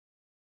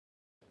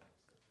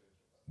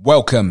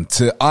Welcome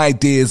to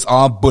Ideas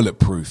Are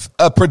Bulletproof,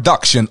 a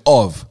production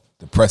of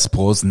the Press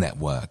Pause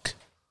Network.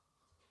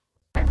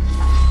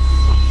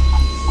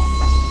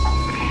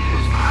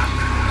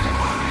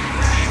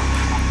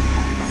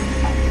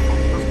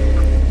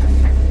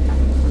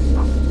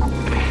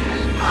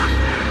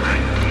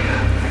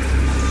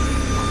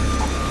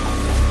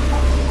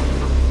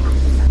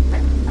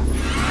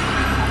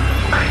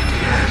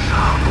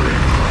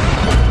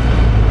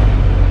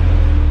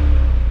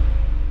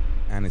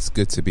 And it's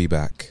good to be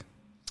back.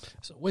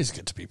 It's always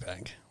good to be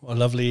back. What a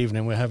lovely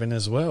evening we're having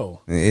as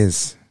well. It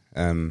is.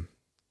 There's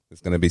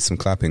going to be some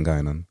clapping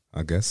going on,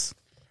 I guess.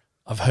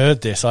 I've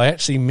heard this. I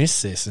actually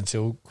missed this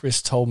until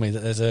Chris told me that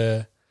there's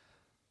a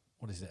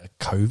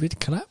COVID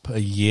clap?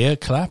 A year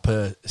clap?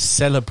 A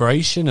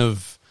celebration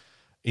of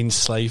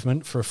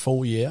enslavement for a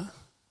full year?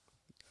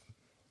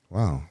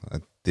 Wow. I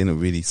didn't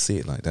really see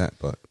it like that,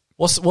 but...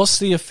 What is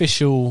the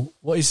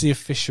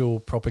official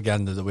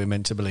propaganda that we're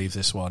meant to believe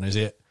this one? Is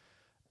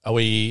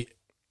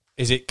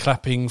it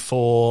clapping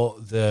for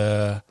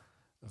the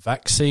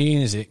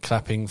vaccine? Is it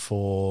clapping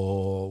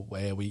for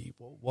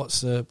what's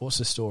the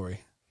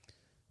story?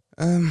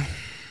 I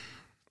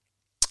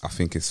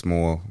think it's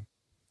more.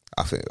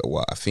 I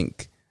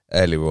think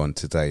earlier on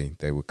today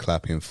they were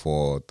clapping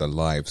for the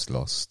lives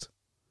lost,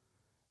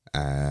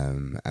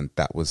 and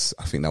that was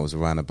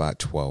around about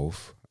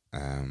 12.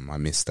 I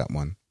missed that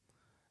one,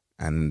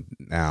 and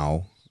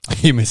now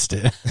you missed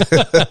it.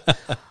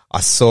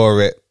 I saw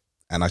it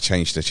and I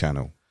changed the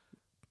channel.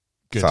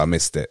 Good. So I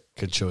missed it.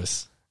 Good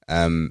choice.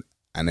 And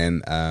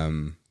then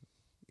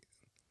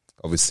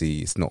obviously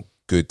it's not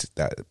good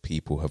that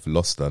people have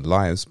lost their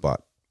lives,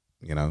 but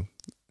you know,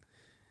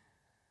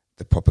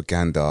 the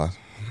propaganda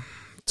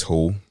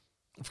tool.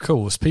 Of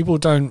course, people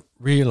don't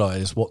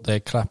realise what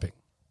they're clapping.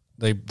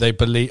 They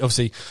believe,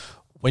 obviously,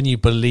 when you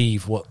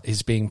believe what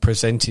is being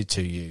presented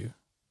to you,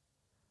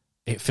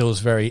 it feels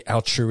very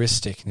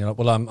altruistic. And you're like,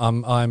 well,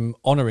 I'm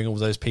honouring all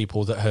those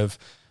people that have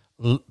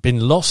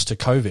been lost to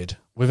COVID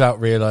without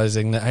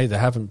realising that, hey, they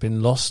haven't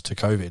been lost to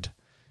COVID.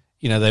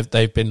 You know,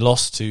 they've been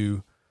lost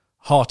to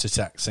heart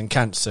attacks and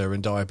cancer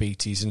and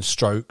diabetes and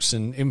strokes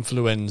and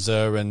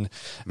influenza and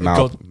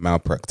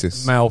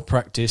malpractice,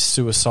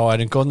 suicide,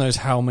 and God knows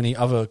how many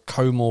other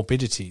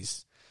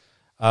comorbidities.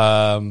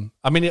 I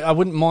mean, I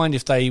wouldn't mind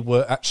if they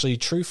were actually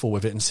truthful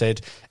with it and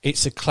said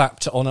it's a clap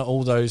to honour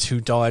all those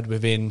who died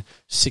within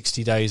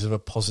 60 days of a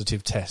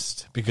positive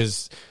test,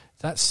 because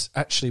that's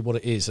actually what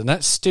it is. And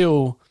that's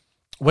still...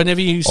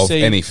 Whenever you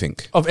see anything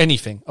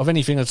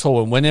at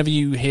all, and whenever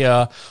you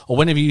hear or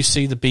whenever you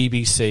see the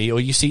BBC or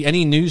you see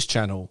any news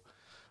channel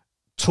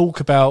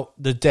talk about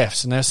the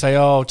deaths, and they say,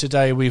 "Oh,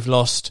 today we've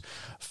lost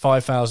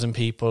 5,000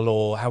 people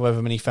or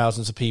however many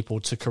thousands of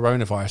people to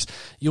coronavirus,"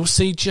 you'll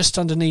see just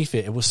underneath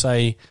it will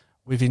say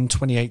within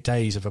 28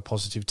 days of a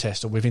positive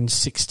test or within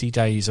 60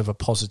 days of a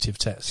positive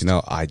test. You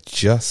know, I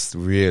just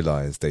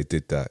realised they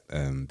did that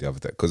the other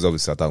day, because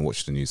obviously I don't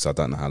watch the news, so I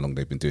don't know how long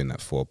they've been doing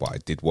that for, but I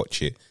did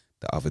watch it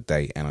the other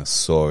day and I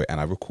saw it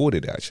and I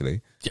recorded it actually.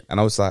 Yep. And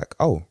I was like,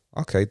 oh,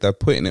 okay, they're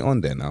putting it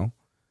on there now.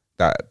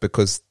 That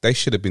because they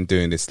should have been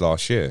doing this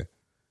last year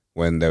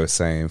when they were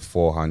saying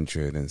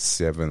 400 and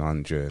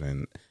 700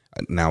 and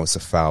now it's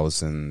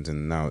 1,000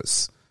 and now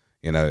it's,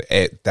 you know,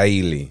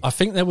 daily. I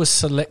think they were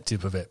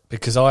selective of it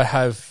because I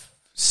have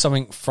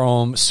something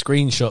from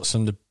screenshots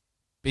from the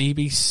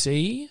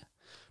BBC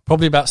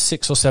probably about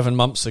 6 or 7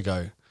 months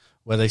ago,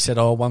 where they said,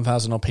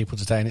 1,000 odd people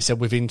today, and it said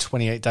within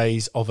 28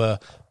 days of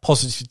a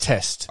positive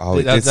test. Oh,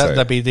 it did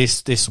that'd be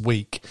this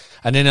week.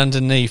 And then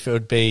underneath it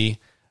would be,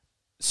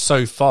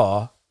 so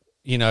far,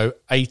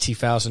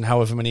 80,000,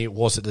 however many it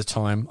was at the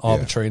time,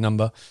 arbitrary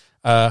number,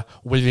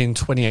 within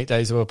 28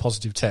 days of a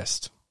positive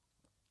test.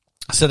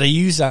 So they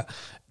use that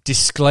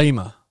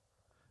disclaimer.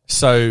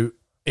 So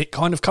it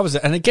kind of covers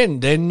it. And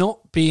again, they're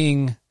not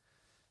being...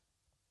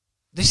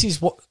 This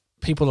is what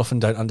people often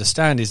don't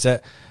understand, is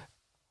that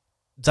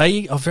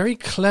they are very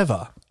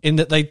clever in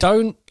that they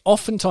don't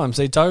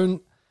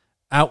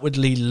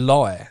outwardly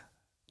lie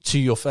to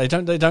your face.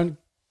 They don't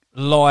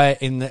lie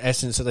in the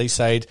essence that they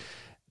said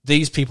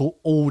these people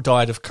all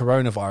died of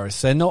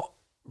coronavirus. They're not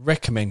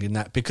recommending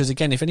that because,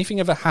 again, if anything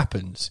ever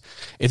happens,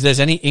 if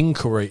there's any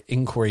inquiry,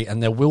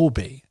 and there will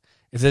be,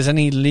 if there's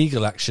any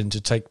legal action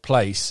to take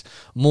place,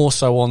 more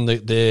so on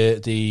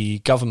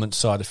the government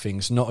side of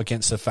things, not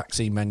against the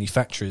vaccine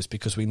manufacturers,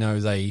 because we know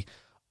they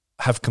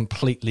have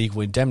complete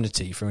legal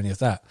indemnity for any of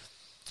that.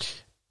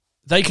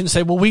 They can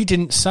say, well, we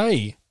didn't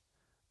say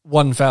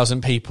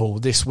 1,000 people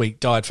this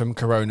week died from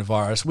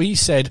coronavirus. We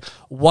said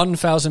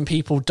 1,000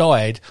 people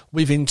died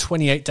within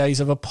 28 days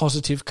of a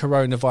positive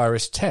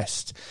coronavirus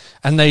test.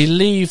 And they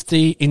leave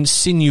the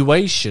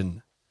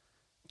insinuation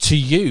to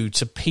you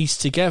to piece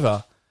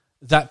together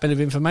that bit of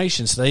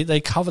information. So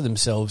they cover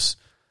themselves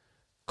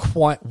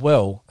quite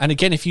well. And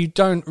again, if you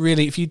can't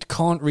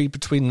read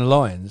between the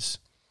lines,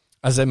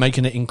 as they're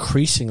making it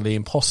increasingly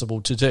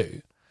impossible to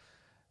do,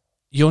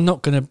 you're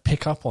not going to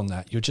pick up on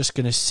that. You're just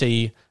going to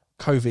see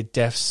COVID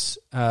deaths.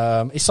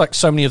 It's like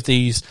so many of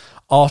these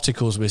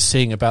articles we're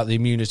seeing about the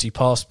immunity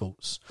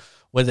passports,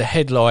 where the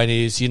headline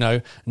is,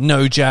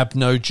 no jab,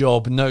 no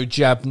job, no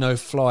jab, no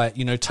flight,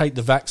 take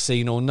the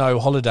vaccine or no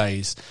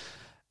holidays.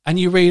 And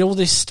you read all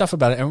this stuff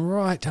about it, and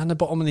right down the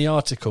bottom of the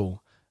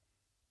article,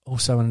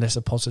 also unless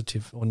a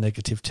positive or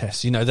negative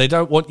test. They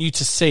don't want you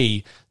to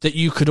see that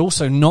you could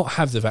also not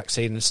have the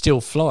vaccine and still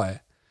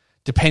fly,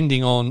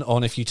 depending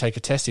on if you take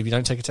a test, if you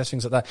don't take a test,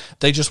 things like that.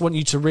 They just want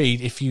you to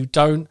read, if you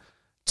don't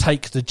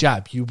take the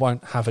jab, you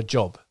won't have a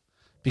job.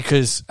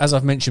 Because, as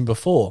I've mentioned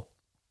before,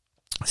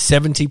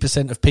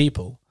 70% of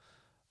people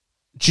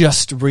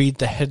just read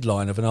the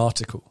headline of an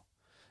article.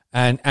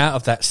 And out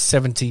of that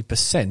 70%,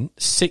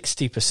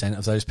 60%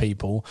 of those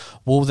people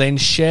will then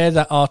share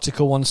that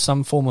article on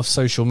some form of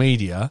social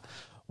media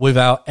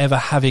without ever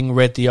having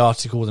read the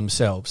article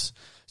themselves.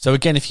 So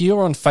again, if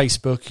you're on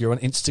Facebook, you're on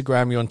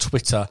Instagram, you're on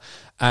Twitter,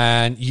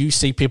 and you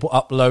see people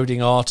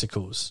uploading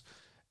articles,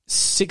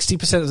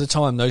 60% of the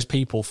time those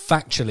people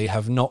factually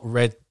have not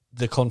read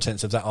the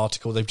contents of that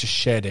article. They've just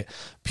shared it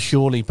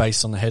purely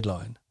based on the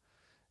headline.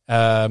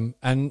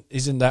 And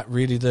isn't that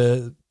really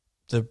the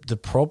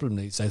problem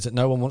these days, that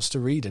no one wants to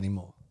read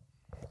anymore?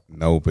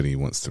 Nobody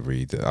wants to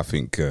read. I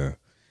think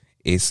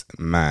it's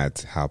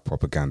mad how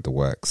propaganda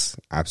works.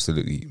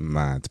 Absolutely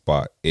mad,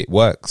 but it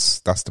works.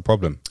 That's the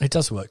problem. It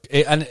does work.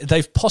 And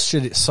they've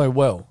postured it so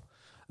well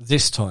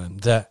this time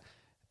that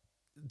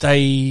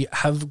they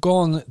have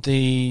gone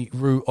the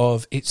route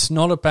of, it's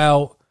not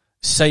about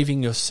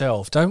saving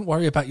yourself. Don't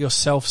worry about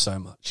yourself so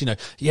much.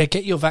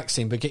 Get your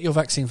vaccine, but get your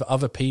vaccine for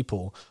other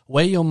people.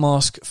 Wear your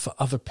mask for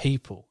other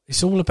people.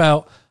 It's all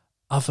about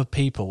other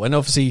people. And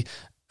obviously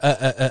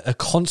a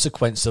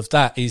consequence of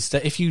that is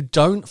that if you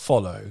don't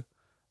follow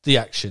the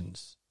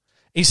actions,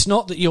 it's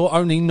not that you're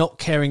only not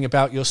caring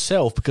about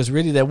yourself, because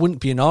really there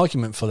wouldn't be an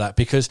argument for that,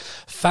 because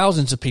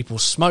thousands of people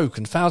smoke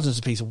and thousands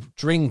of people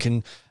drink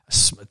and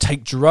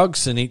take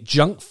drugs and eat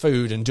junk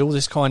food and do all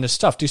this kind of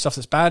stuff, do stuff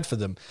that's bad for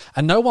them.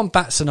 And no one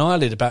bats an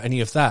eyelid about any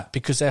of that,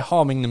 because they're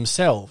harming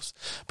themselves.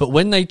 But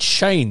when they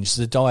change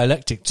the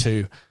dialectic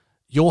to,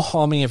 you're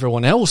harming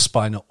everyone else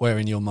by not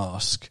wearing your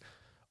mask,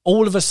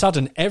 all of a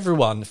sudden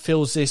everyone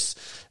feels this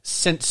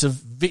sense of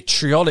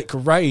vitriolic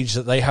rage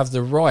that they have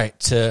the right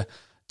to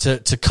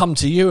come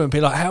to you and be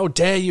like, how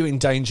dare you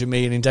endanger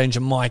me and endanger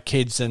my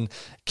kids and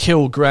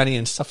kill granny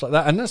and stuff like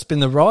that. And that's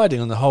been the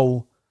riding on the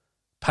whole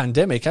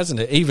pandemic, hasn't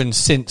it? Even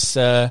since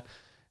the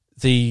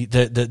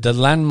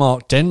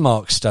landmark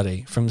Denmark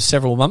study from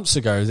several months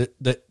ago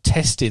that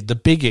tested the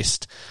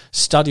biggest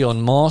study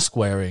on mask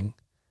wearing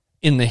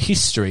in the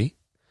history,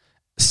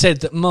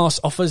 said that masks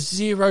offer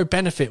zero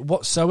benefit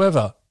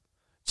whatsoever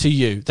to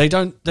you. They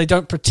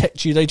don't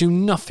protect you. They do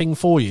nothing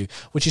for you,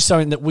 which is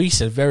something that we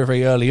said very,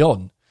 very early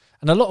on.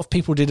 And a lot of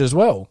people did as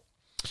well.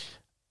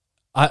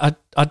 I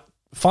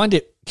find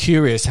it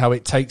curious how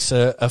it takes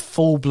a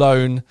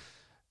full-blown,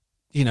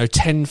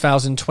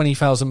 10,000,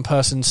 20,000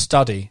 person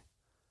study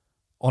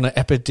on an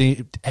I can't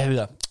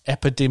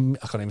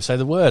even say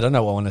the word. I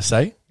know what I want to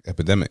say.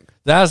 Epidemic.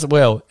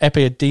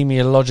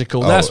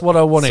 Epidemiological. That's what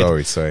I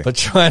wanted. Sorry. But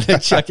trying to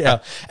check it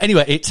out.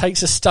 Anyway, it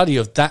takes a study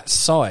of that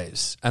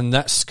size and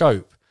that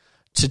scope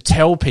to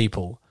tell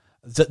people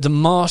that the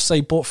masks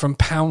they bought from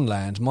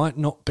Poundland might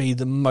not be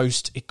the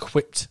most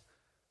equipped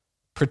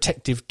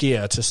protective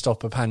gear to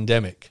stop a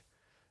pandemic,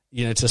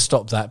 to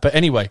stop that. But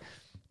anyway,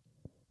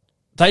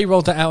 they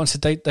rolled that out and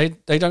said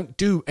they don't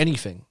do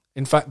anything.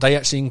 In fact, they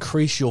actually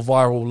increase your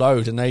viral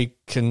load and they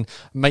can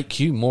make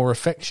you more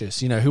infectious.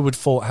 Who would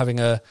thought having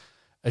a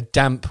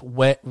damp,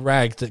 wet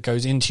rag that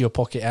goes into your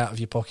pocket, out of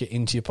your pocket,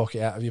 into your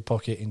pocket, out of your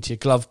pocket, into your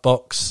glove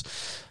box,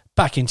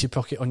 back into your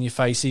pocket, on your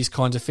face, these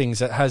kinds of things,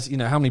 that has,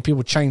 how many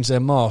people change their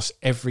masks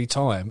every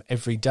time,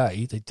 every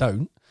day? They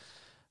don't.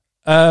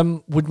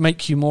 Would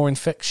make you more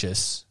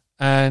infectious.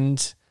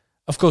 And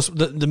of course,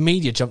 the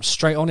media jumped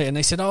straight on it and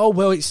they said, oh,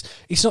 well,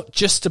 it's not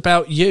just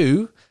about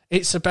you.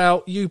 It's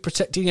about you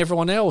protecting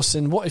everyone else.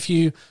 And what if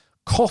you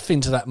cough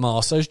into that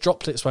mask? Those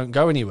droplets won't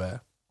go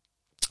anywhere.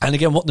 And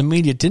again, what the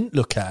media didn't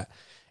look at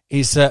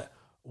is that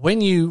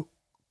when you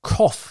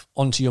cough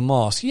onto your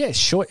mask, yes,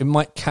 sure, it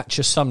might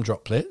capture some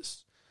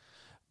droplets,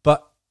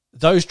 but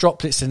those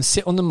droplets then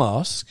sit on the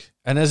mask,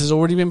 and as has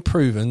already been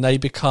proven, they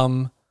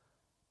become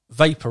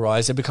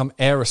vaporized, they become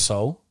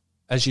aerosol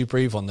as you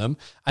breathe on them,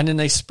 and then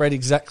they spread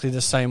exactly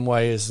the same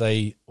way as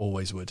they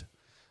always would.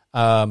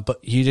 But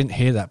you didn't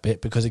hear that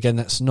bit because, again,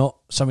 that's not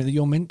something that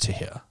you're meant to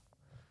hear.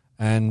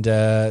 And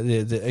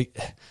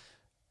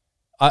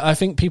I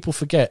think people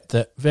forget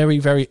that very,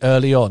 very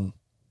early on,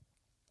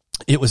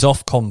 it was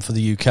Ofcom for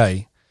the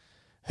UK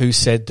who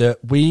said that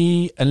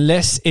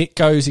unless it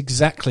goes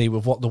exactly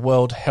with what the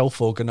World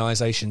Health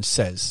Organization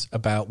says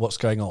about what's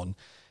going on,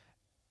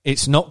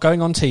 it's not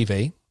going on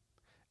TV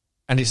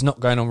and it's not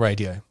going on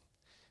radio.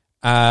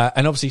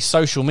 And obviously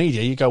social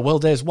media, you go, well,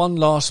 there's one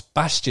last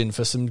bastion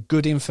for some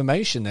good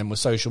information then with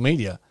social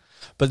media.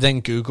 But then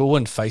Google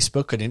and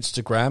Facebook and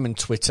Instagram and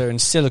Twitter and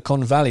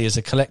Silicon Valley as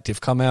a collective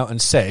come out and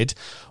said,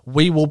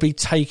 we will be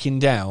taking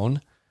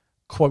down,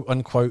 quote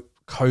unquote,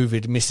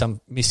 COVID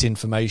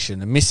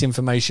misinformation. And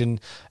misinformation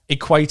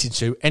equated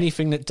to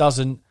anything that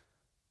doesn't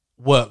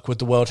work with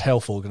the World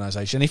Health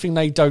Organization. Anything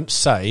they don't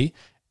say,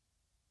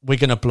 we're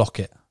going to block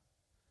it.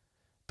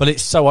 But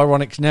it's so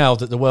ironic now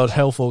that the World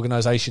Health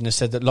Organization has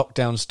said that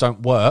lockdowns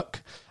don't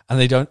work, and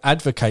they don't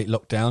advocate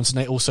lockdowns,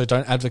 and they also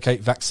don't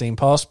advocate vaccine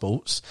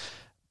passports.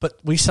 But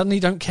we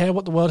suddenly don't care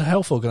what the World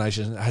Health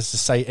Organization has to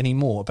say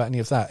anymore about any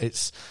of that.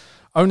 It's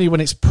only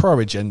when it's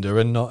pro-agenda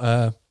and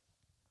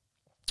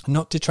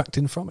not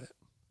detracting from it.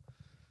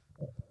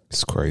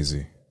 It's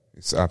crazy.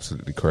 It's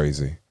absolutely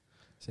crazy.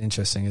 It's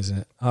interesting, isn't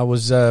it? I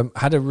was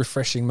had a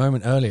refreshing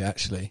moment earlier,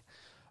 actually.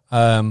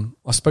 I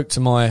spoke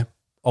to my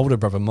older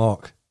brother,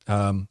 Mark,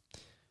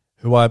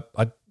 who I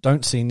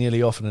don't see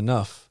nearly often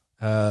enough.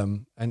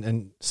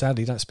 And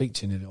sadly don't speak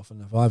to nearly often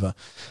enough either.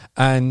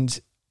 And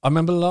I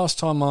remember the last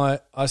time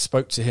I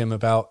spoke to him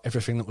about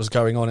everything that was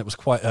going on, it was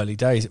quite early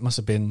days. It must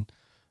have been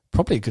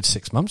probably a good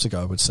 6 months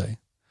ago, I would say.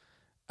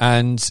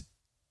 And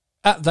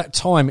at that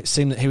time, it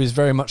seemed that he was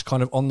very much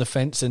kind of on the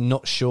fence and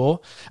not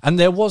sure. And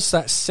there was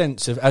that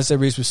sense of, as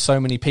there is with so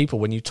many people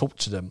when you talk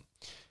to them,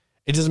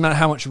 it doesn't matter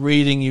how much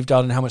reading you've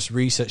done and how much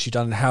research you've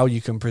done and how you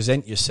can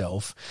present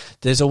yourself.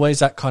 There's always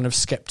that kind of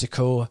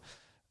skeptical,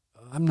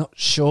 I'm not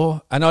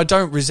sure. And I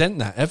don't resent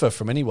that ever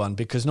from anyone,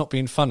 because, not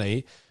being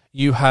funny,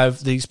 you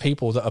have these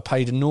people that are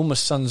paid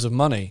enormous sums of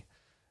money,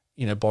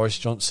 you know, Boris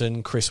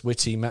Johnson, Chris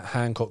Whitty, Matt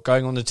Hancock,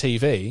 going on the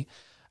TV,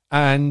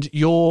 and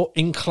you're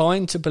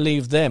inclined to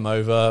believe them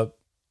over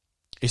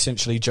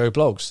essentially Joe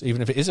Bloggs,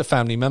 even if it is a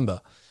family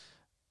member.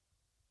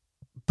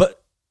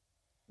 But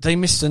they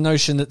miss the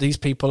notion that these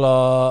people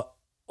are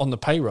on the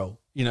payroll.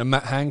 You know,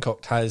 Matt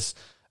Hancock has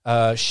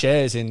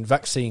shares in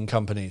vaccine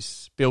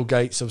companies. Bill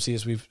Gates, obviously,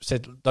 as we've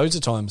said loads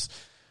of times,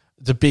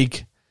 the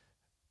big,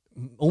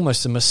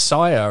 almost a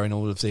messiah in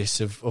all of this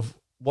of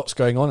what's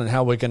going on and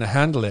how we're going to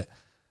handle it,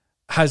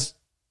 has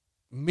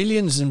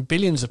millions and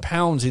billions of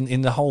pounds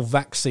in the whole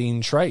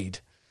vaccine trade,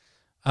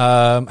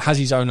 has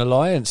his own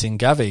alliance in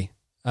Gavi.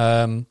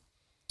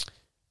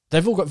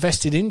 They've all got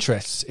vested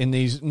interests in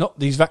these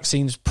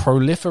vaccines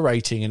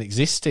proliferating and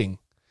existing.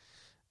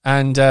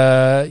 And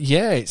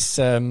it's,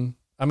 I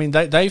mean,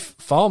 they've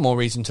far more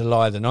reason to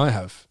lie than I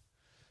have.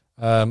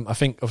 I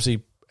think,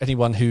 obviously,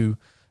 anyone who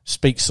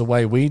speaks the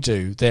way we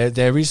do,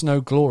 there is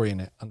no glory in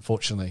it,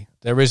 unfortunately.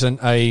 There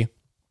isn't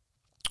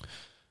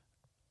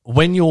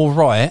when you're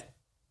right,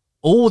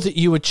 all that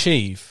you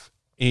achieve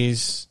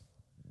is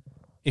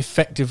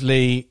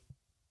effectively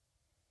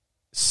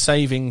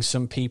saving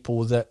some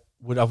people that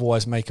would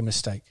otherwise make a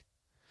mistake.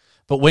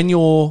 But when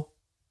you're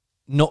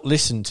not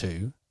listened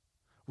to,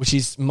 which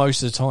is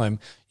most of the time,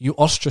 you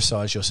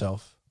ostracize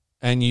yourself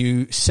and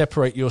you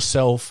separate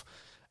yourself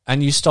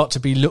and you start to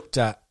be looked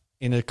at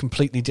in a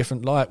completely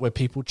different light, where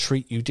people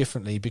treat you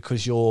differently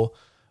because you're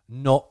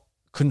not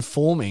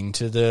conforming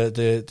to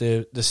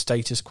the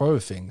status quo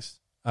of things.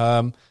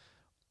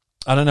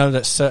 I don't know,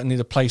 that's certainly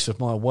the place of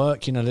my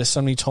work. You know, there's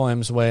so many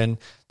times when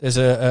there's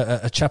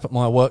a chap at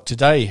my work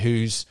today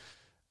who's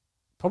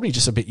probably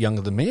just a bit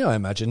younger than me, I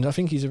imagine. I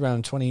think he's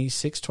around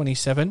 26,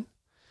 27.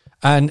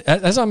 And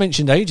as I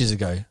mentioned ages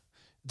ago,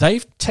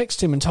 they've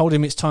texted him and told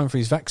him it's time for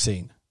his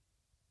vaccine.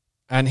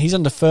 And he's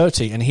under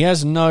 30 and he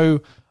has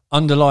no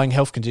underlying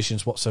health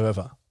conditions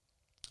whatsoever.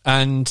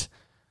 And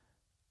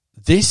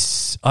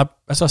this,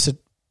 as I said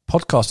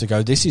podcast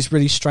ago, this is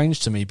really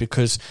strange to me,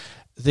 because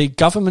the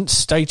government's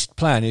stated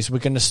plan is we're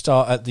going to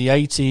start at the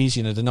 80s,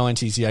 you know, the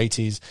 90s, the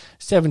 80s,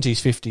 70s,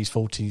 50s,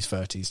 40s,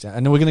 30s,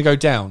 and then we're going to go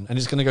down, and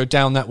it's going to go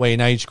down that way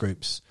in age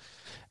groups.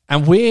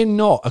 And we're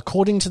not,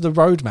 according to the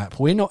roadmap,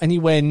 we're not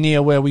anywhere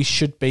near where we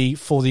should be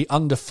for the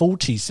under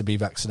 40s to be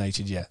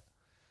vaccinated yet.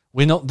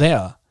 We're not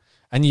there.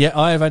 And yet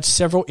I have had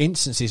several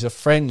instances of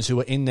friends who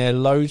are in their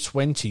low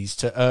 20s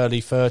to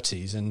early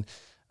 30s and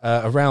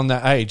around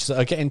that age that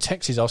are getting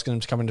texts asking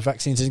them to come into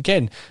vaccines. And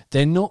again,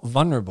 they're not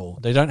vulnerable.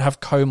 They don't have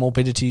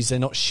comorbidities. They're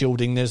not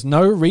shielding. There's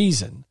no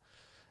reason.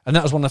 And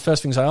that was one of the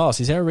first things I asked.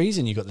 Is there a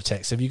reason you got the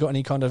text? Have you got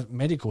any kind of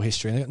medical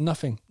history? And they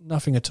got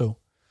nothing at all.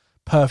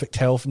 Perfect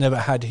health, never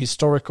had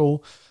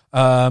historical,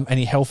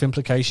 any health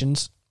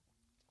implications.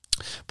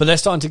 But they're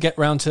starting to get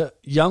round to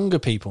younger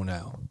people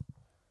now.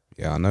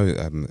 Yeah, I know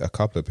a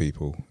couple of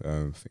people,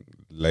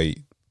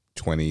 late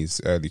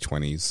 20s, early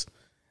 20s,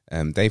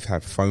 they've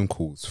had phone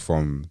calls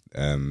from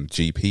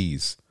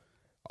GPs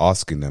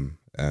asking them,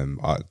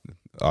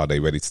 are they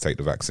ready to take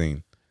the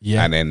vaccine?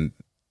 Yeah. And then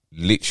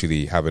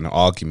literally having an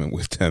argument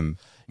with them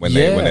when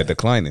they're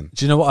declining.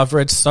 Do you know what? I've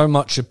read so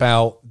much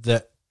about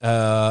that.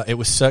 It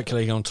was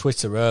circulating on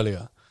Twitter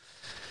earlier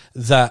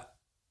that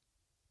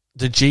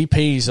the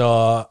GPs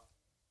are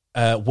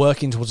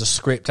working towards a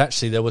script.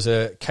 Actually, there was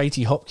a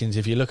Katie Hopkins,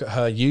 if you look at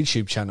her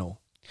YouTube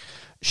channel,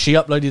 she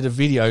uploaded a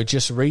video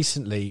just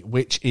recently,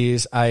 which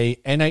is a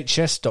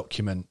NHS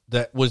document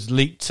that was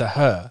leaked to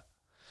her,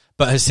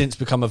 but has since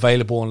become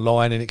available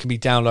online and it can be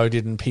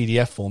downloaded in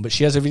PDF form. But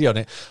she has a video on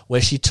it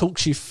where she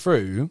talks you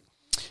through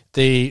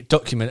the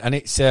document, and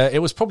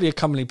it was probably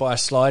accompanied by a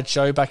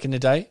slideshow back in the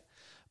day.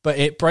 But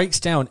it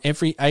breaks down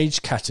every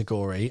age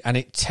category and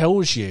it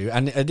tells you,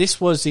 and this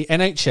was the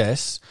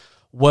NHS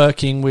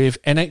working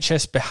with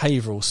NHS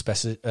behavioural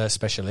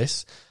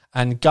specialists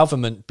and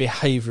government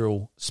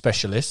behavioural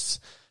specialists.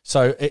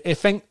 So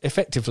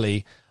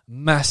effectively,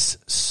 mass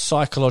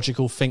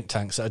psychological think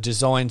tanks that are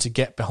designed to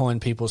get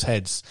behind people's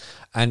heads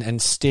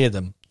and steer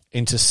them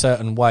into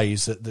certain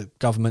ways that the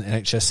government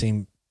and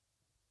NHS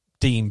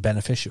deem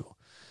beneficial.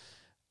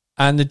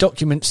 And the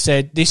document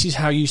said, this is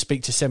how you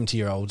speak to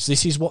 70-year-olds.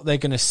 This is what they're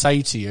going to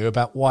say to you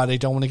about why they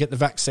don't want to get the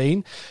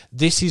vaccine.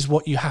 This is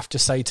what you have to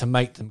say to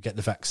make them get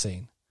the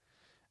vaccine.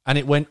 And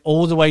it went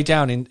all the way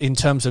down in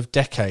terms of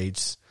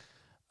decades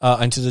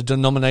into the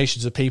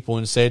denominations of people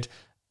and said,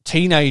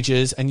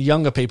 teenagers and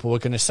younger people are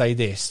going to say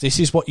this. This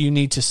is what you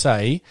need to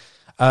say.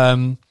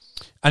 And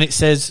it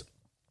says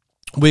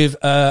with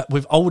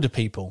older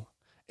people,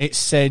 it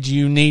said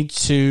you need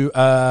to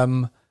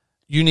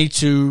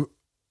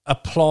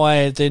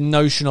apply the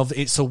notion of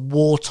it's a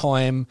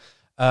wartime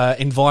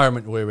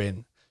environment we're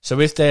in. So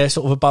if they're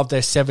sort of above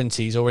their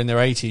 70s or in their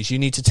 80s, you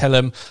need to tell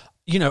them,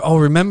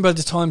 remember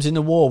the times in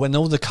the war when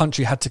all the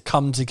country had to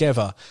come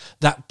together,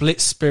 that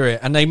blitz spirit.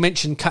 And they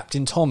mentioned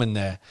Captain Tom in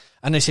there.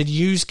 And they said,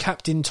 use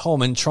Captain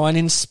Tom and try and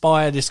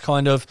inspire this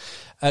kind of,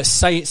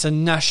 say it's a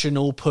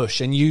national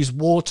push, and use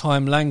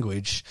wartime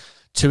language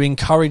to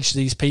encourage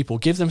these people.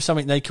 Give them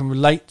something they can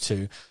relate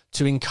to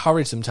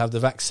encourage them to have the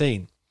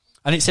vaccine.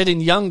 And it said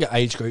in younger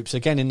age groups,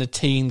 again in the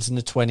teens and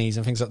the 20s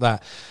and things like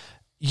that,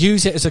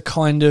 use it as a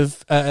kind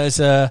of,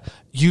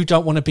 you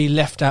don't want to be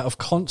left out of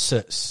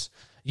concerts.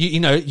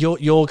 You're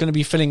going to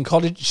be filling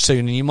college soon,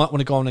 and you might want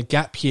to go on a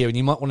gap year, and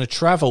you might want to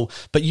travel,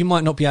 but you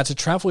might not be able to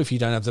travel if you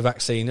don't have the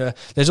vaccine.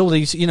 There's all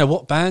these,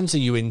 what bands are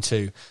you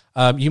into?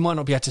 You might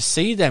not be able to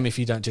see them if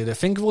you don't do that.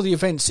 Think of all the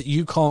events that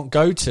you can't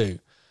go to.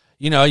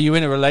 Are you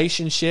in a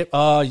relationship?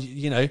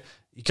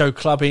 You go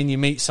clubbing, you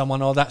meet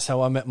someone, that's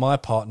how I met my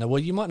partner. Well,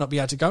 you might not be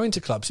able to go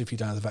into clubs if you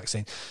don't have the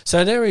vaccine.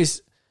 So there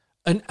is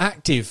an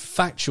active,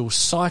 factual,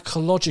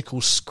 psychological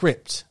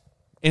script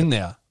in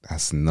there.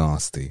 That's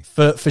nasty.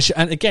 For sure.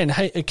 And again,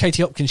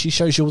 Katie Hopkins, she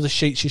shows you all the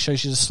sheets, she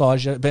shows you the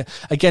slides. But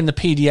again, the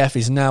PDF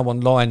is now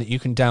online that you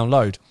can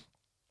download.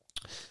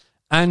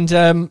 And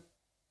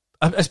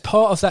as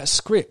part of that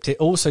script, it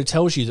also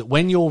tells you that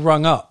when you're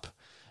rung up,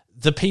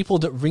 the people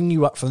that ring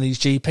you up from these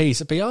GPs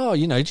that be, do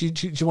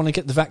you want to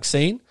get the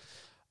vaccine?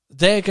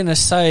 They're going to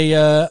say,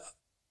 they're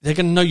going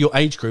to know your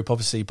age group,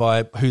 obviously,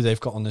 by who they've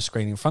got on the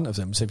screen in front of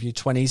them. So if you're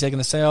 20s, they're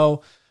going to say,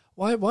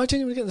 why don't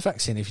you want to get the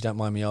vaccine, if you don't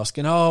mind me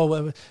asking?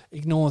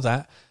 Ignore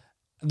that.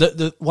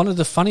 One of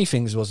the funny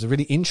things was, the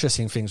really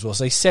interesting things was,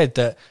 they said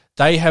that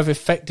they have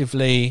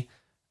effectively,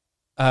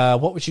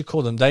 what would you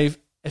call them? They've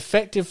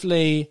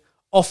effectively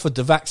offered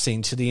the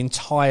vaccine to the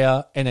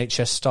entire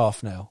NHS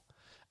staff now,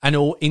 and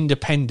all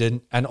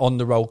independent and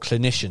on-the-roll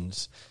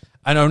clinicians.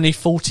 And only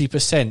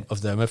 40%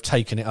 of them have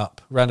taken it up.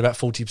 Around about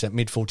 40%,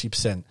 mid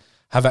 40%,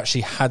 have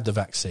actually had the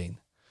vaccine,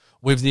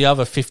 with the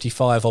other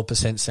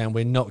 55% saying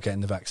we're not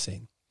getting the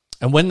vaccine.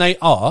 And when they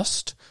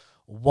asked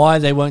why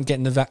they weren't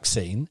getting the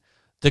vaccine,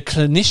 the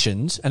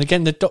clinicians, and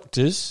again the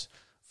doctors,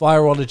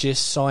 virologists,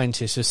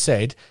 scientists, have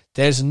said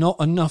there's not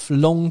enough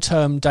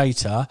long-term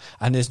data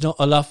and there's not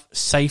enough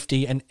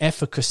safety and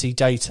efficacy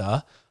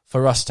data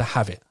for us to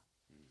have it.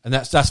 And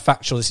that's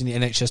factual. It's in the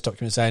NHS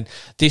document saying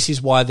this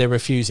is why they're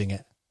refusing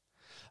it.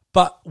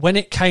 But when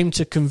it came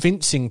to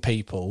convincing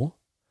people,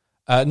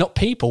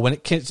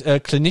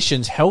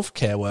 clinicians,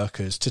 healthcare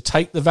workers, to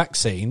take the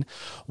vaccine,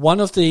 one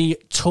of the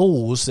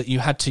tools that you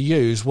had to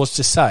use was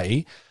to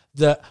say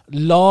that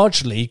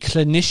largely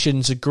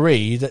clinicians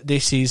agree that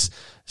this is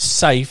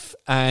safe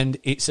and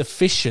it's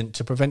efficient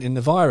to preventing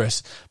the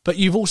virus. But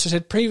you've also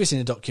said previously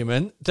in the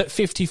document that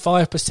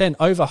 55%,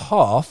 over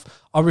half,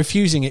 are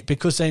refusing it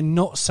because they're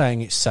not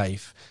saying it's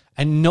safe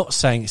and not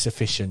saying it's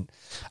efficient.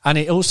 And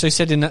it also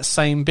said in that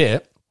same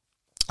bit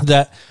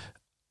that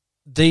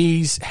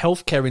these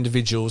healthcare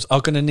individuals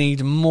are going to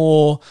need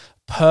more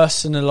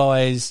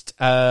personalised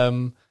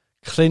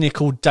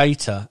clinical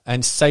data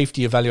and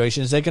safety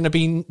evaluations. They're going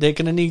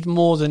to need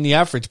more than the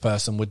average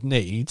person would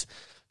need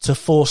to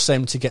force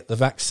them to get the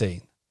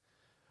vaccine,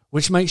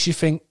 which makes you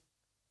think.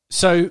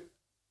 So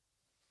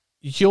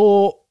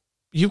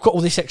you've got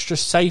all this extra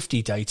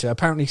safety data,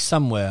 apparently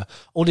somewhere,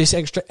 all this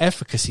extra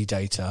efficacy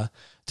data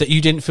that you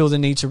didn't feel the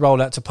need to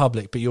roll out to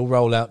public, but you'll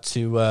roll out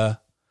to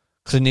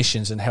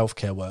clinicians and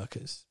healthcare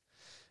workers.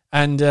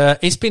 And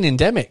it's been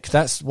endemic.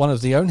 That's one of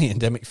the only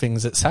endemic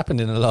things that's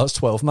happened in the last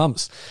 12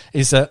 months,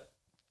 is that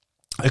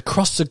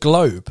across the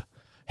globe,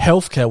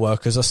 healthcare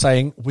workers are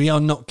saying, we are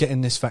not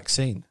getting this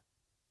vaccine.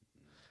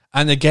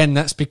 And again,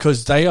 that's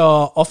because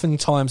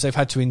oftentimes they've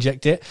had to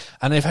inject it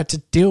and they've had to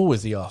deal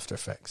with the after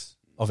effects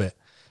of it.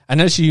 And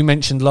as you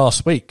mentioned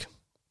last week,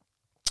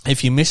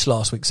 if you missed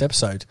last week's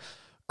episode,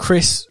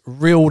 Chris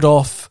reeled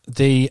off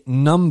the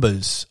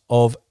numbers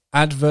of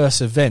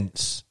adverse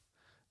events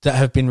that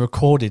have been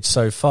recorded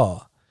so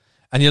far.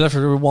 And you'll have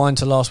to rewind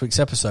to last week's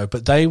episode,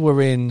 but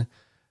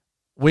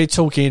we're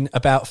talking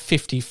about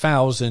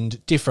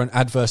 50,000 different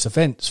adverse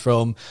events,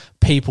 from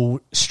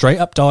people straight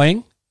up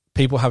dying,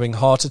 people having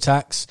heart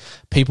attacks,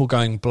 people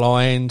going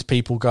blind,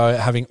 people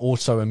having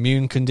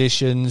autoimmune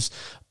conditions,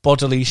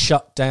 bodily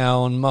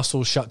shutdown,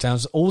 muscle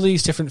shutdowns, all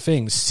these different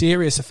things,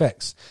 serious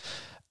effects.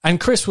 And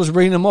Chris was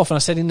reading them off, and I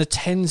said in the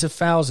tens of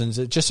thousands,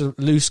 just a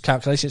loose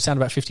calculation, it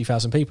sounded about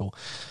 50,000 people.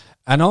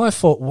 And I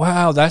thought,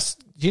 wow, that's,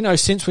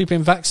 since we've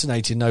been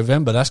vaccinated in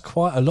November, that's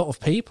quite a lot of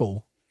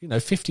people,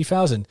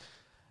 50,000.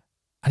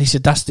 And he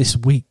said, that's this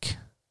week.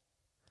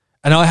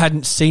 And I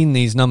hadn't seen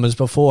these numbers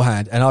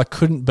beforehand, and I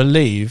couldn't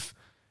believe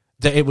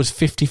that it was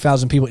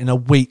 50,000 people in a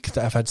week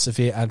that have had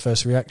severe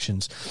adverse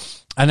reactions.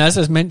 And as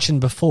I mentioned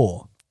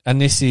before,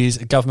 and this is,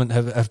 government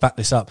have backed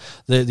this up,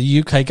 the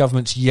UK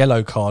government's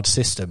yellow card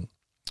system,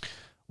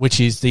 which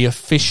is the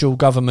official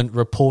government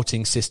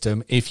reporting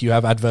system if you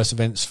have adverse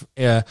events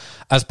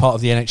as part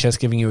of the NHS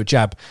giving you a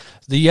jab.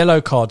 The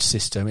yellow card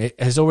system, it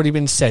has already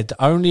been said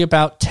that only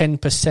about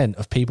 10%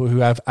 of people who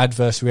have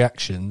adverse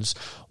reactions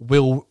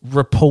will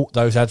report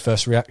those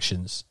adverse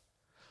reactions.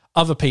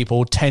 Other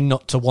people tend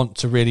not to want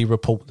to really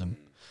report them.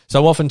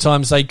 So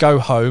oftentimes they go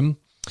home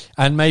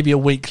and maybe a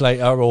week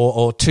later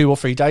or 2 or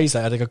 3 days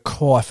later, they go,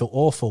 oh, I feel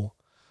awful.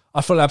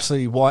 I feel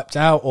absolutely wiped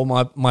out, or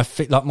my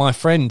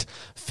friend,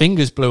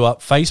 fingers blew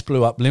up, face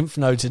blew up, lymph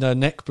nodes in her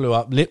neck blew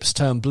up, lips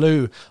turned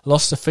blue,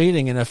 lost the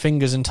feeling in her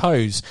fingers and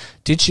toes.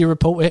 Did she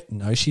report it?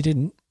 No, she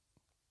didn't.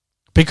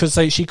 Because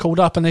she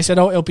called up and they said,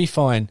 oh, it'll be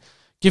fine.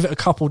 Give it a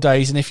couple of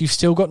days, and if you've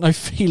still got no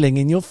feeling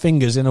in your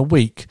fingers in a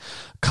week,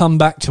 come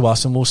back to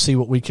us and we'll see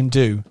what we can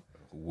do.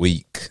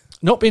 Week.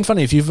 Not being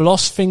funny, if you've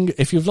lost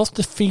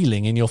the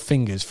feeling in your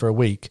fingers for a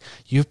week,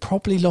 you've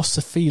probably lost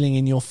the feeling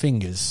in your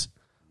fingers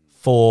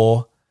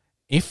for,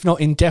 if not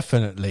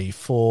indefinitely,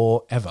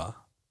 forever.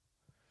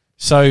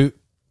 So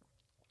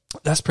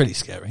that's pretty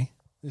scary.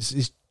 This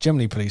is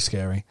generally pretty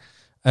scary.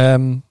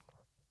 But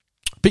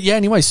yeah,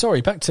 anyway, sorry,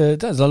 back to,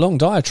 that was a long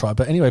diatribe,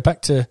 but anyway,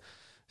 back to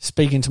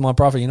speaking to my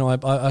brother.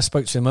 I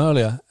spoke to him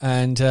earlier,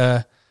 and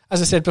as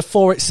I said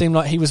before, it seemed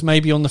like he was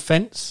maybe on the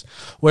fence,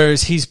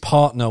 whereas his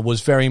partner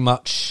was very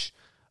much,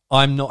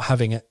 I'm not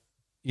having it.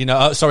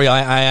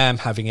 I am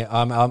having it.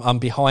 I'm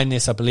behind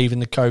this. I believe in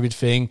the COVID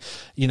thing.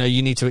 You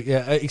need to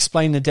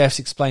explain the deaths,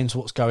 explains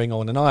what's going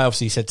on. And I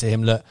obviously said to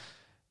him, look,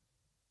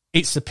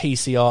 it's the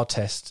PCR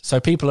test. So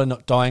people are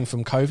not dying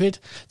from COVID.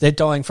 They're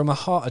dying from a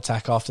heart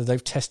attack after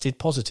they've tested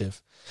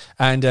positive.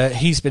 And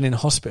he's been in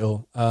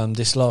hospital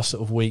this last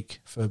sort of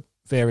week for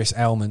various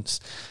ailments.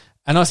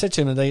 And I said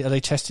to him, are they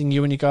testing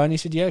you when you go in? He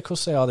said, yeah, of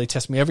course they are. They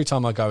test me every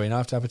time I go in. I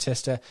have to have a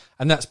tester.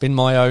 And that's been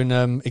my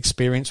own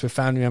experience with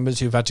family members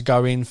who've had to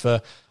go in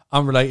for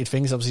unrelated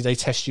things. Obviously, they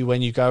test you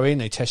when you go in.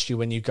 They test you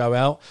when you go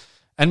out.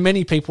 And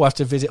many people have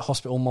to visit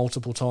hospital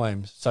multiple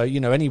times. So,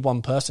 any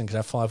one person could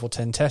have 5 or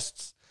 10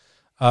 tests.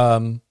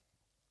 Of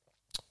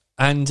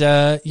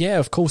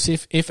course,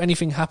 if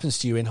anything happens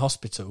to you in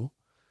hospital,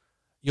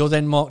 you're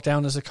then marked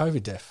down as a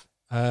COVID death,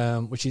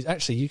 which is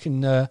actually, you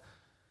can...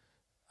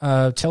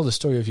 tell the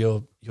story of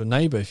your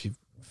neighbour if you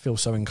feel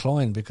so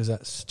inclined, because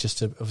that's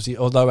just obviously,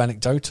 although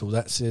anecdotal,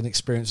 that's an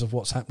experience of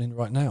what's happening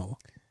right now.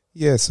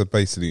 Yeah, so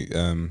basically,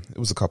 it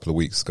was a couple of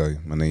weeks ago.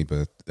 My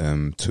neighbour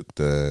took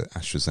the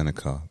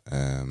AstraZeneca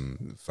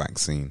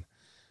vaccine,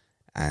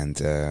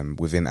 and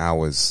within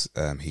hours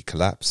he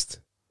collapsed.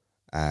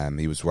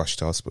 He was rushed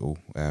to hospital.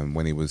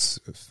 When he was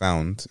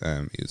found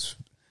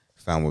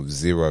with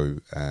zero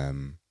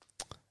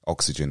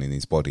oxygen in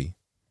his body.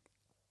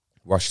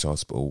 Rushed to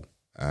hospital.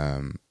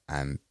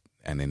 And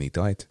then he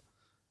died,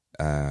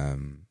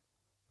 and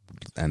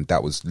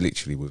that was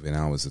literally within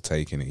hours of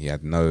taking it. He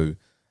had no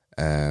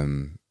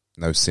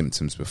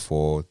symptoms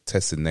before,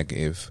 tested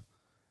negative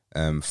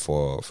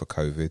for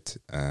COVID,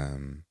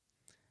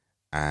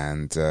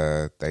 and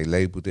they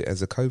labelled it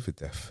as a COVID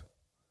death,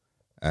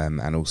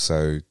 and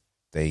also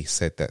they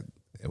said that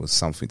it was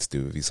something to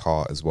do with his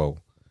heart as well.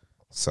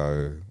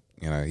 So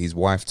his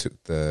wife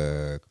took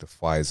the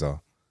Pfizer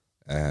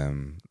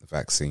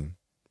vaccine.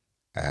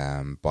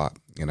 But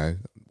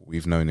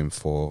we've known him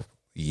for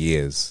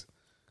years,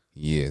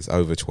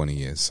 over 20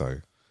 years.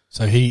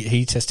 So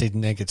he tested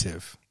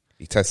negative.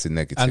 He tested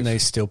negative, and they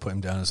still put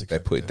him down as a COVID. They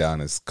put it down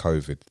as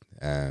COVID.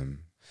 Yeah.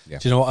 Do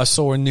you know what? I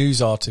saw a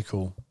news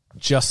article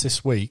just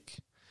this week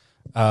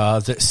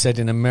that said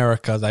in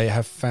America they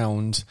have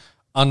found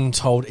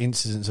untold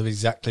incidents of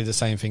exactly the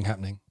same thing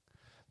happening.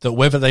 That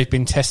whether they've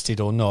been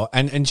tested or not,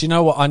 and do you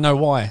know what? I know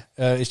why.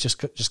 It's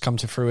just come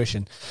to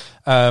fruition.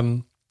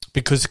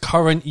 Because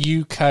current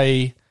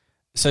UK,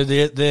 so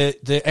the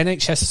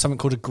NHS has something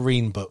called a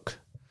Green Book,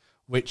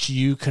 which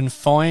you can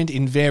find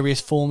in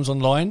various forms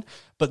online.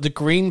 But the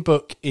Green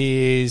Book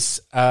is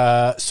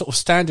sort of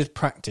standard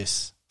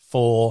practice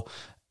for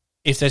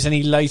if there's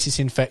any latest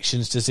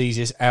infections,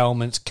 diseases,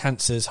 ailments,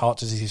 cancers, heart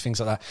diseases, things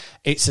like that.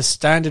 It's a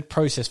standard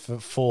process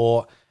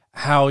for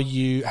how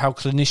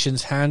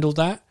clinicians handle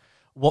that,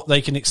 what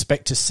they can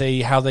expect to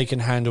see, how they can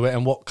handle it,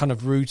 and what kind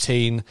of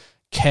routine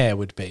care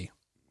would be.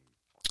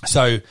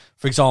 So,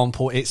 for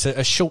example, it's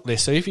a short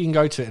list. So if you can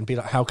go to it and be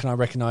like, how can I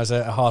recognise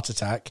a heart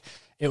attack?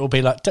 It will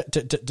be like,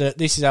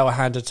 this is how a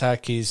hand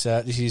attack is,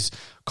 this is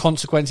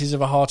consequences of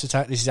a heart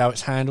attack, this is how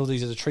it's handled,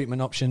 these are the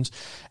treatment options.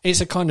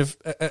 It's a kind of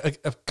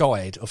a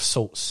guide of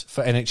sorts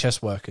for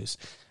NHS workers.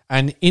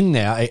 And in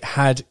there, it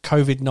had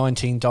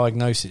COVID-19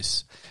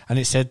 diagnosis. And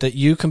it said that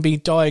you can be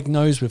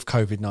diagnosed with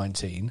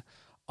COVID-19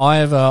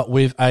 either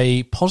with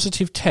a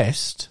positive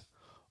test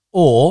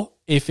or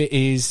if it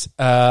is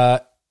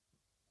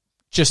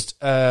just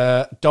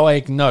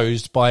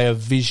diagnosed by a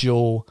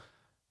visual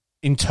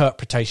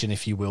interpretation,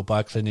 if you will,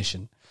 by a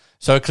clinician.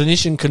 So a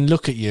clinician can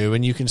look at you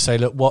and you can say,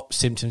 look, what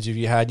symptoms have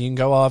you had? You can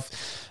go,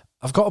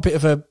 I've got a bit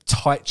of a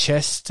tight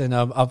chest and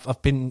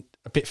I've been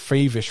a bit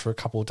feverish for a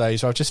couple of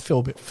days, or I just feel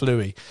a bit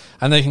fluey.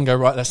 And they can go,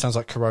 right, that sounds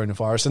like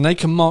coronavirus. And they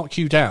can mark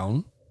you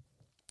down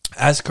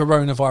as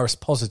coronavirus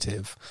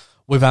positive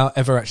without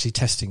ever actually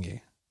testing you.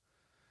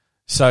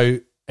 So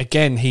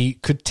again, he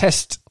could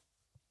test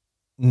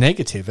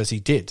negative as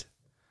he did,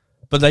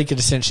 but they could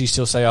essentially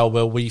still say, oh,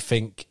 well, we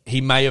think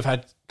he may have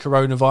had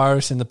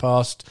coronavirus in the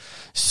past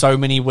so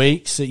many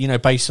weeks that, you know,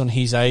 based on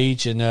his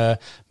age, and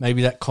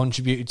maybe that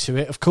contributed to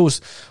it. Of course,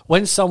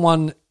 when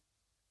someone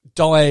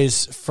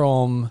dies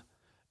from,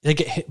 they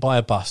get hit by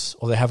a bus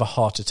or they have a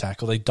heart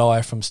attack or they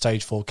die from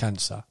stage 4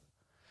 cancer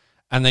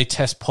and they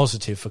test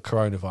positive for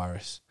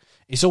coronavirus,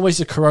 it's always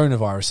the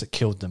coronavirus that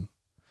killed them.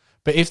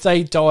 But if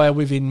they die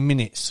within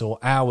minutes or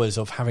hours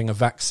of having a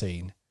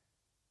vaccine,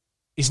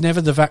 it's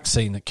never the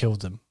vaccine that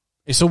killed them.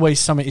 It's always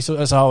something, it's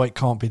always, oh, it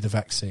can't be the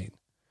vaccine.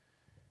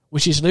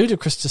 Which is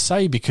ludicrous to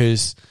say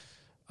because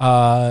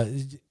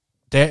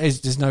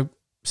there's no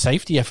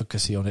safety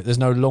efficacy on it. There's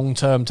no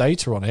long-term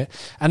data on it.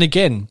 And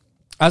again,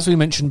 as we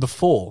mentioned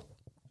before,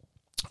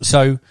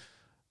 so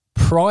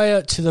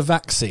prior to the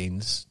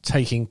vaccines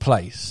taking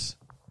place,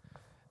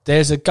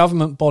 there's a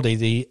government body,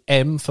 the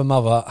M for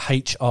Mother,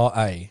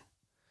 HRA,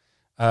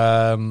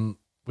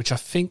 which I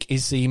think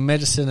is the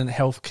Medicine and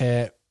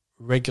Healthcare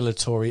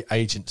Regulatory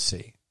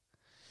Agency.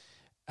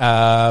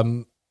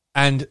 And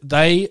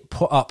they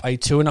put up a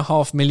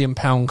 £2.5 million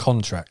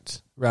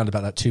contract, around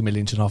about that 2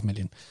 million, 2.5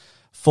 million,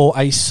 for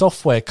a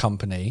software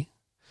company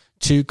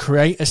to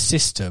create a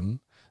system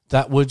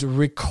that would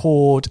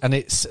record, and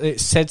it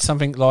said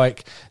something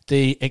like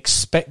the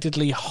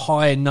expectedly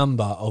high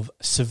number of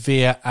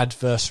severe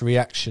adverse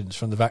reactions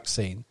from the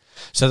vaccine.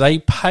 So they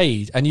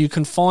paid, and you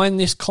can find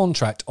this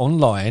contract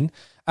online.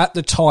 At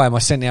the time, I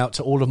sent it out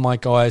to all of my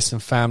guys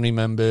and family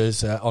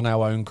members on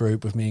our own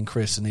group with me and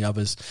Chris and the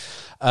others,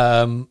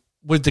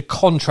 with the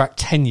contract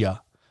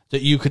tenure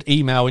that you could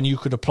email and you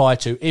could apply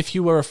to if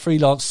you were a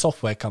freelance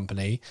software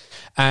company,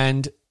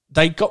 and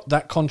they got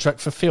that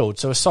contract fulfilled.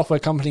 So a software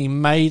company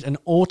made an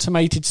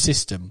automated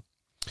system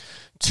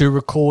to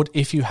record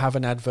if you have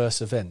an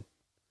adverse event.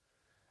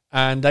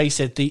 And they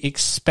said the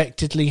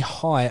expectedly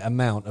high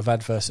amount of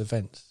adverse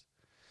events.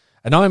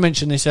 And I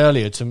mentioned this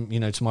earlier to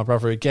my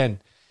brother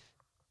again.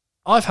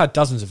 I've had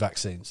dozens of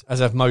vaccines, as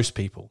have most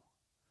people.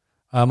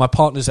 My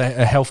partner's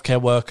a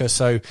healthcare worker,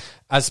 so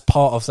as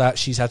part of that,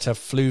 she's had to have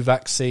flu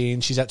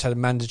vaccine, she's had to have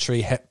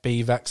mandatory Hep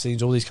B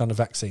vaccines, all these kind of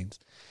vaccines.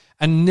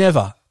 And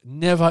never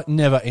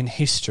in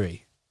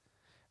history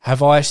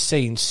have I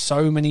seen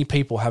so many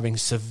people having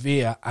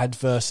severe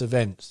adverse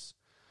events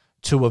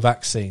to a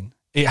vaccine.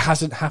 It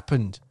hasn't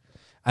happened.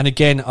 And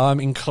again,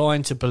 I'm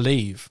inclined to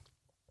believe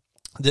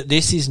that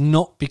this is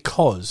not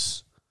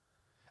because,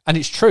 and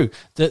it's true,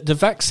 that the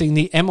vaccine,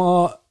 the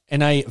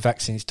mRNA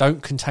vaccines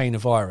don't contain a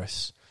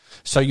virus.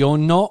 So you're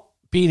not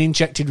being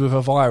injected with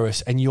a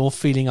virus and you're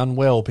feeling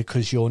unwell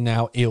because you're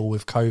now ill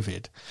with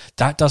COVID.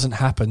 That doesn't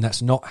happen.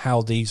 That's not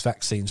how these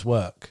vaccines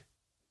work.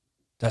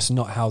 That's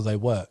not how they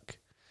work.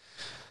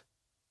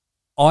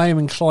 I am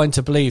inclined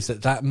to believe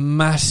that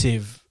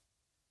massive,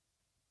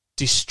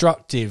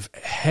 destructive,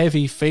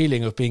 heavy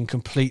feeling of being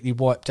completely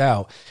wiped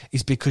out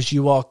is because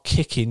you are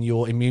kicking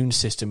your immune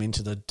system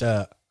into the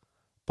dirt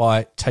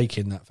by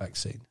taking that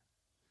vaccine.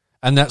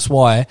 And that's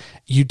why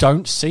you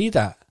don't see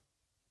that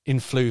in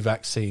flu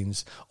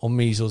vaccines or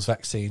measles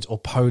vaccines or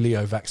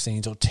polio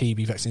vaccines or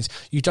TB vaccines.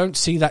 You don't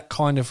see that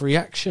kind of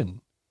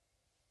reaction.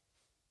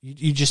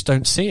 You just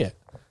don't see it.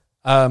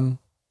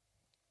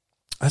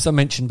 As I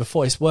mentioned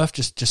before, it's worth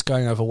just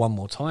going over one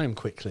more time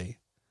quickly.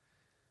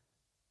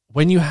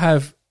 When you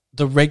have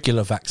the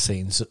regular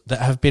vaccines that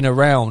have been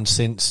around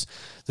since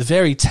the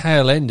very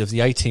tail end of the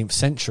 18th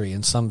century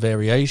in some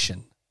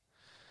variation,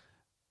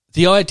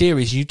 the idea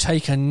is you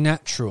take a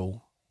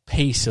natural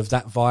piece of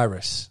that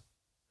virus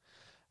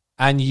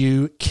and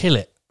you kill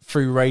it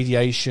through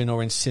radiation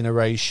or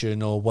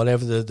incineration or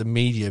whatever the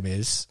medium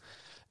is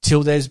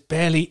till there's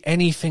barely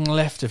anything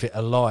left of it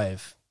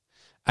alive.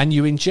 And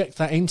you inject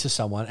that into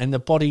someone and the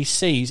body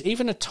sees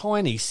even a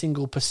tiny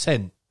single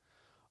 %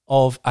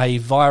 of a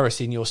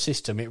virus in your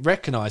system. It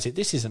recognises it.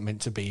 This isn't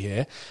meant to be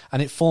here.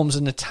 And it forms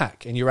an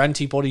attack and your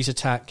antibodies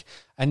attack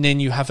and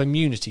then you have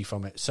immunity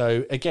from it.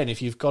 So again,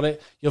 if you've got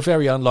it, you're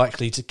very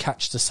unlikely to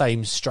catch the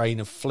same strain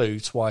of flu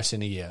twice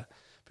in a year.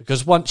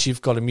 Because once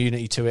you've got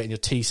immunity to it and your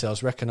T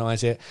cells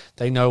recognise it,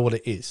 they know what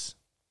it is.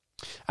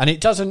 And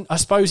it doesn't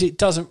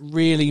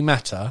really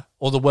matter,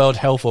 or the World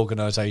Health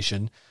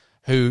Organization,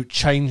 who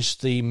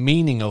changed the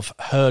meaning of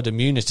herd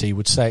immunity,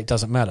 would say it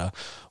doesn't matter,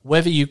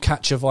 whether you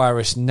catch a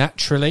virus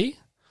naturally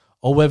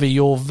or whether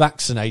you're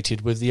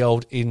vaccinated with the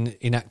old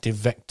inactive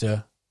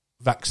vector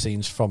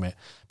vaccines from it,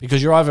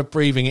 because you're either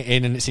breathing it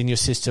in and it's in your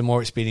system,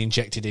 or it's being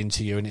injected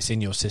into you and it's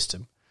in your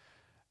system.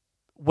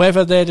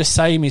 Whether they're the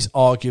same is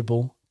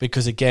arguable,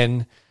 because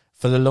again,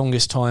 for the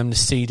longest time, the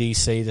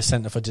CDC, the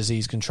Center for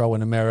Disease Control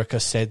in America,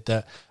 said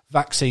that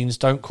vaccines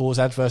don't cause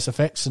adverse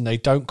effects and they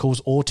don't cause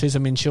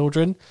autism in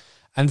children.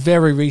 And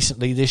very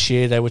recently this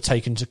year, they were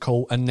taken to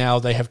court, and now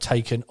they have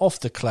taken off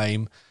the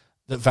claim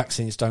that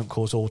vaccines don't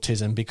cause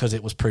autism, because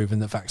it was proven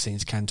that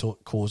vaccines can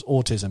cause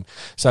autism.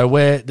 So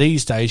where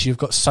these days you've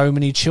got so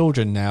many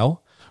children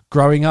now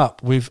growing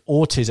up with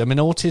autism, and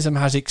autism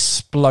has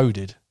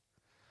exploded.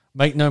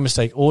 Make no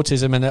mistake,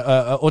 autism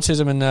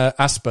and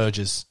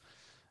Asperger's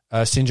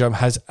syndrome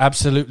has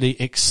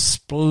absolutely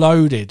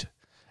exploded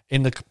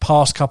in the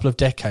past couple of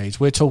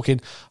decades. We're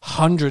talking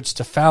hundreds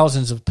to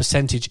thousands of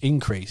percentage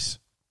increase.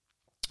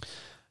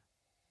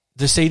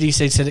 The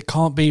CDC said it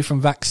can't be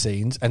from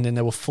vaccines, and then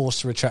they were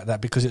forced to retract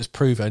that because it's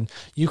proven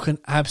you can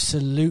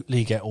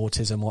absolutely get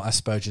autism or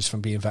Asperger's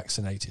from being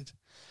vaccinated.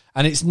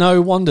 And it's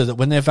no wonder that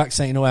when they're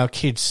vaccinating all our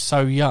kids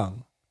so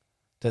young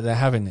that they're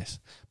having this.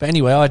 But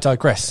anyway, I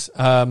digress.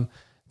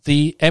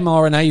 The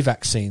mRNA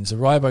vaccines, the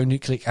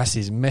ribonucleic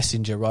acid,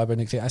 messenger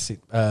ribonucleic acid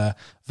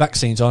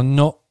vaccines are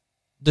not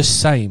the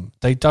same.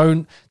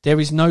 There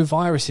is no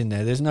virus in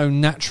there. There's no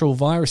natural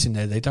virus in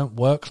there. They don't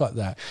work like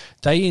that.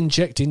 They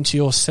inject into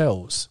your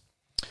cells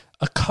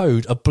a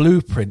code, a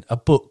blueprint, a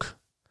book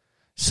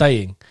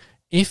saying,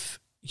 if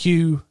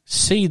you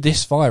see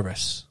this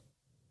virus,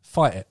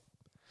 fight it.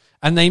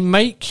 And they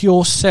make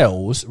your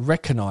cells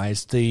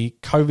recognize the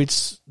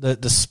COVID,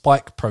 the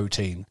spike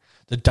protein,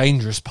 the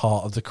dangerous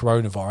part of the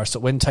coronavirus,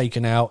 that when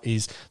taken out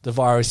is the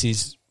virus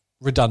is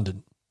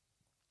redundant.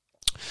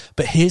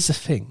 But here's the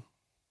thing,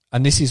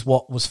 and this is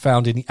what was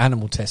found in the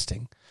animal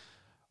testing.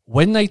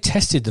 When they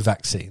tested the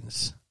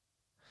vaccines,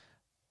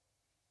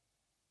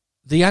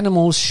 the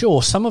animals,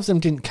 sure, some of them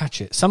didn't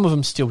catch it. Some of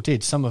them still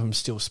did. Some of them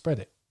still spread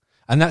it.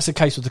 And that's the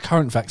case with the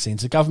current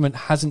vaccines. The government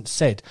hasn't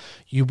said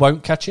you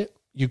won't catch it,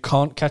 you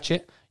can't catch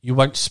it, you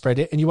won't spread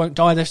it, and you won't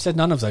die. They've said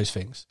none of those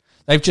things.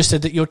 They've just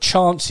said that your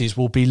chances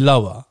will be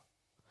lower.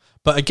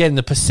 But again,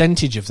 the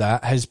percentage of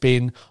that has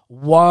been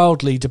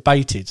wildly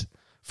debated,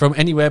 from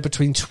anywhere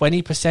between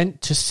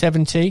 20% to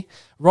 70%.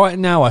 Right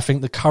now, I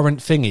think the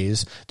current thing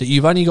is that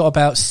you've only got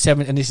about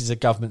 7, and this is the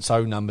government's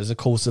own numbers, of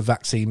course, the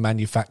vaccine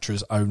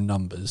manufacturer's own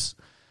numbers.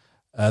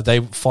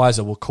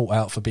 Pfizer were caught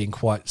out for being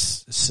quite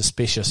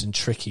suspicious and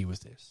tricky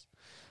with this.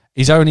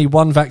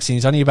 One vaccine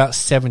is only about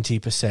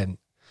 70%.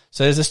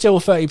 So there's still a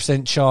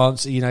 30%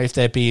 chance, if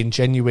they're being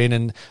genuine,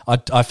 and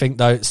I think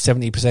though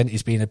 70%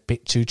 is being a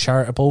bit too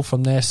charitable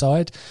from their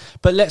side.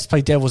 But let's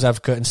play devil's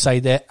advocate and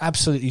say they're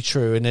absolutely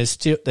true, and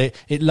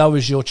it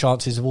lowers your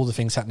chances of all the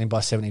things happening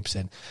by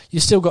 70%.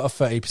 You've still got a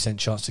 30%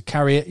 chance to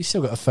carry it, you've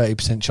still got a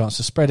 30% chance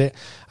to spread it,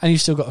 and you've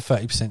still got a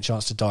 30%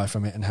 chance to die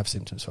from it and have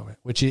symptoms from it.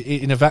 Which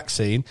in a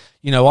vaccine,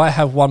 I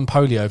have one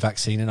polio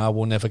vaccine and I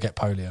will never get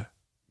polio. Do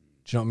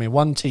you know what I mean?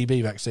 One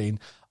TB vaccine,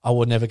 I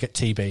will never get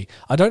TB.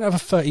 I don't have a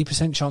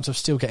 30% chance of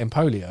still getting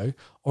polio,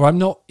 or I'm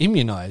not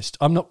immunised.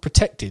 I'm not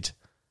protected.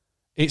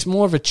 It's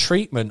more of a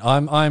treatment.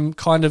 I'm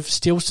kind of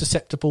still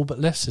susceptible, but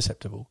less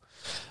susceptible.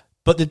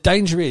 But the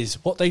danger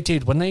is what they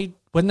did when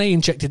they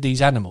injected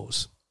these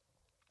animals.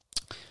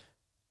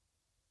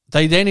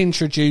 They then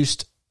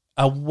introduced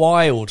a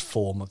wild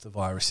form of the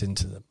virus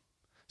into them.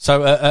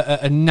 So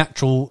a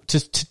natural, to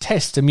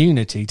test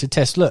immunity, to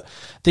test, look,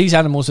 these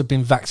animals have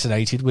been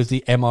vaccinated with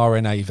the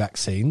mRNA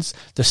vaccines,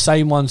 the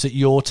same ones that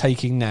you're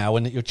taking now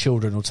and that your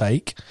children will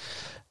take.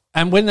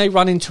 And when they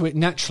run into it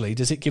naturally,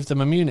 does it give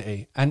them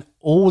immunity? And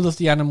all of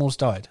the animals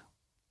died.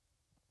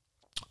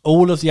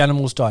 All of the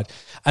animals died.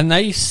 And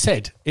they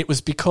said it was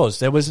because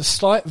there was a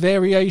slight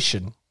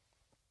variation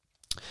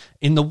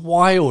in the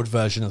wild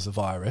version of the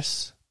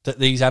virus that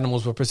these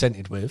animals were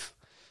presented with,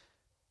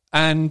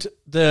 and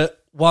the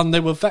one they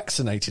were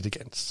vaccinated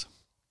against.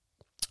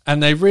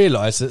 And they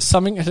realised that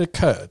something had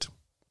occurred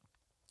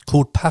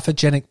called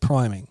pathogenic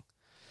priming.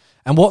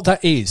 And what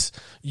that is,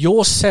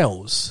 your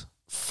cells,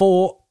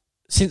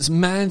 since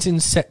man's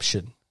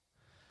inception,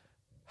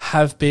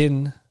 have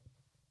been,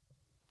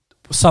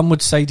 some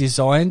would say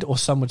designed, or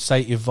some would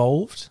say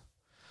evolved,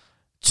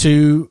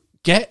 to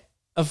get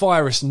a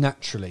virus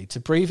naturally, to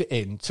breathe it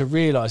in, to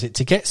realise it,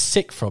 to get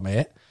sick from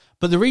it.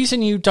 But the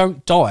reason you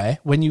don't die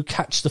when you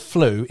catch the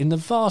flu in the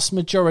vast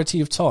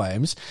majority of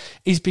times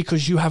is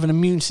because you have an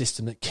immune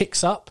system that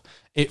kicks up,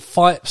 it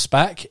fights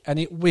back, and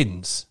it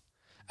wins.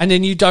 And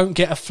then you don't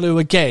get a flu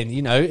again.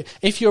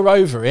 If you're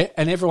over it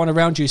and everyone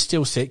around you is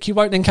still sick, you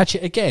won't then catch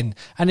it again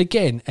and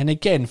again and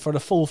again for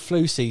the full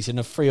flu season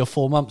of 3 or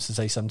 4 months, as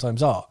they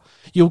sometimes are.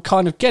 You'll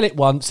kind of get it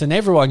once and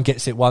everyone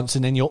gets it once,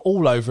 and then you're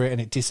all over it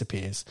and it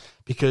disappears.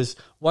 Because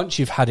once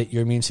you've had it,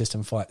 your immune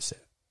system fights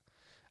it.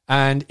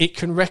 And it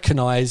can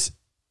recognise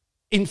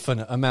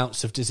infinite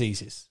amounts of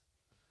diseases.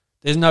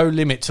 There's no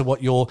limit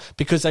to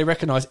because they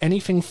recognise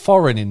anything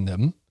foreign in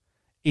them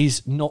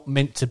is not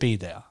meant to be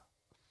there.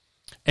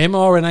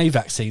 mRNA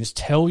vaccines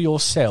tell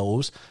your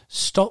cells,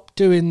 stop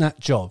doing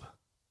that job.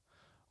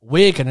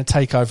 We're going to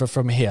take over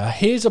from here.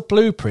 Here's a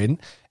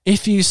blueprint.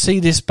 if you see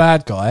this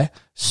bad guy,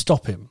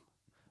 stop him.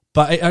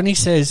 But it only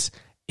says,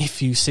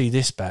 if you see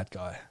this bad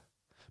guy.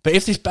 But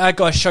if this bad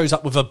guy shows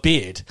up with a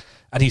beard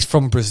and he's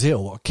from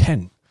Brazil or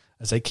Kent,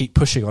 as they keep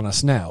pushing on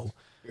us now,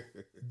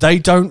 they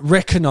don't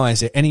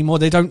recognise it anymore.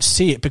 They don't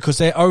see it because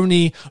they're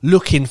only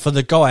looking for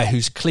the guy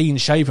who's clean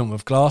shaven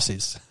with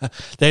glasses.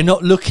 They're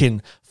not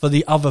looking for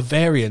the other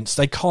variants.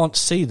 They can't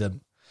see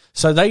them.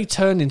 So they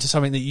turn into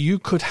something that you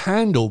could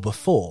handle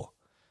before.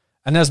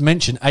 And as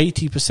mentioned,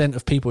 80%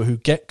 of people who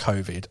get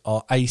COVID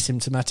are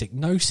asymptomatic,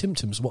 no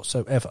symptoms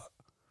whatsoever.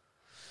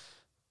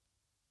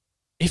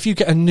 If you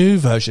get a new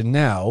version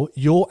now,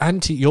 your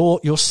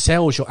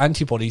cells, your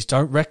antibodies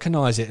don't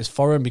recognise it as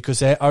foreign because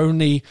they're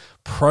only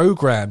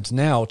programmed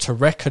now to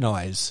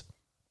recognise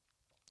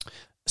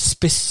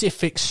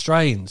specific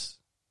strains.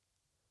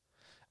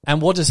 And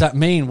what does that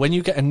mean? When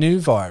you get a new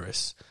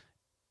virus,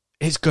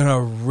 it's going to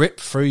rip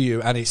through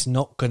you and it's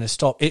not going to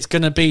stop. It's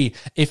going to be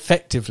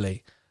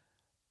effectively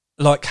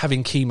like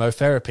having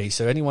chemotherapy.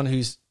 So anyone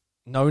who's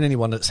known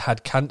anyone that's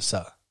had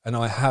cancer, and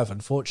I have,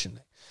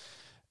 unfortunately,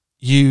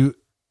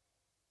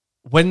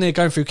 when they're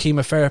going through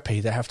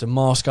chemotherapy, they have to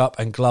mask up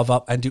and glove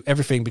up and do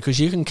everything because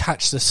you can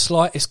catch the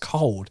slightest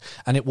cold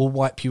and it will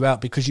wipe you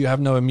out because you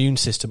have no immune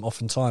system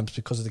oftentimes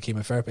because of the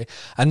chemotherapy.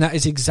 And that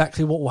is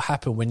exactly what will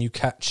happen when you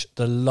catch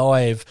the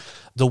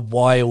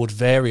wild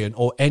variant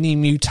or any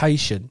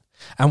mutation.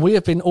 And we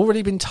have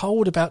already been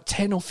told about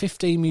 10 or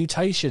 15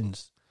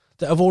 mutations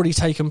that have already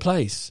taken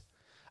place.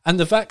 And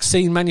the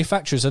vaccine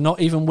manufacturers are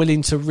not even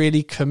willing to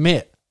really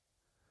commit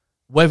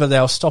whether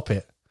they'll stop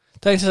it.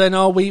 They say,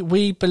 no,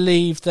 we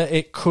believe that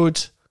it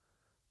could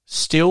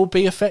still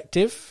be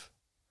effective.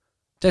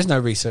 There's no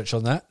research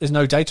on that. There's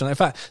no data on that. In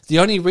fact, the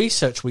only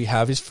research we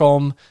have is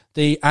from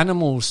the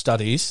animal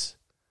studies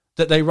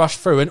that they rushed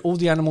through and all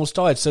the animals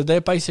died. So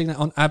they're basing that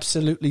on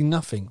absolutely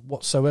nothing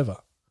whatsoever.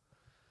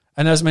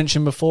 And as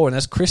mentioned before, and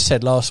as Chris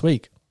said last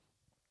week,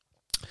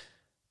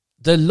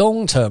 the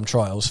long-term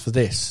trials for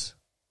this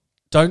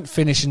don't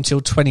finish until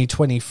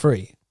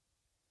 2023.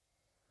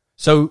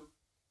 So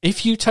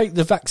if you take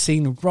the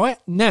vaccine right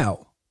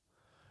now,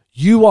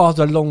 you are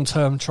the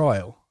long-term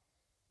trial.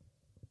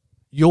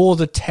 You're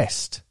the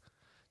test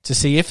to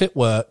see if it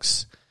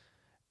works,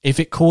 if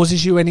it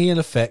causes you any ill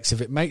effects, if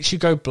it makes you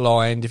go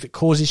blind, if it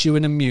causes you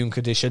an immune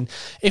condition.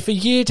 If a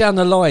year down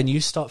the line you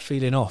start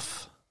feeling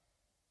off,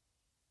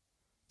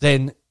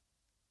 then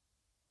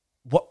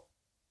what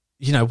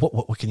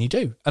can you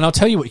do? And I'll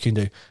tell you what you can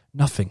do.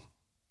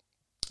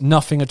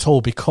 Nothing at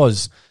all,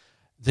 because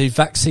the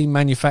vaccine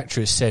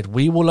manufacturers said,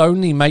 we will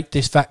only make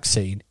this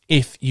vaccine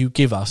if you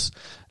give us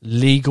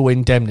legal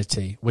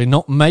indemnity. We're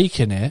not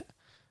making it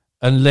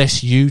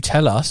unless you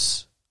tell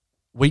us.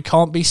 We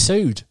can't be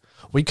sued.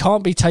 We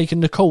can't be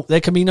taken to court. There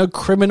can be no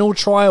criminal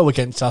trial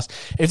against us.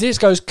 If this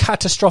goes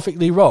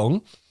catastrophically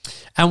wrong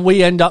and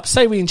we end up,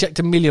 say we inject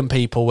 1 million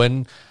people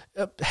and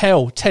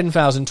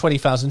 10,000,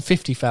 20,000,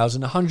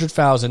 50,000,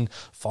 100,000,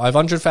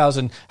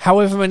 500,000,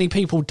 however many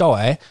people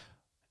die,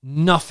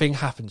 nothing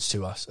happens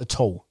to us at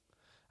all.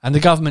 And the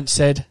government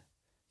said,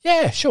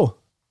 yeah, sure.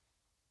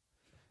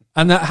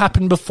 And that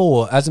happened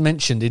before, as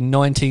mentioned, in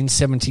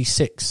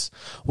 1976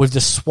 with the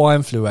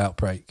swine flu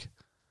outbreak.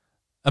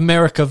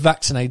 America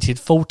vaccinated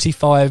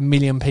 45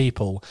 million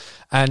people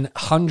and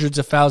hundreds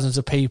of thousands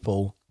of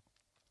people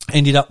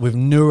ended up with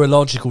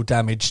neurological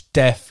damage,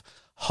 death,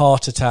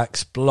 heart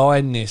attacks,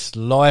 blindness,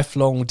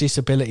 lifelong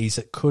disabilities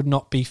that could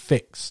not be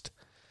fixed.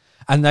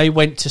 And they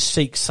went to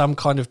seek some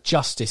kind of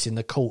justice in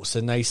the courts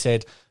and they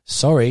said,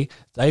 sorry,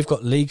 they've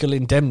got legal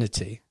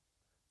indemnity.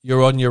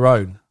 You're on your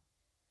own.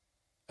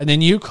 And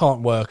then you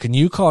can't work and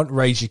you can't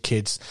raise your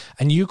kids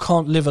and you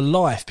can't live a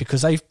life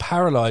because they've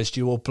paralysed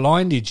you or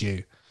blinded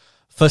you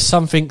for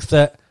something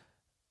that,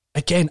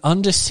 again,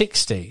 under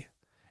 60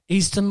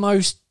 is the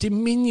most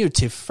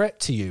diminutive threat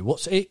to you.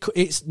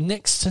 It's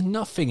next to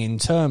nothing in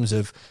terms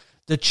of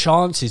the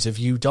chances of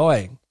you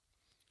dying.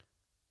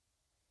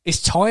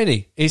 It's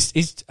tiny.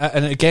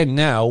 And again,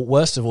 now,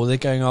 worst of all, they're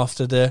going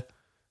after the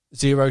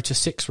 0 to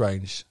 6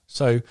 range.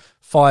 So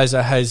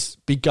Pfizer has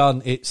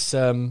begun its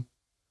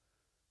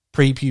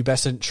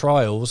prepubescent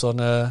trials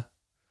on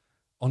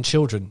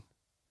children,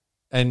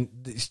 and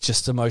it's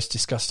just the most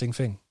disgusting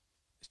thing.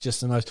 It's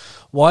just the most.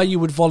 Why you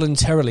would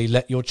voluntarily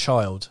let your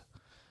child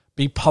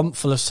be pumped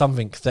full of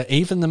something that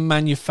even the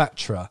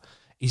manufacturer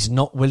is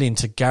not willing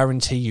to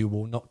guarantee you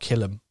will not kill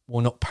them,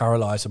 will not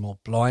paralyze them, or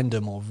blind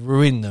them, or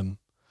ruin them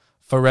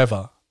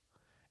forever,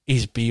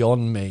 is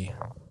beyond me.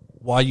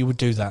 Why you would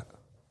do that?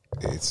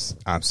 It's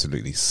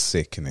absolutely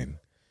sickening.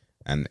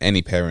 And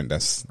any parent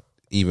that's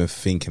even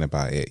thinking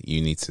about it,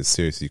 you need to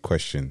seriously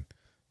question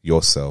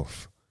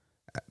yourself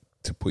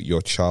to put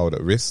your child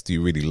at risk. Do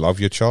you really love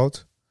your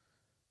child?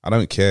 I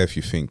don't care if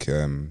you think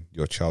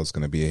your child's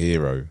going to be a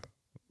hero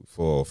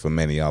for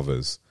many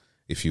others.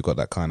 If you've got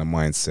that kind of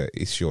mindset,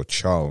 it's your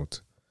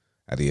child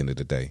at the end of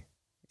the day.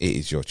 It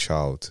is your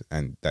child,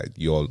 and that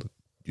your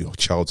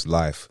child's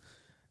life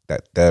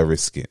that they're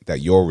risking,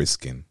 that you're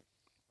risking.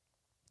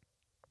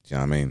 Do you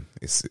know what I mean?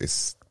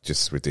 It's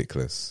just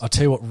ridiculous. I'll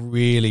tell you what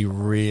really,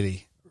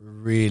 really,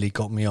 really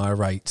got me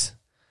irate.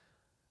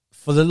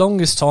 For the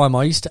longest time,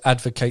 I used to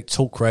advocate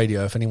talk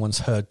radio, if anyone's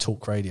heard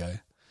talk radio.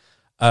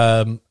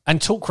 And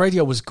talk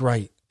radio was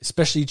great,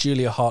 especially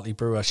Julia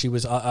Hartley-Brewer.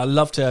 I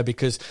loved her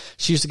because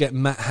she used to get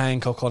Matt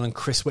Hancock on and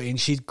Chris Whitty, and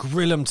she'd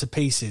grill them to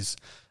pieces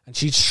and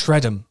she'd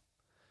shred them.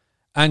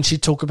 And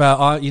she'd talk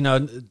about,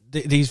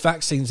 these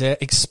vaccines, they're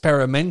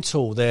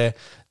experimental, they're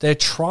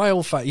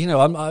trial.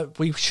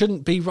 We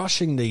shouldn't be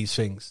rushing these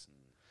things.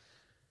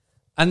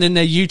 And then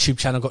their YouTube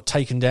channel got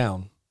taken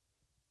down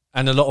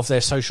and a lot of their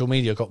social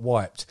media got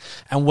wiped.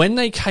 And when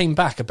they came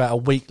back about a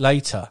week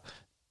later,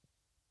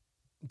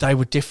 they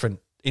were different,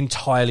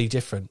 entirely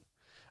different.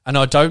 And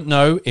I don't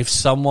know if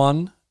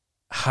someone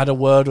had a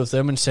word with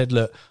them and said,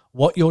 look,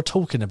 what you're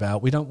talking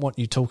about, we don't want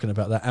you talking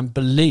about that. And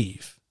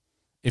believe,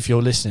 if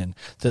you're listening,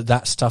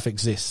 that stuff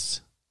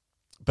exists.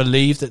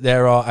 Believe that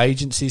there are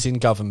agencies in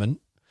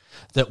government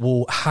that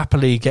will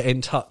happily get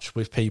in touch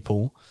with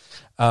people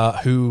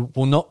who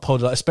will not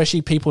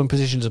especially people in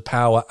positions of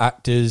power,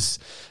 actors,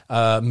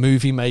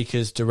 movie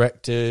makers,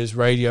 directors,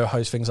 radio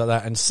hosts, things like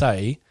that, and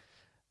say,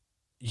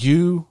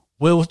 you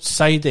will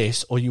say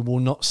this or you will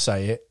not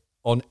say it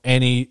on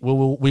any,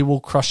 we will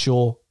crush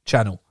your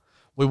channel.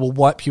 We will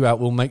wipe you out.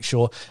 We'll make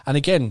sure. And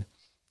again,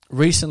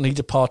 recently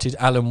departed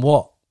Alan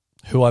Watt,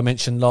 who I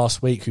mentioned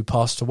last week, who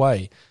passed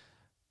away,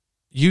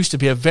 used to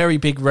be a very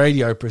big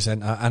radio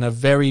presenter and a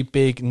very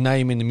big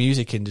name in the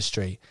music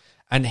industry.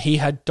 And he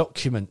had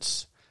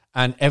documents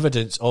and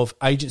evidence of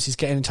agencies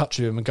getting in touch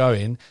with him and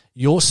going,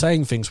 you're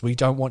saying things we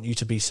don't want you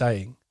to be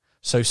saying.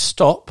 So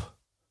stop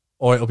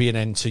or it'll be an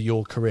end to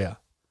your career.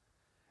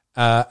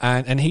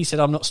 And he said,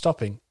 I'm not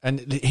stopping.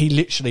 And he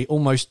literally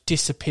almost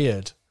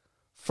disappeared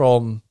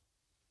from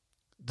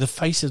the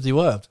face of the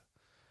earth.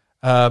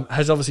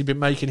 Has obviously been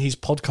making his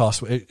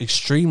podcast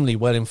extremely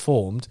well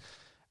informed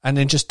and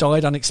then just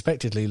died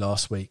unexpectedly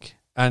last week.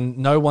 And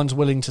no one's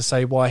willing to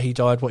say why he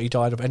died, what he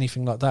died of,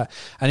 anything like that.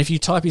 And if you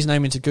type his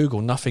name into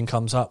Google, nothing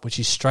comes up, which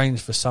is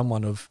strange for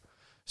someone of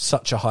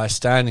such a high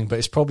standing, but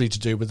it's probably to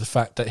do with the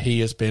fact that he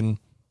has been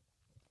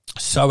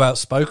so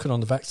outspoken on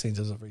the vaccines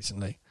as of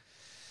recently.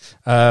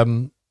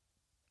 How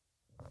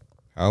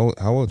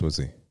old was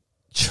he?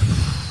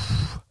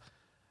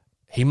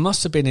 He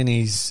must have been in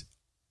his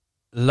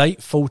late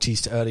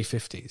 40s to early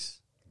 50s.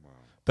 Wow.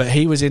 But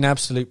he was in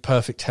absolute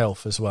perfect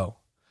health as well.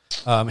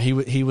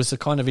 He was the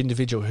kind of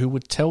individual who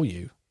would tell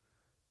you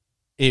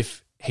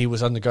if he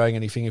was undergoing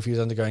anything, if he was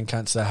undergoing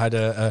cancer, had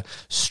a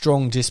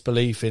strong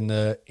disbelief in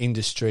the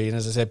industry. And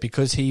as I said,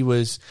 because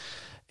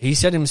he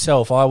said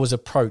himself, I was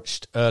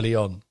approached early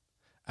on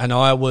and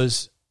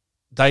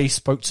they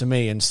spoke to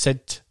me and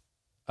said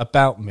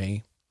about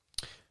me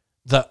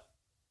that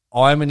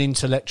I'm an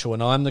intellectual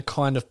and I'm the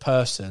kind of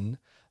person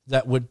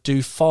that would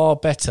do far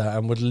better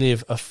and would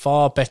live a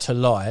far better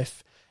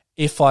life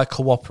if I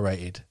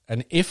cooperated.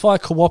 And if I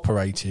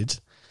cooperated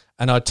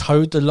and I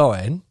towed the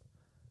line,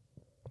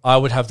 I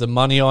would have the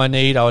money I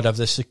need, I would have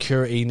the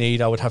security I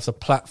need, I would have the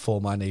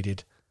platform I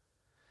needed.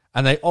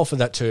 And they offered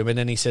that to him, and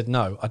then he said,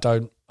 no, I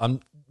don't.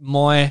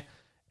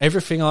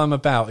 Everything I'm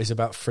about is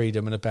about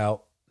freedom and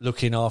about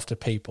looking after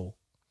people.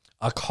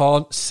 I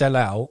can't sell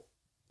out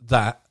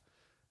that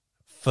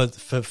for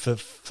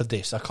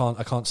this. I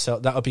can't sell.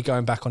 That would be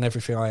going back on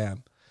everything I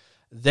am.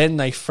 Then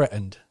they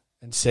threatened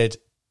and said,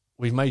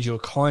 we've made you a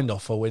kind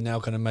offer. We're now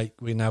going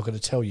to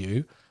tell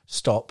you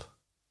stop,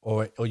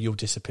 or you'll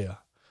disappear.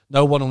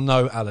 No one will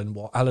know Alan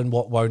Watt. Alan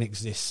Watt won't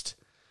exist.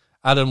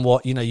 Alan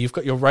Watt, you've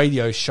got your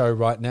radio show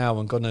right now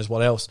and God knows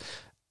what else,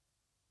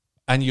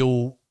 and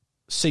you'll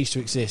cease to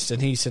exist.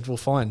 And he said, well,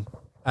 fine.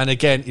 And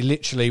again, he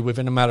literally,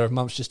 within a matter of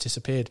months, just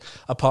disappeared,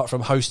 apart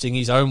from hosting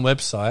his own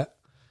website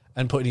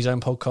and putting his own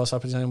podcast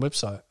up on his own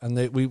website. And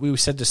we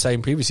said the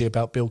same previously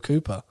about Bill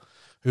Cooper,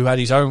 who had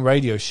his own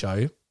radio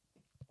show.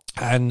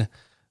 And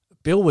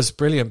Bill was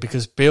brilliant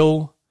because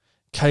Bill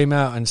came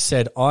out and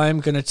said, I'm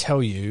going to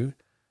tell you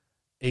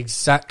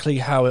exactly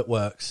how it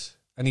works.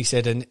 And he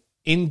said, and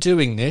in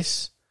doing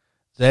this,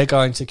 they're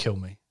going to kill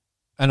me.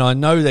 And I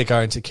know they're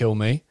going to kill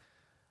me,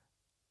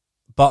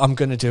 but I'm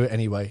going to do it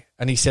anyway.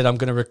 And he said, I'm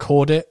going to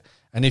record it.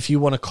 And if you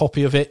want a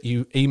copy of it,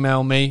 you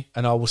email me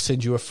and I will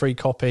send you a free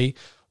copy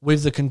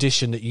with the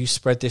condition that you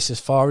spread this as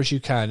far as you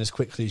can, as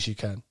quickly as you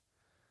can.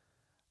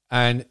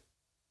 And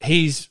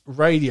his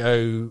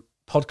radio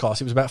podcast,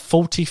 it was about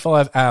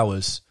 45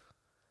 hours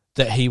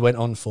that he went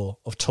on for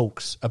of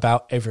talks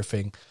about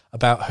everything,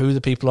 about who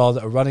the people are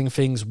that are running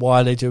things,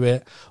 why they do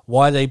it,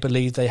 why they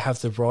believe they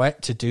have the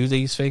right to do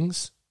these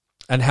things,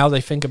 and how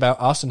they think about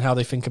us and how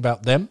they think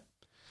about them.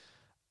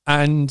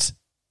 And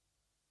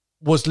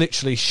was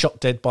literally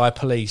shot dead by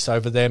police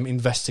over them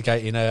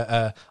investigating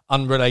a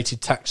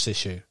unrelated tax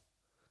issue.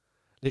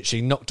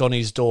 Literally knocked on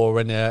his door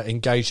and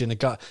engaged in a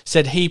gun.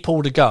 Said he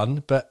pulled a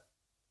gun, but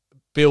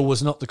Bill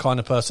was not the kind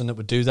of person that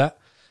would do that,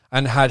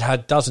 and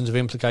had dozens of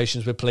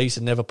implications with police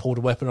and never pulled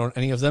a weapon on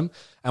any of them,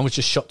 and was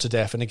just shot to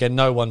death. And again,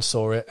 no one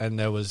saw it, and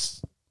there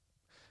was,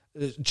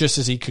 just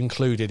as he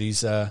concluded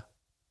his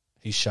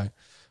show.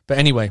 But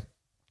anyway,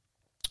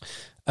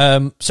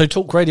 So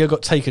Talk Radio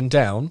got taken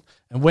down,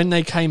 and when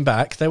they came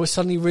back, they were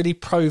suddenly really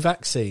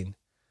pro-vaccine.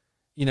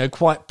 You know,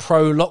 quite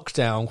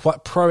pro-lockdown,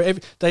 quite pro...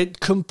 They'd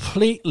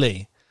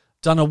completely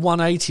done a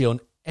 180 on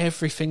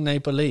everything they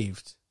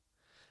believed.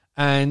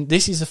 And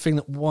this is the thing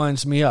that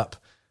winds me up.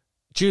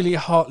 Julia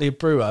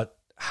Hartley-Brewer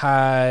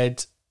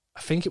had, I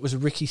think it was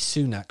Rishi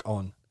Sunak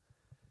on,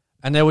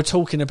 and they were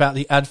talking about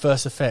the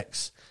adverse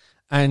effects.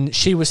 And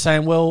she was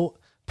saying, well,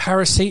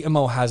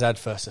 paracetamol has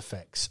adverse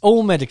effects.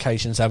 All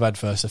medications have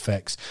adverse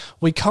effects.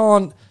 We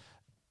can't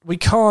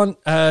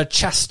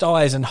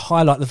chastise and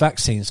highlight the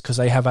vaccines because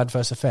they have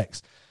adverse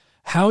effects.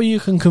 How you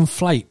can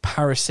conflate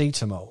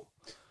paracetamol,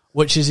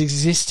 which has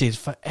existed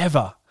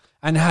forever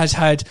and has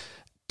had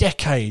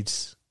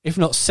decades, if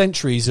not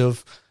centuries,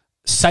 of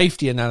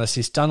safety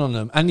analysis done on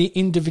them and the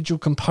individual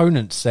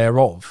components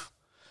thereof,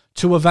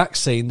 to a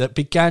vaccine that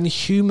began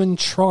human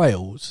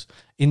trials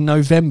in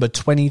November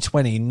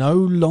 2020, no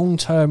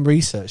long-term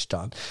research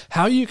done.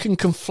 How you can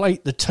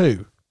conflate the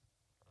two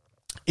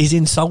is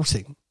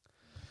insulting.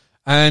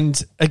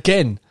 And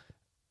again,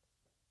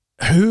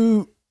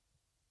 it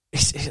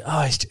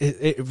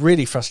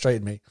really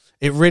frustrated me.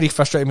 It really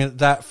frustrated me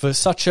that for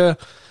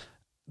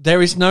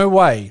there is no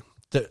way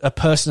that a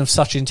person of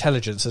such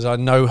intelligence as I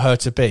know her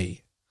to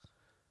be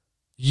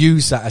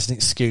use that as an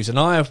excuse. And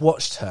I have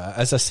watched her,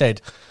 as I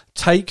said,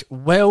 take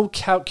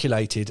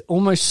well-calculated,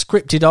 almost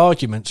scripted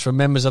arguments from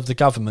members of the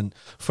government,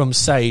 from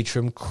Sage,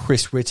 from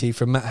Chris Ritty,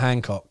 from Matt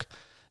Hancock,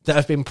 that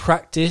have been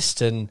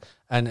practiced and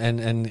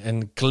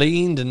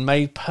gleaned and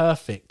made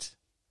perfect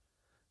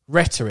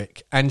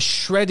rhetoric, and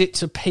shred it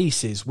to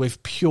pieces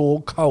with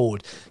pure,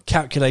 cold,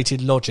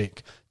 calculated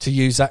logic to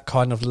use that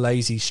kind of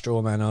lazy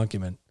straw man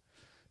argument.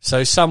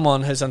 So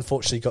someone has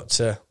unfortunately got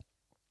to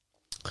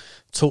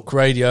Talk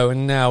Radio,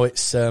 and now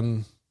it's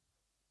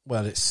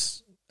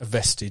it's a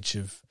vestige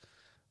of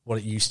what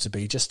it used to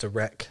be, just a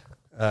wreck.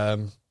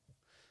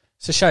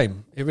 It's a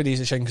shame. It really is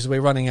a shame, because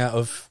we're running out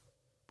of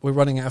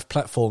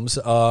platforms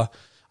that are,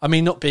 I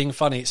mean, not being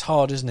funny, it's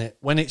hard, isn't it?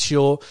 When it's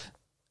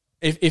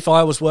if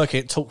I was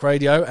working at Talk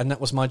Radio and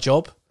that was my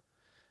job,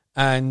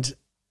 and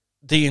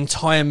the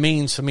entire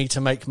means for me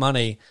to make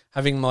money,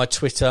 having my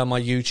Twitter,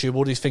 my YouTube,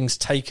 all these things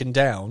taken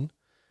down,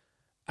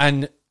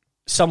 and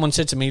someone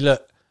said to me,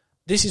 look,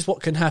 this is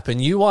what can happen.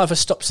 You either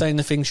stop saying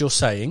the things you're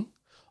saying,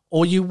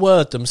 or you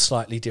word them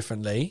slightly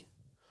differently,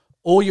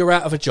 or you're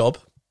out of a job.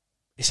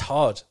 It's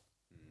hard,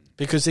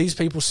 because these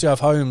people still have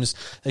homes,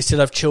 they still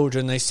have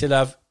children, they still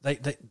have...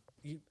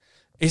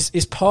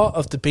 It's part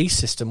of the beast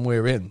system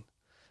we're in,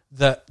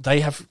 that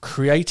they have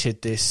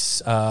created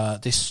this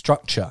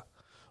structure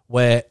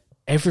where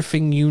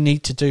everything you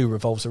need to do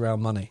revolves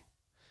around money.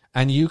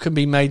 And you can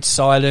be made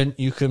silent,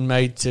 you can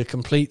made to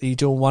completely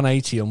do a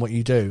 180 on what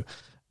you do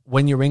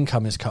when your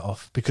income is cut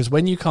off. Because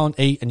when you can't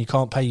eat and you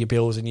can't pay your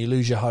bills and you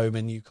lose your home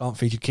and you can't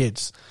feed your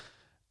kids,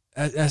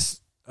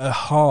 that's a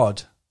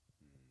hard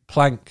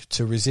plank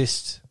to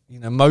resist. You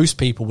know, most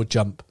people would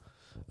jump.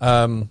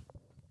 So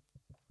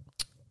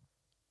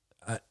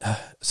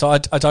I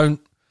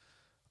don't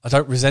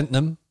resent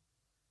them,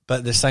 but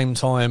at the same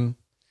time,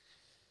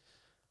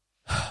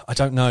 I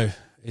don't know.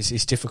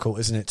 It's difficult,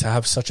 isn't it, to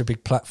have such a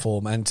big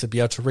platform and to be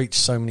able to reach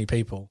so many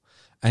people,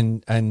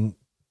 and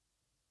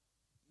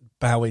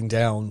bowing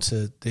down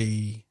to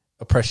the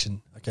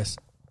oppression, I guess.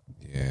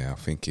 Yeah, I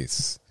think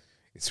it's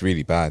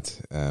really bad,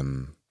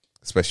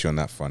 especially on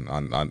that front.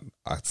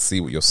 I see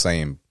what you're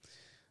saying,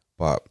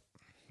 but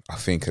I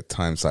think at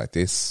times like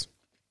this,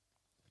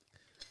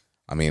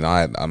 I mean,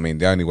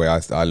 the only way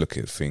I look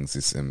at things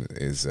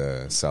is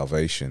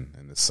salvation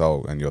and the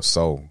soul and your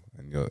soul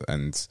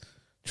and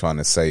trying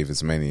to save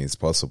as many as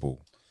possible.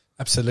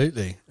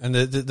 Absolutely, and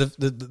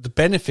the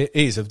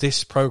benefit of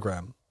this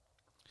program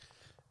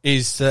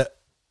is that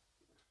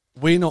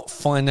we're not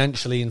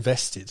financially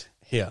invested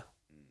here.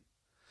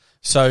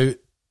 So,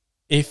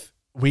 if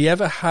we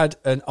ever had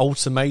an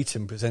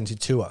ultimatum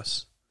presented to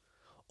us,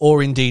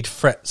 or indeed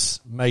threats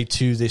made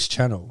to this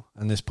channel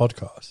and this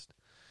podcast,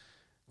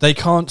 they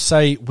can't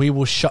say, we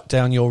will shut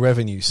down your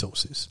revenue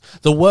sources.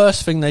 The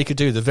worst thing they could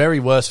do, the very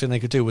worst thing they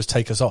could do, was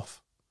take us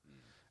off.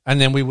 And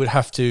then we would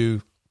have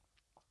to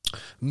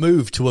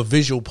move to a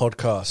visual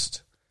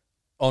podcast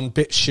on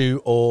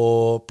BitChute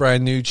or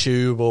Brand New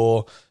Tube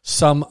or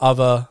some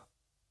other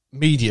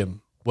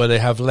medium where they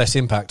have less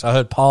impact. I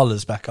heard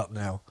Parler's back up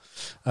now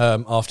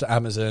after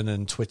Amazon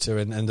and Twitter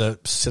and the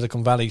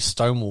Silicon Valley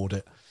stonewalled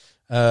it.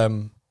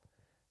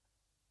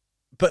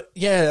 But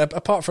yeah,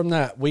 apart from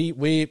that,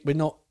 we're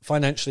not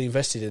financially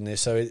invested in this,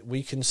 so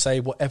we can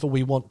say whatever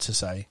we want to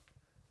say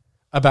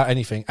about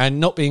anything. And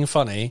not being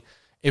funny,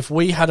 if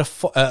we had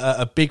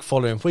a big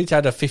following, if we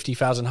had a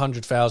 50,000,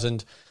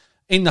 100,000,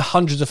 in the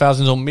hundreds of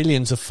thousands or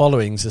millions of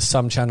followings, as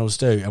some channels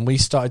do, and we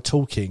started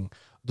talking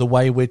the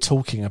way we're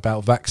talking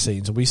about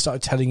vaccines, and we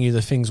started telling you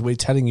the things we're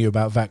telling you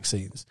about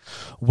vaccines,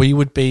 we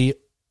would be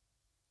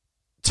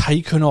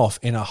taken off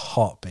in a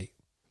heartbeat.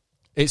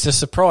 It's a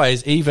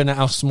surprise, even at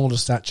our smaller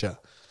stature.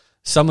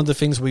 Some of the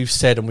things we've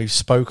said and we've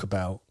spoke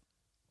about,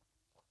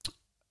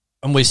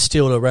 and we're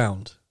still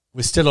around.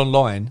 We're still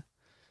online.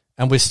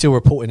 and we're still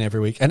reporting every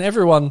week. And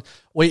everyone,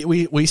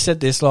 we said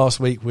this last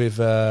week with,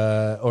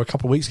 or a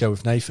couple of weeks ago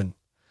with Nathan.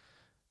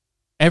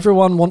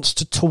 Everyone wants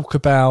to talk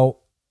about,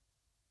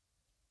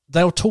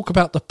 they'll talk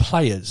about the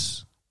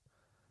players.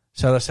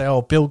 So they say,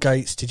 oh, Bill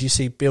Gates, did you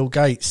see Bill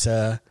Gates?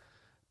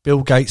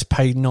 Bill Gates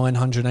paid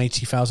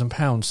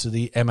 £980,000 to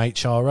the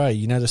MHRA.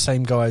 You know, the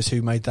same guys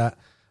who made that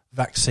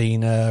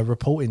vaccine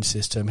reporting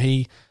system.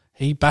 He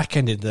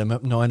back-ended them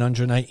at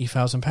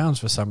 £980,000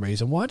 for some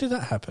reason. Why did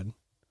that happen?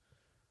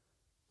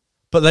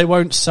 But they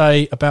won't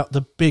say about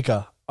the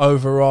bigger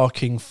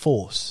overarching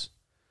force,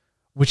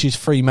 which is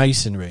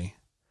Freemasonry.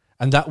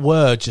 And that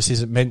word just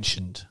isn't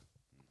mentioned.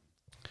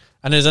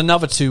 And there's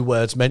another two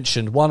words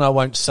mentioned. One I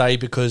won't say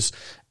because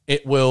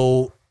it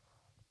will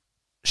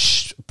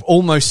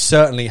almost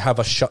certainly have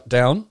a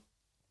shutdown.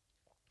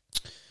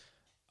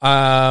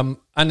 And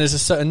there's a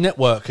certain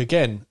network,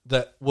 again,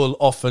 that will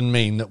often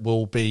mean that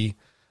will be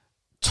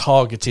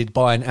targeted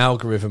by an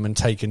algorithm and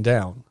taken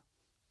down.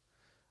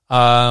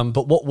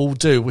 But what we'll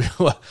do,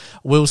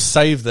 we'll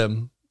save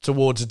them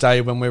towards a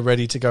day when we're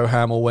ready to go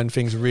ham or when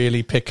things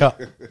really pick up.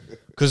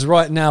 Because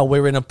right now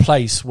we're in a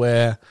place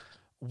where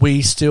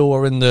we still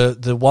are in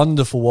the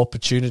wonderful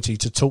opportunity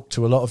to talk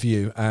to a lot of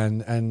you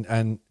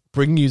and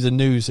bring you the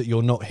news that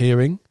you're not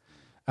hearing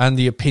and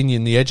the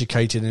opinion, the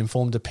educated and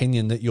informed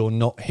opinion that you're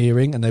not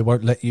hearing and they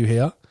won't let you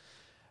hear.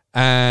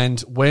 And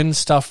when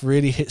stuff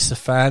really hits the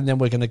fan, then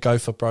we're going to go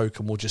for broke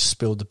and we'll just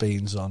spill the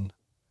beans on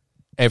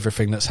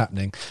everything that's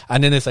happening.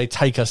 And then if they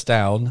take us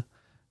down,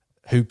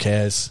 who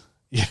cares?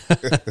 It's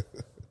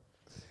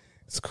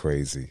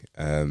crazy.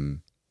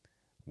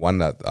 One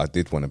that I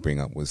did want to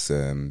bring up was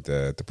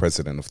the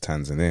president of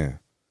Tanzania.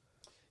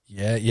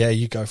 Yeah,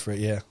 you go for it,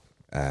 yeah.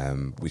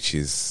 Which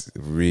is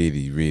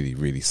really, really,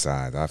 really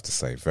sad. I have to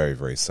say, very,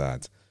 very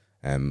sad.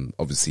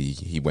 Obviously,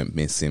 he went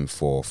missing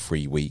for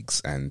 3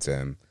 weeks,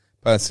 and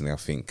personally, I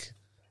think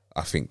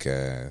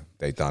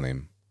they done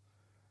him.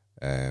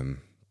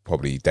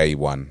 Probably day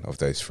one of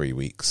those 3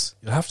 weeks.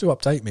 You'll have to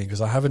update me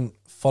because I haven't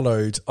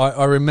followed.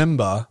 I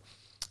remember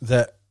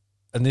that,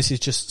 and this is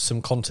just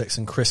some context,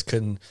 and Chris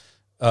can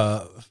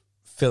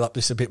fill up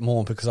this a bit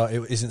more because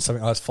it isn't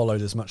something I've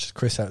followed as much as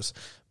Chris has.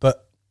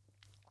 But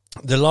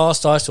the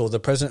last I saw, the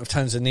president of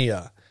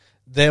Tanzania,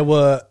 there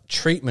were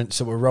treatments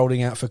that were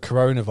rolling out for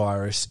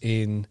coronavirus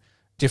in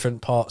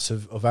different parts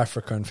of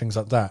Africa and things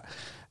like that.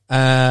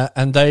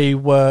 And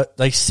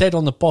they said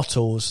on the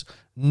bottles,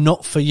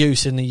 not for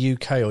use in the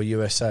UK or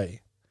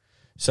USA.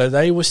 So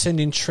they were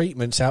sending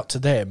treatments out to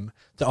them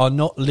that are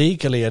not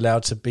legally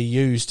allowed to be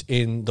used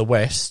in the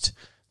West,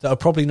 that are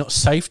probably not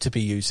safe to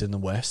be used in the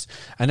West.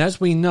 And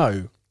as we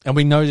know, and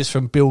we know this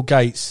from Bill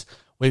Gates,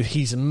 with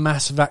his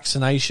mass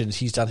vaccinations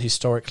he's done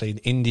historically in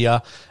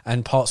India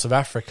and parts of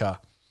Africa,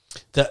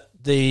 that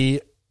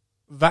the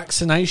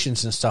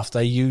vaccinations and stuff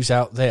they use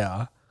out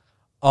there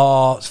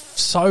are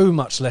so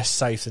much less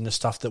safe than the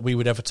stuff that we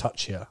would ever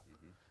touch here.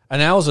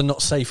 And ours are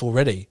not safe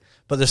already.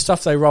 But the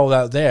stuff they roll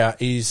out there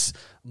is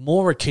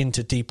more akin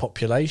to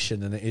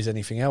depopulation than it is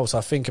anything else.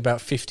 I think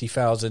about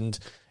 50,000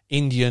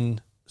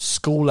 Indian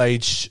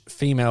school-age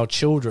female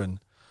children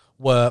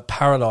were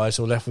paralysed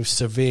or left with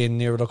severe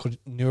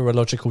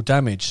neurological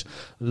damage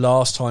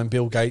last time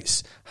Bill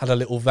Gates had a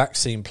little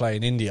vaccine play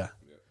in India.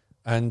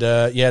 And,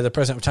 the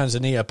president of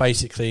Tanzania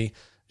basically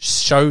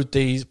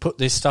put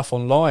this stuff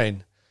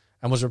online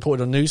and was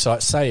reported on news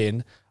sites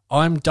saying,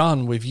 I'm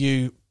done with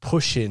you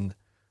pushing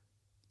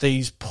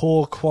these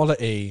poor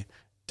quality,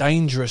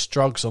 dangerous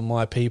drugs on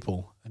my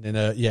people. And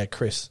then,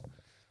 Chris.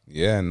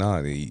 Yeah,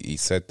 no, he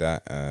said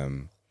that.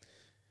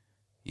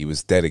 He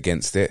was dead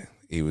against it.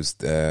 He was.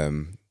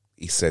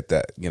 He said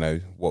that,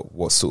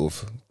 what sort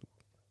of,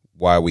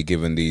 why are we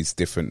giving these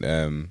different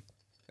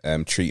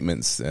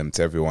treatments to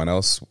everyone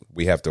else?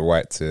 We have the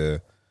right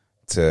to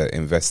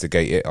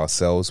investigate it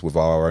ourselves with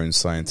our own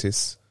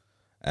scientists.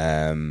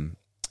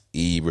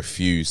 He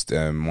refused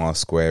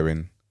mask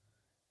wearing.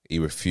 He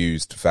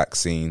refused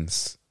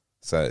vaccines.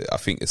 So I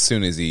think as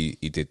soon as he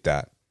did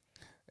that,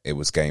 it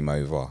was game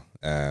over.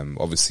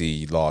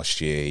 Obviously, last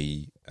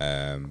year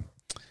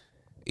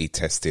he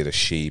tested a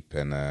sheep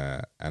and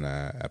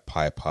a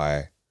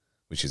pie,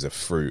 which is a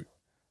fruit.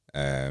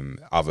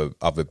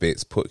 Other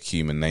bits put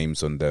human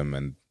names on them,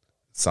 and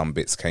some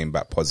bits came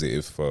back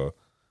positive for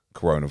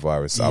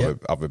coronavirus.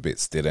 Yep. Other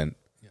bits didn't.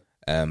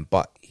 Yep.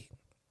 But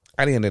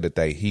at the end of the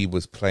day, he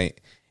was playing.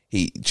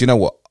 Do you know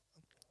what?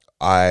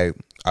 I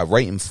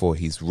rate him for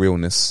his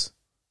realness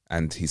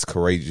and his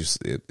courageous.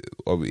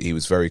 He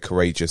was very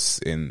courageous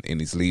in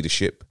his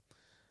leadership.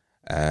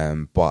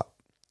 But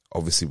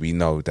obviously, we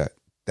know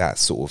that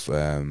sort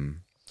of.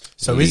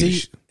 So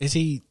is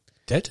he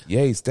dead?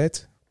 Yeah, he's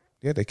dead.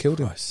 Yeah, they killed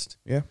him. Christ.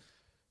 Yeah.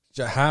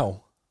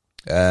 How?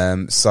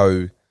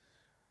 So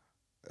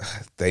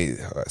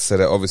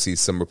that obviously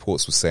some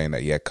reports were saying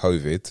that he had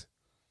COVID.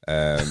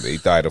 He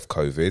died of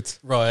COVID.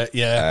 Right,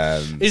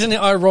 yeah. Isn't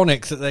it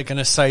ironic that they're going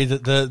to say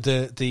that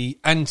the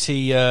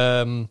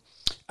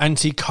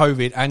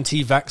anti-COVID,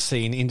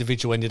 anti-vaccine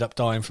individual ended up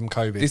dying from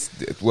COVID.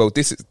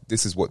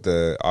 This is what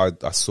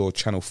I saw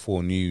Channel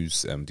 4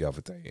 News the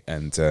other day,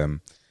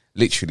 and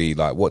literally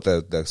like what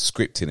the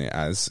scripting it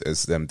as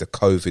the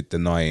COVID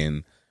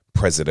denying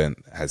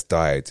president has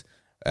died.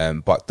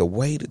 But the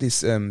way that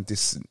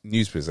this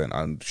news presenter,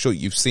 I'm sure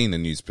you've seen the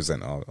news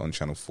presenter on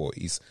Channel 4.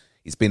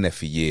 He's been there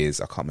for years.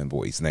 I can't remember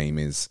what his name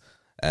is.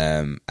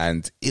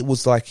 And it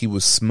was like he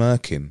was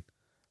smirking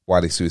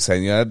while he was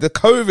saying, the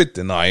COVID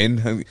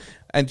denying.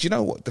 And you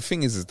know what? The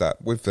thing is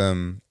that with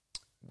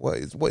what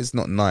is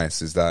not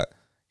nice is that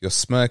you're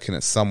smirking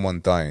at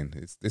someone dying.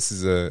 This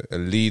is a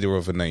leader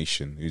of a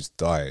nation who's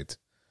died.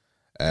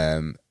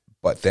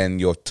 But then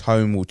your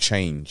tone will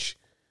change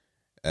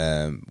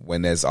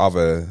when there's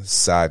other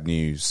sad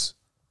news.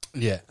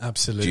 Yeah,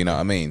 absolutely. Do you know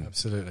what I mean?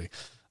 Absolutely.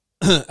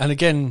 And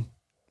again,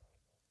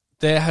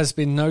 there has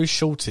been no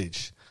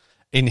shortage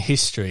in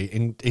history,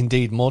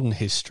 indeed modern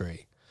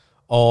history,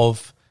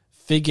 of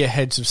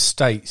figureheads of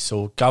states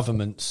or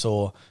governments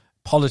or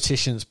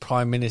politicians,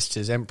 prime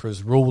ministers,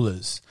 emperors,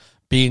 rulers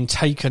being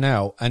taken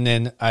out, and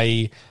then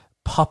a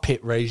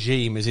puppet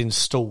regime is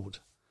installed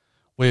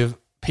with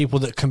people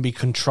that can be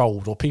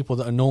controlled or people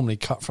that are normally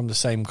cut from the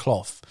same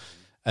cloth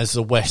as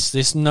the West.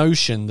 This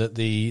notion that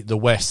the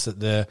West, that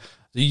the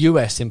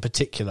US in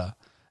particular,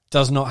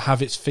 does not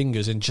have its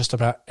fingers in just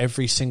about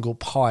every single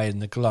pie in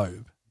the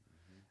globe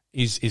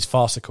is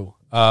farcical.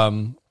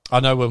 I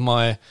know with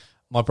my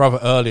brother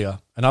earlier,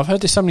 and I've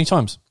heard this so many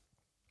times,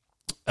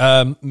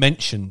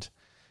 mentioned,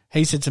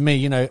 he said to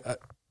me,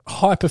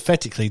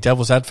 hypothetically,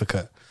 devil's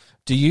advocate,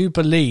 do you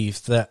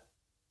believe that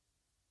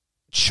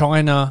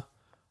China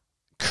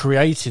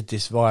created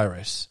this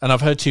virus? And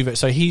I've heard two.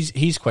 So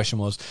his question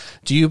was,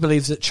 do you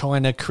believe that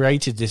China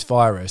created this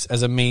virus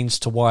as a means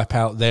to wipe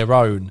out their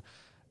own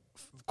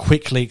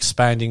quickly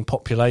expanding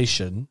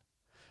population?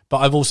 But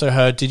I've also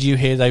heard, did you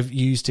hear they've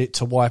used it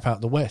to wipe out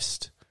the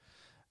West?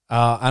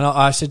 And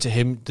I said to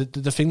him,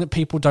 the thing that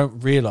people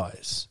don't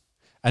realise,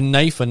 and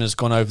Nathan has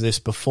gone over this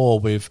before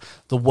with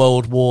the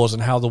world wars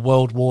and how the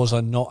world wars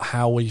are not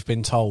how we've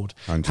been told,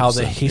 how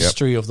the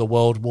history of the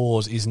world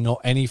wars is not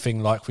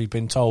anything like we've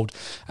been told,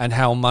 and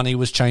how money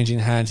was changing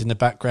hands in the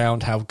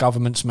background, how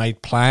governments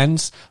made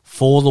plans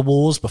for the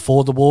wars,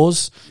 before the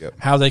wars,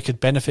 how they could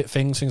benefit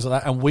things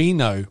like that. And we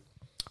know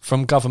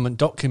from government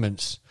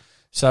documents.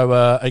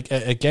 So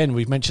again,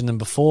 we've mentioned them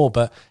before,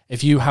 but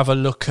if you have a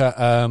look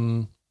at,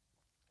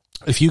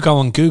 if you go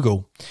on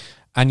Google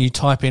and you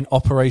type in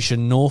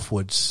Operation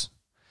Northwoods,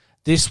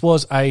 this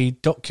was a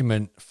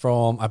document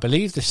from, I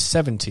believe, the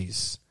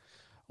 70s,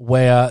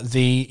 where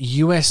the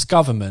US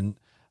government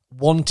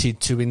wanted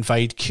to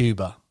invade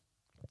Cuba.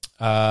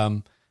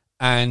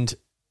 And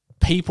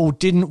people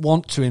didn't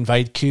want to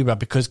invade Cuba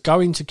because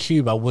going to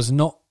Cuba was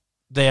not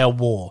their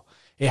war.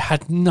 It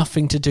had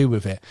nothing to do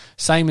with it.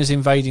 Same as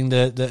invading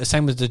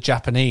same as the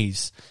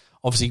Japanese.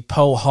 Obviously,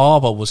 Pearl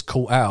Harbor was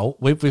caught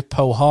out. With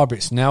Pearl Harbor,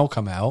 it's now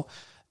come out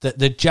that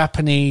the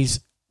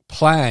Japanese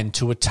plan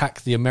to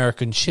attack the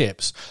American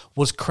ships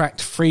was cracked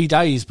 3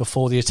 days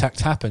before the attack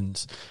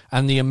happened.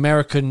 And the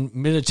American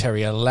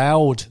military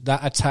allowed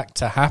that attack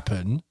to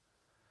happen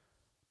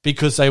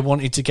because they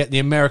wanted to get the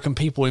American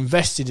people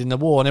invested in the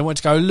war. And they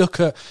wanted to go, look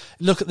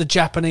at the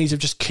Japanese have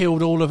just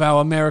killed all of our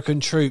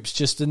American troops,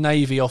 just the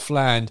Navy off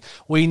land.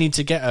 We need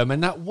to get them.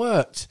 And that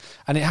worked.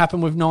 And it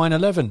happened with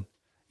 9/11.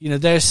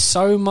 There's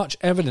so much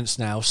evidence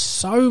now,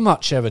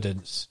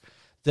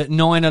 that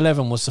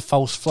 9/11 was the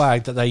false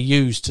flag that they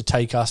used to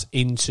take us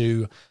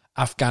into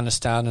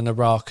Afghanistan and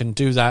Iraq and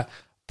do that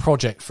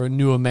project for a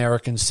new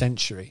American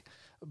century.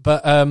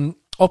 But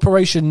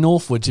Operation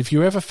Northwoods, if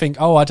you ever think,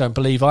 I don't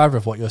believe either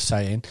of what you're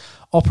saying,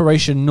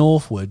 Operation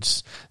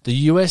Northwoods, the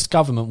US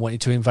government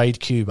wanted to invade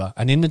Cuba.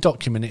 And in the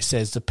document it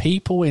says the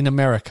people in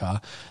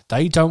America,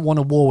 they don't want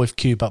a war with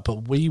Cuba,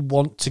 but we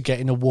want to get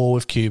in a war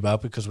with Cuba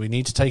because we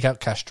need to take out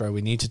Castro,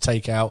 we need to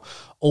take out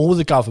all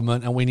the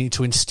government, and we need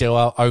to instill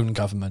our own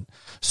government.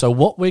 So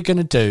what we're going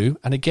to do,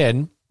 and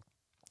again,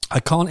 I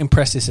can't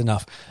impress this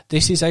enough,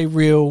 this is a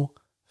real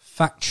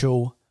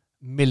factual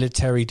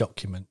military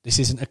document. This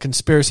isn't a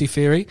conspiracy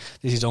theory.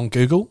 This is on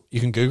Google. You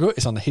can Google it.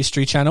 It's on the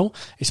History Channel.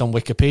 It's on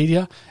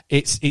Wikipedia.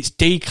 It's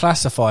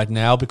declassified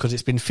now because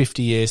it's been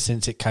 50 years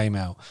since it came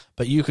out.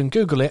 But you can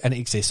Google it and it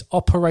exists.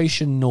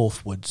 Operation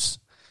Northwoods.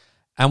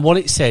 And what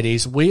it said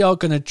is, we are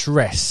going to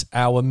dress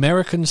our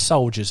American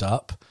soldiers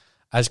up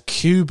as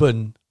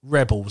Cuban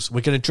rebels.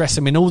 We're going to dress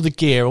them in all the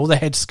gear, all the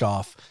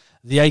headscarf,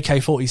 the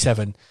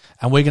AK-47,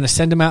 and we're going to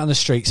send them out on the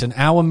streets, and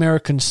our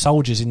American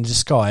soldiers in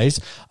disguise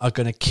are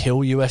going to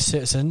kill US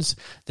citizens.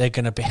 They're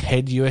going to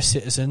behead US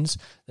citizens.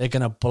 They're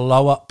going to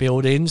blow up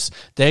buildings.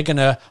 They're going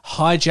to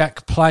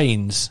hijack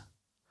planes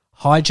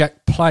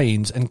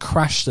and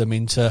crash them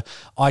into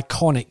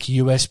iconic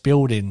US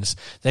buildings.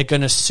 They're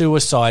going to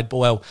suicide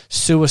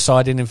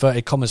in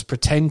inverted commas,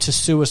 pretend to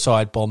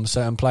suicide bomb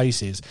certain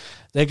places.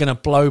 They're going to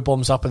blow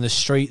bombs up in the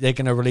street. They're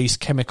going to release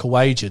chemical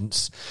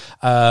agents.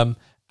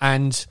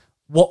 And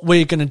what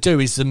we're going to do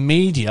is the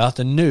media,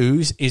 the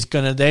news, is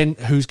going to then,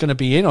 who's going to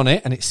be in on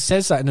it, and it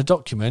says that in the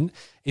document,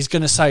 is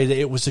going to say that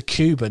it was the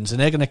Cubans, and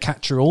they're going to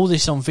capture all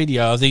this on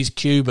video of these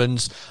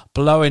Cubans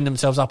blowing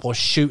themselves up or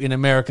shooting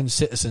American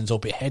citizens or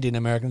beheading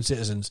American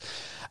citizens.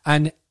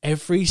 And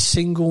every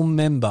single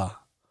member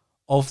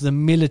of the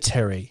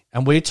military,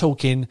 and we're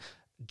talking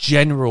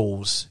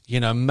generals,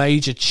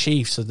 major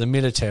chiefs of the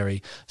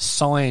military,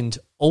 signed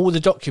all the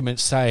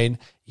documents saying,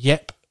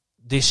 yep,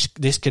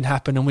 this can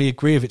happen, and we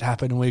agree if it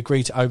happened, and we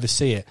agree to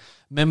oversee it.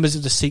 Members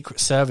of the Secret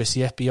Service,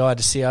 the FBI,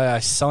 the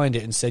CIA signed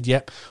it and said,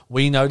 yep,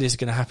 we know this is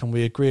going to happen,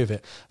 we agree with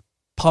it.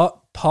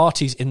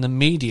 Parties in the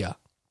media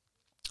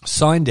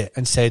signed it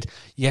and said,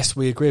 yes,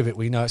 we agree with it,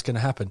 we know it's going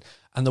to happen.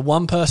 And the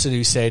one person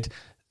who said,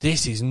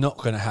 this is not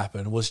going to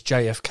happen, was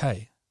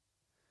JFK.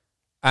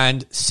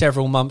 And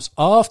several months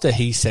after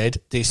he said,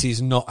 this is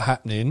not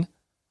happening,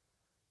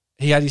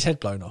 he had his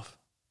head blown off.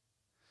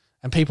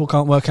 And people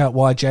can't work out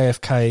why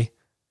JFK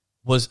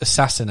was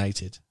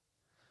assassinated,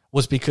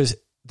 was because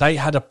they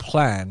had a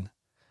plan.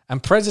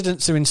 And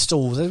presidents are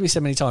installed, as we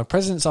said many times,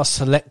 presidents are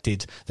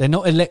selected. They're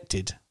not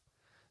elected.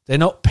 They're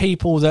not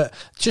people that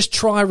just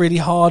try really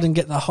hard and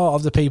get the heart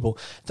of the people.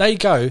 They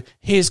go,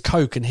 here's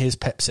Coke and here's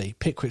Pepsi.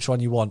 Pick which one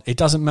you want. It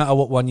doesn't matter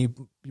what one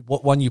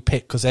you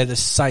pick, because they're the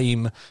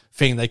same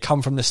thing. They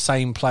come from the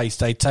same place.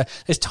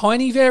 There's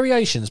tiny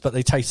variations, but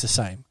they taste the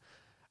same.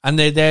 And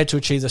they're there to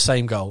achieve the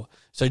same goal.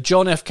 So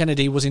John F.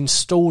 Kennedy was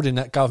installed in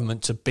that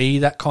government to be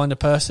that kind of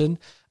person.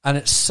 And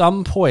at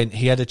some point,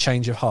 he had a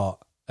change of heart.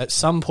 At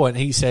some point,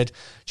 he said,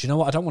 do you know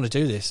what? I don't want to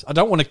do this. I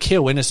don't want to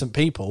kill innocent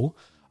people.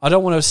 I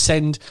don't want to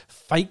send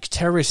fake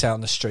terrorists out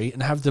on the street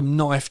and have them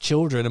knife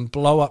children and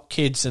blow up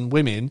kids and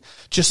women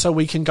just so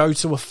we can go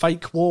to a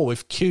fake war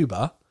with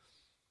Cuba.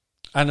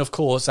 And, of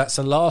course, that's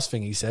the last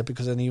thing he said,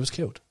 because then he was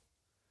killed.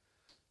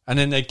 And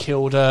then they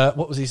killed,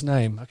 what was his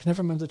name? I can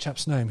never remember the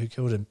chap's name who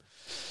killed him.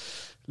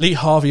 Lee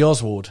Harvey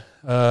Oswald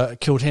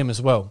killed him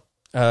as well.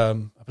 I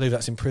believe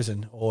that's in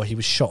prison, or he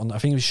was shot I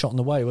think he was shot on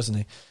the way, wasn't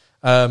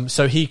he?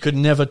 So he could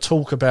never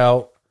talk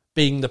about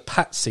being the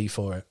patsy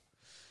for it.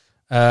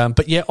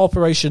 But yeah,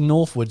 Operation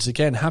Northwoods,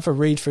 again, have a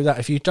read through that.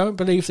 If you don't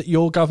believe that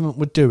your government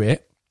would do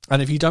it,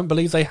 and if you don't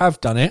believe they have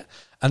done it,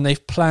 and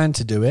they've planned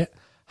to do it,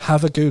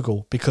 have a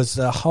Google, because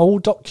the whole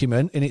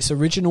document in its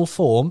original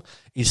form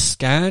is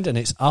scanned and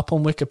it's up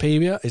on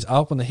Wikipedia, it's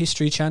up on the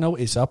History Channel,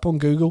 it's up on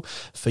Google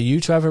for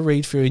you to have a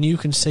read through, and you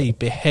can see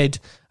behead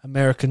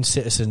American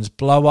citizens,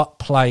 blow up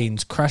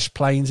planes, crash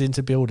planes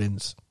into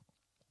buildings.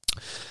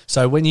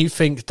 So when you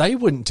think they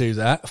wouldn't do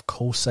that, of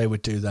course they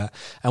would do that.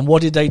 And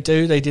what did they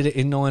do? They did it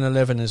in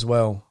 9/11 as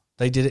well.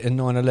 They did it in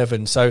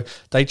 9/11. So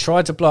they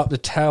tried to blow up the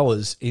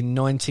towers in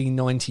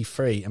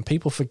 1993, and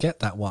people forget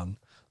that one.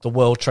 The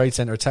World Trade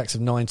Center attacks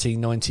of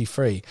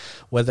 1993,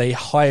 where they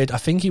hired, I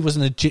think he was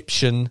an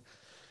Egyptian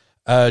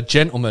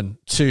gentleman,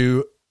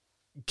 to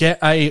get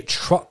a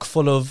truck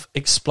full of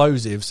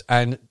explosives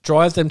and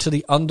drive them to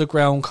the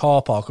underground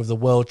car park of the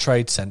World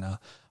Trade Center,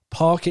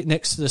 park it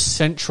next to the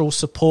central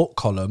support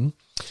column,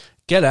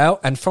 get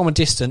out, and from a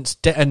distance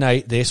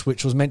detonate this,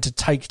 which was meant to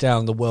take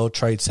down the World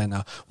Trade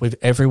Center with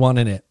everyone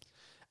in it.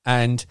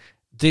 And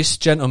this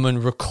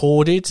gentleman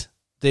recorded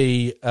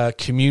the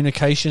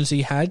communications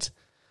he had,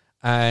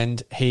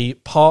 and he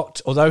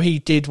parked, although he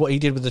did what he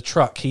did with the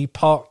truck, he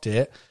parked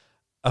it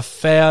a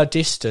fair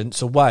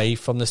distance away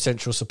from the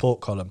central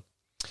support column.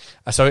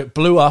 So it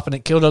blew up and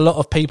it killed a lot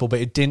of people, but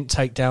it didn't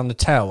take down the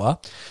tower.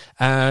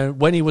 And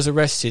when he was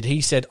arrested,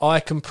 he said, I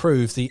can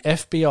prove the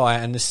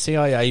FBI and the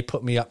CIA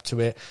put me up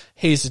to it.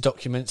 Here's the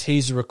documents,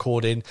 here's the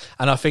recording.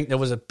 And I think there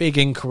was a big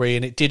inquiry,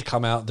 and it did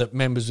come out that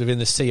members within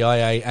the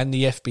CIA and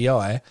the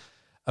FBI,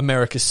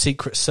 America's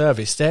Secret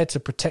Service, there to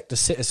protect the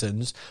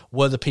citizens,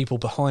 were the people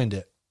behind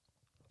it.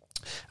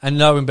 And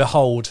lo and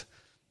behold,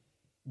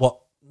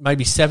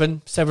 maybe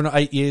 7 or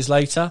 8 years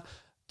later,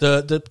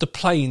 the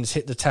planes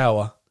hit the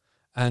tower,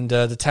 and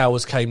the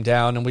towers came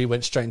down, and we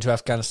went straight into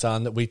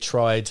Afghanistan, that we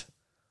tried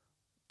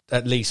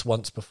at least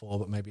once before,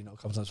 but maybe not a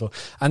couple of times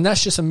before. And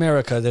that's just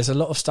America. There's a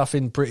lot of stuff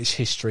in British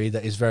history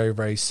that is very,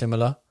 very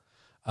similar.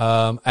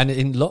 And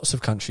in lots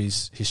of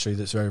countries' history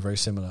that's very, very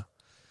similar.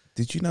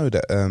 Did you know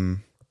that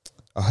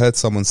I heard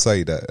someone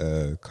say that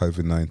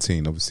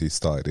COVID-19 obviously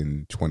started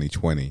in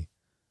 2020,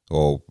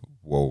 or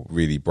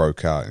really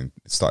broke out and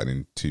started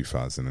in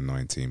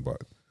 2019,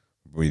 but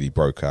really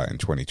broke out in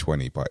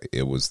 2020. But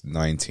it was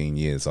 19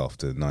 years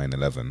after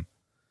 9/11,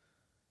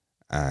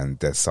 and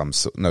there's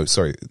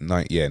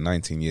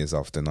 19 years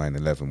after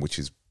 9/11, which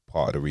is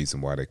part of the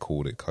reason why they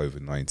called it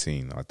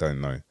COVID-19. I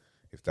don't know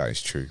if that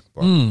is true,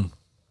 but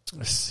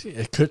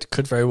it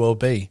could very well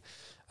be.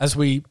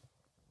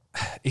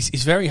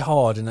 It's very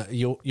hard, and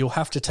you'll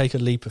have to take a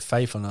leap of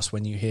faith on us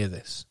when you hear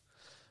this,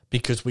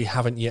 because we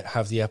haven't yet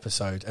have the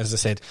episode. As I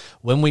said,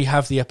 when we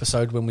have the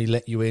episode, when we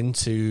let you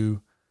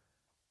into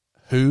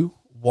who,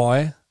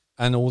 why,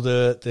 and all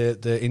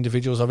the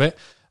individuals of it,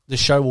 the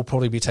show will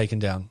probably be taken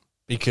down,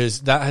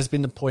 because that has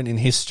been the point in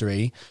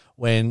history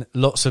when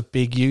lots of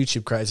big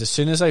YouTube creators, as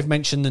soon as they've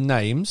mentioned the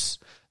names,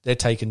 they're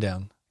taken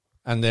down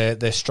and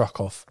they're struck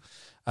off.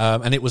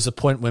 And it was the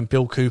point when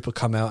Bill Cooper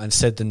come out and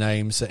said the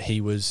names that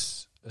he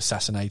was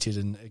assassinated.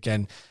 And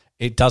again,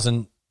 it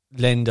doesn't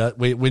lend...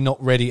 We're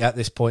not ready at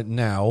this point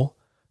now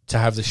to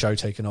have the show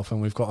taken off,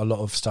 and we've got a lot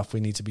of stuff we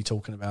need to be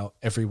talking about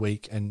every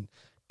week and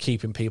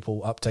keeping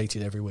people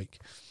updated every week.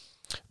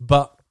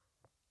 But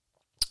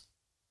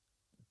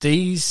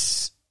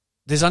there's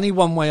only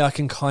one way I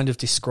can kind of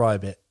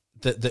describe it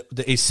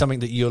that is something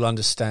that you'll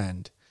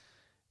understand.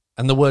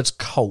 And the word's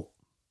cult.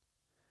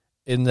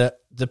 In that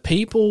the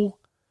people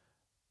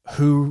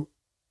who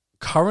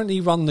currently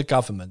run the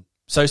government,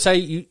 so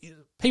say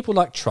people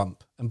like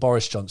Trump and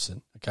Boris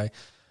Johnson, okay?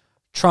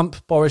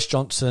 Trump, Boris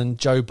Johnson,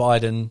 Joe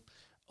Biden,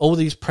 all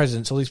these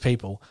presidents, all these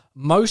people,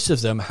 most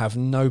of them have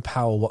no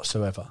power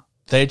whatsoever.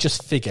 They're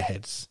just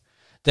figureheads.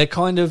 They're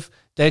kind of,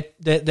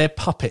 they're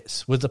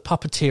puppets with the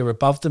puppeteer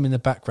above them in the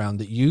background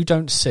that you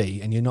don't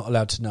see and you're not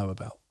allowed to know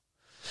about.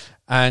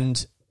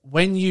 And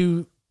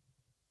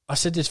I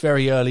said this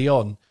very early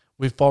on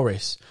with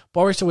Boris.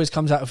 Boris always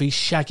comes out of his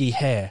shaggy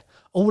hair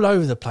all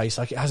over the place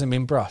like it hasn't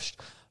been brushed.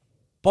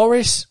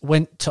 Boris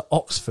went to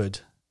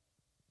Oxford.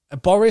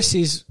 Boris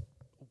is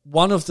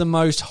one of the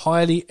most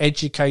highly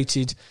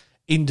educated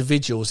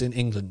individuals in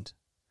England.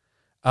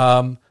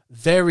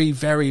 Very,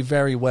 very,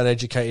 very well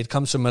educated.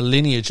 Comes from a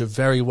lineage of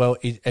very well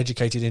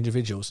educated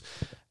individuals.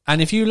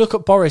 And if you look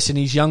at Boris in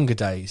his younger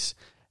days,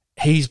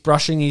 he's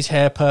brushing his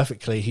hair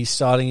perfectly. He's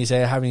styling his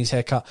hair, having his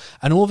hair cut.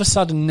 And all of a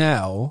sudden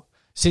now,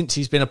 since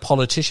he's been a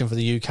politician for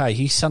the UK,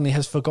 he suddenly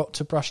has forgot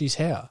to brush his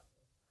hair.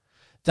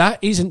 That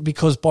isn't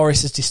because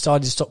Boris has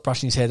decided to stop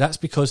brushing his hair. That's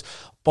because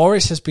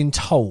Boris has been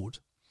told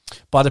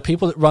by the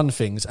people that run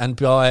things and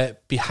by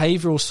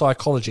behavioural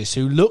psychologists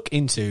who look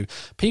into,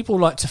 people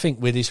like to think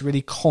we're these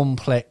really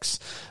complex,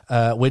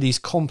 we're these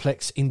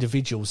complex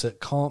individuals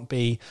that can't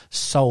be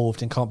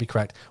solved and can't be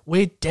cracked.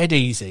 We're dead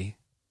easy.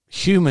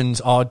 Humans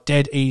are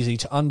dead easy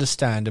to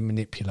understand and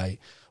manipulate.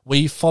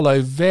 We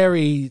follow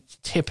very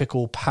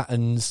typical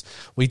patterns.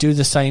 We do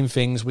the same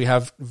things. We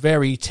have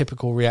very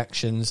typical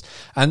reactions.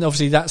 And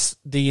obviously that's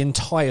the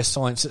entire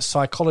science that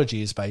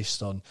psychology is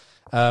based on.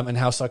 And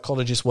how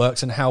psychologists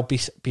works and how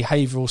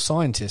behavioural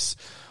scientists.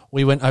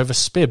 We went over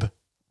SPIB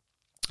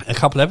a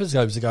couple of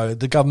episodes ago,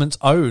 the government's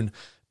own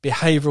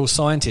behavioural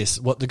scientists,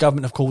 what the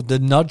government have called the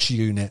nudge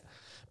unit,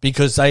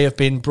 because they have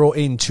been brought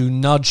in to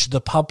nudge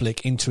the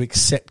public into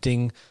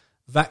accepting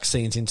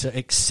vaccines, into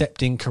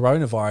accepting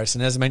coronavirus.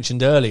 And as I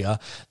mentioned earlier,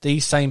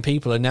 these same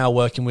people are now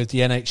working with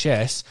the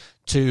NHS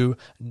to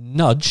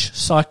nudge,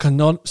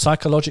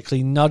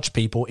 psychologically nudge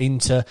people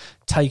into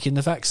taking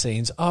the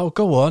vaccines. Oh,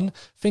 go on.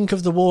 Think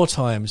of the war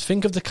times.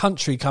 Think of the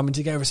country coming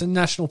together. It's a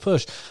national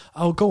push.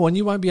 Oh, go on.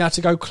 You won't be able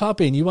to go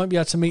clubbing. You won't be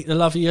able to meet the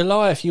love of your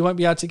life. You won't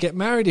be able to get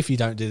married if you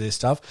don't do this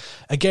stuff.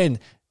 Again,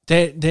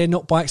 they're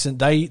not by accident.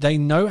 They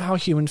know how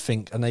humans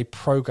think and they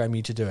program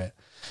you to do it.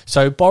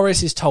 So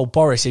Boris is told,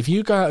 Boris, if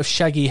you go out of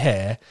shaggy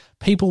hair,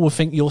 people will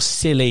think you're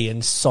silly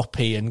and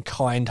soppy and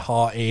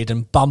kind-hearted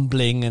and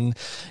bumbling and,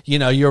 you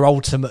know, you're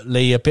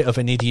ultimately a bit of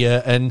an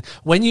idiot. And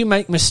when you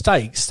make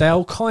mistakes,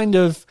 they'll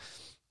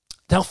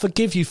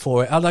forgive you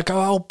for it. And they'll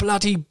go, oh,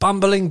 bloody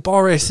bumbling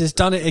Boris has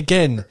done it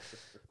again,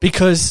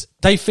 because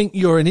they think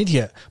you're an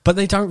idiot, but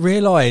they don't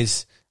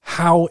realise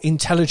how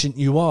intelligent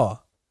you are.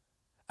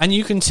 And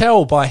you can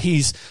tell by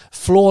his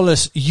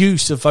flawless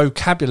use of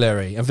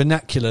vocabulary and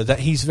vernacular that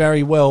he's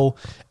very well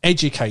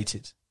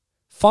educated.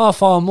 Far,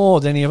 far more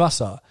than any of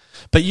us are.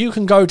 But you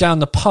can go down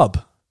the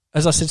pub,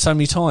 as I said so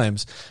many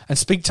times, and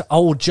speak to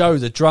old Joe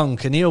the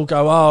drunk, and he'll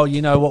go, oh,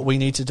 you know what we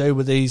need to do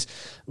with this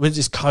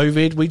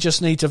COVID? We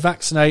just need to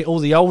vaccinate all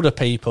the older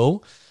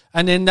people.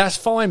 And then that's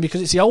fine,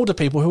 because it's the older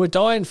people who are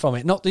dying from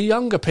it, not the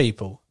younger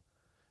people.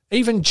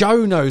 Even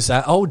Joe knows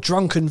that, old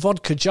drunken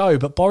vodka Joe,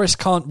 but Boris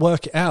can't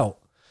work it out.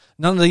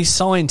 None of these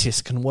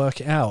scientists can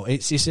work it out.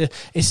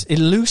 It's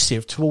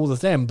elusive to all of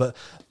them, but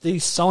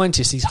these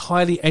scientists, these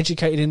highly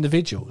educated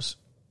individuals,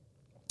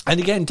 and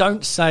again,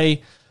 don't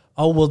say,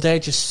 oh, well, they're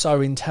just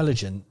so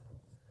intelligent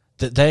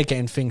that they're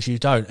getting things you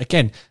don't.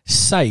 Again,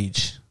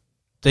 SAGE,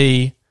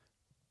 the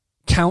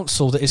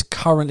council that is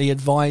currently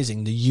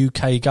advising the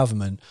UK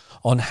government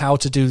on how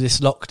to do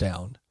this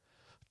lockdown,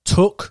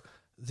 took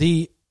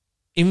the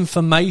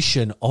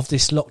information of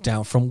this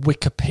lockdown from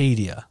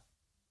Wikipedia.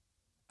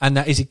 And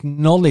that is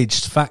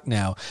acknowledged fact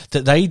now,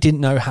 that they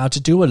didn't know how to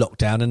do a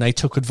lockdown and they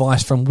took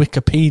advice from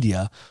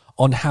Wikipedia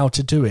on how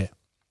to do it.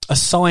 A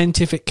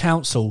scientific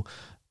council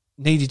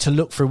needed to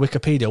look through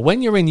Wikipedia.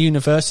 When you're in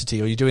university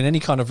or you're doing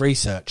any kind of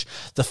research,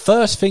 the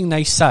first thing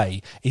they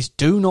say is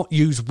do not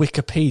use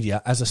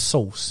Wikipedia as a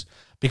source,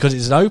 because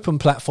it's an open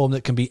platform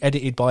that can be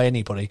edited by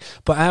anybody.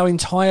 But our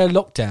entire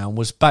lockdown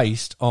was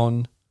based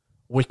on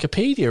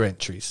Wikipedia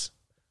entries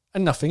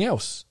and nothing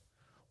else,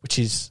 which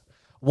is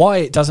why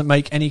it doesn't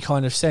make any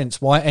kind of sense,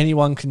 why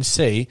anyone can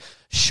see,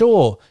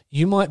 sure,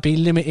 you might be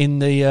limiting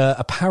the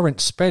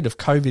apparent spread of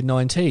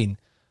COVID-19,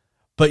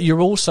 but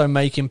you're also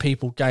making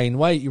people gain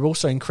weight. You're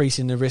also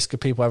increasing the risk of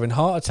people having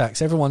heart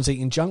attacks. Everyone's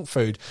eating junk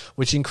food,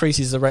 which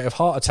increases the rate of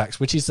heart attacks,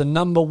 which is the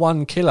number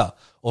one killer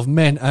of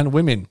men and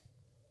women.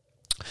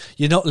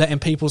 You're not letting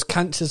people's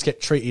cancers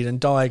get treated and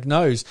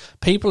diagnosed.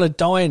 People are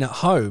dying at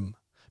home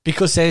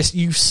because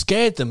you've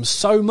scared them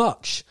so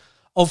much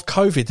of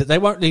COVID that they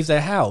won't leave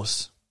their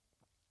house.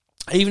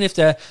 Even if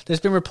there's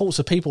been reports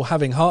of people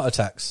having heart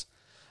attacks,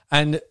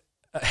 and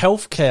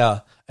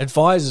healthcare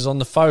advisors on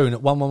the phone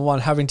at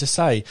 111 having to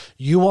say,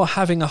 you are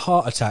having a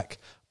heart attack.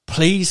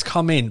 Please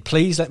come in.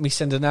 Please let me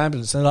send an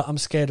ambulance. And they're like, I'm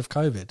scared of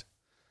COVID.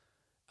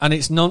 And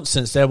it's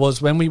nonsense. There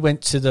was, when we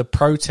went to the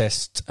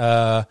protest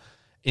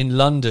in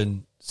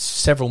London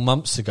several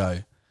months ago,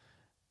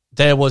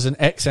 there was an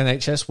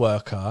ex-NHS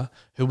worker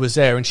who was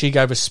there, and she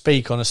gave a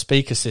speak on a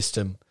speaker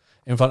system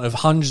in front of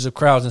hundreds of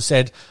crowds and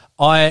said,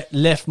 I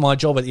left my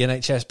job at the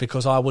NHS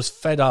because I was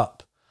fed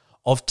up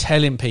of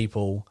telling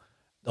people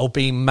or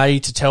being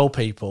made to tell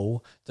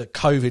people that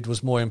COVID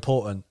was more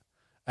important,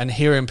 and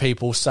hearing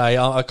people say,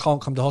 oh, I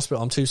can't come to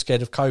hospital, I'm too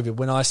scared of COVID,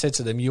 when I said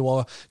to them, you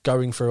are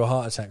going through a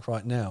heart attack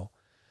right now.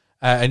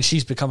 And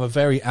she's become a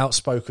very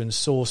outspoken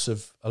source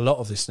of a lot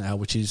of this now,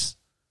 which is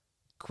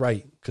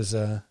great because,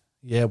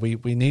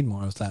 we need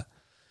more of that.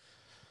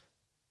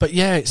 But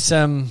yeah, it's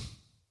so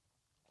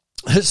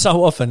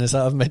often, as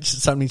I've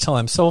mentioned so many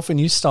times, so often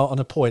you start on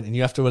a point and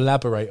you have to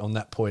elaborate on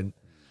that point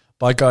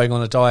by going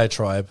on a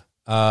diatribe,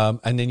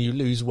 and then you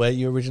lose where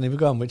you originally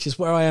began, which is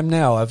where I am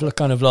now. I've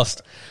kind of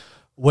lost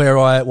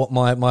what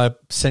my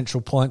central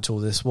point to all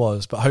this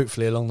was, but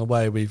hopefully along the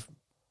way we've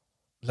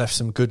left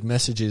some good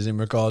messages in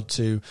regard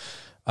to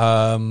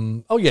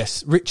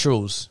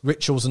rituals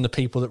and the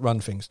people that run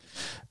things.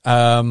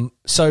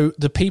 So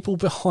the people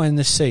behind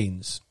the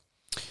scenes,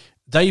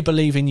 they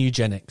believe in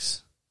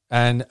eugenics,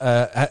 and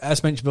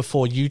as mentioned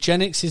before,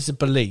 eugenics is a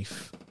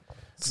belief.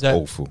 It's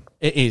awful.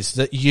 It is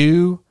that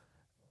you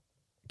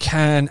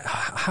can,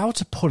 how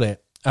to put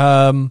it,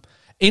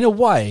 in a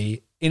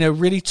way, in a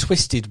really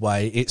twisted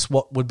way, it's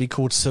what would be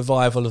called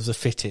survival of the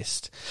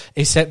fittest,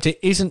 except it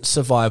isn't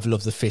survival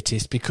of the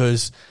fittest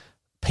because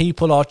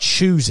people are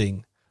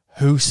choosing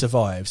who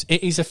survives.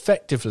 It is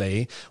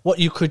effectively, what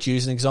you could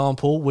use an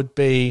example would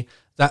be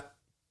that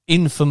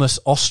infamous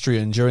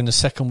Austrian during the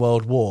Second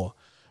World War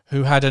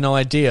who had an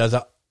idea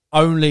that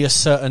only a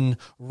certain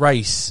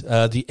race,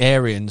 the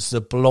Aryans,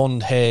 the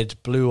blonde-haired,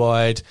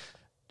 blue-eyed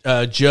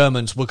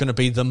Germans, were going to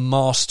be the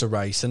master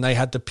race, and they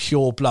had the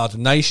pure blood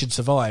and they should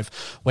survive,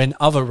 when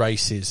other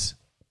races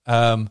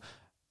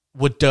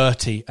were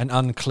dirty and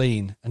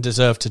unclean and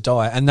deserved to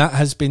die. And that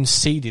has been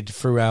seeded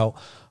throughout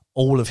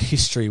all of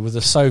history with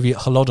the Soviet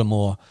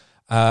Holodomor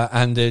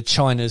and the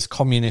China's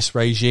communist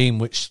regime,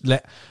 which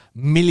let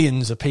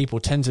millions of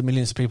people, tens of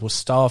millions of people,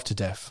 starve to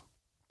death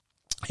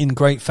in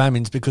great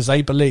famines because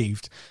they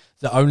believed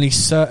that only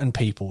certain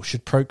people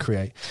should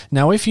procreate.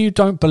 Now, if you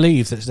don't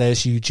believe that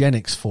there's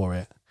eugenics for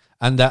it,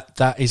 and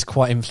that is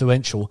quite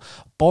influential,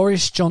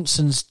 Boris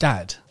Johnson's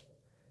dad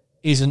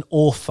is an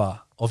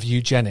author of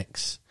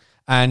eugenics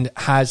and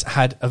has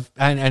had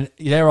and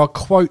there are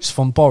quotes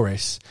from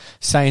Boris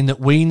saying that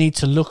we need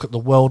to look at the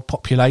world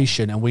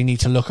population and we need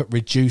to look at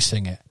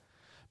reducing it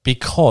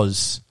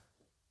because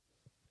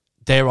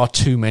there are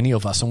too many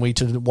of us and we need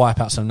to wipe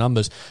out some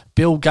numbers.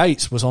 Bill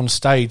Gates was on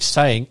stage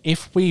saying,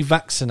 if we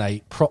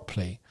vaccinate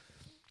properly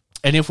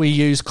and if we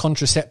use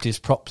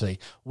contraceptives properly,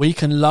 we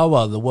can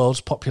lower the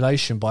world's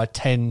population by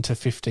 10 to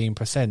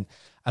 15%.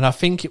 And I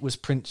think it was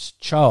Prince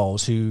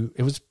Charles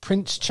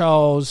Prince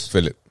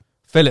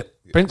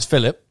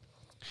Philip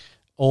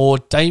or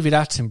David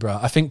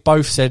Attenborough. I think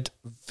both said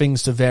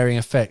things to varying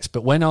effects,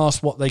 but when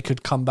asked what they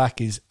could come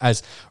back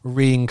as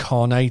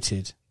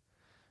reincarnated,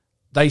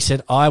 they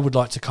said, I would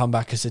like to come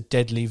back as a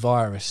deadly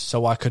virus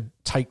so I could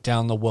take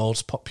down the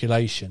world's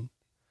population,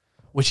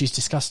 which is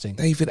disgusting.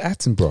 David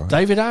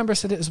Attenborough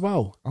said it as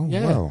well. Oh,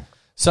 yeah. Wow.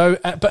 So,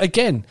 but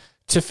again,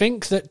 to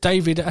think that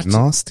David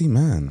Attenborough... Nasty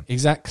man.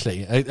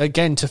 Exactly.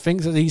 Again, to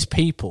think that these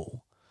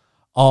people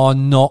are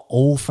not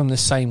all from the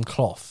same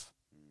cloth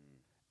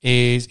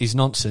is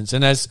nonsense.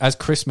 And as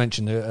Chris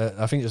mentioned,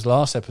 I think it was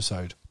last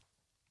episode,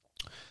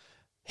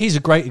 he's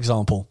a great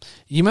example.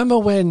 You remember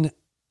when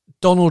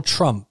Donald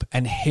Trump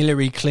and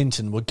Hillary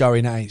Clinton were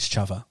going at each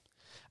other?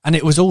 And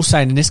it was all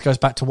saying, and this goes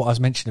back to what I was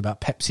mentioning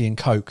about Pepsi and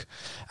Coke,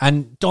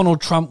 and Donald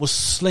Trump was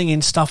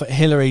slinging stuff at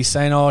Hillary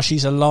saying, oh,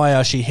 she's a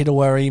liar, she hid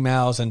all her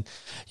emails, and,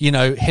 you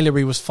know,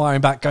 Hillary was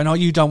firing back going, oh,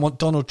 you don't want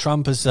Donald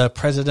Trump as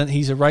president,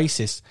 he's a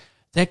racist.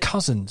 They're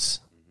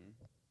cousins.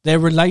 They're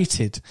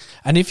related.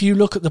 And if you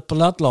look at the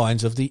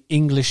bloodlines of the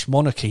English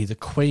monarchy, the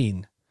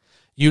Queen,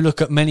 you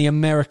look at many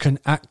American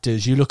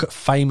actors, you look at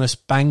famous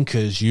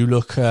bankers, you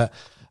look at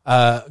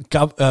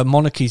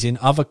monarchies in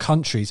other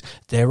countries,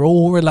 they're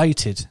all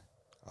related.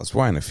 I was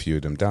writing a few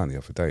of them down the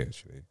other day,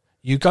 actually.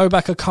 You go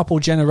back a couple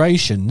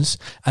generations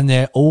and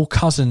they're all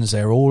cousins,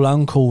 they're all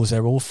uncles,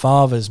 they're all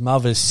fathers,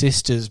 mothers,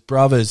 sisters,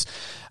 brothers.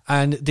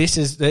 And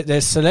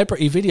there's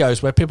celebrity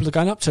videos where people are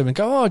going up to them and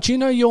go, oh, do you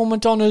know you're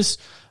Madonna's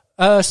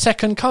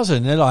second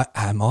cousin? They're like,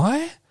 am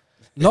I?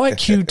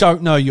 Like you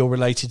don't know you're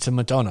related to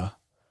Madonna.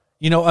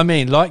 You know what I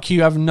mean? Like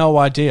you have no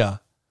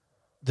idea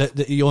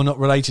that you're not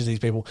related to these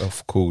people.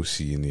 Of course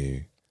you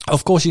knew.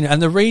 Of course, you know,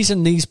 and the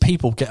reason these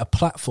people get a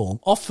platform,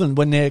 often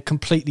when they're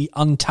completely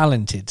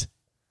untalented,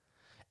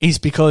 is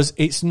because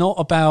it's not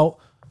about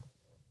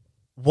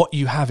what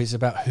you have, it's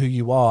about who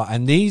you are.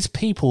 And these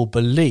people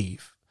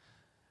believe,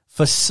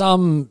 for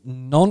some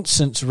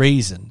nonsense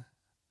reason,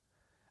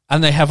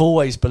 and they have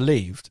always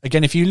believed.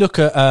 Again, if you look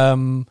at,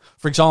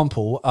 for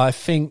example, I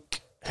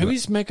think, who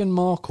is Meghan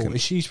Markle?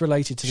 Is she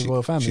related to the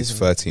royal family? She's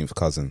 13th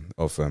cousin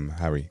of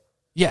Harry.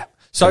 Yeah.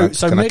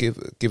 Can I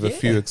give a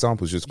few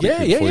examples just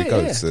quickly before you go?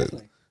 Yeah,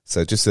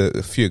 so just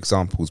a few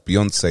examples.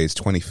 Beyonce is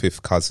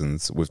 25th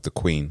cousins with the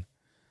Queen.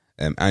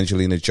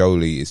 Angelina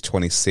Jolie is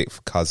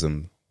 26th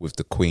cousin with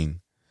the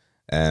Queen.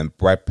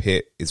 Brad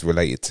Pitt is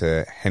related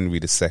to Henry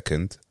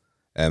II,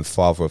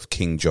 father of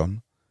King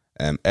John.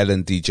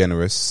 Ellen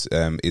DeGeneres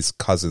is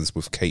cousins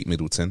with Kate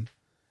Middleton.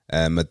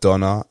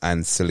 Madonna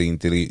and Celine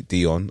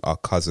Dion are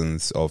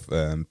cousins of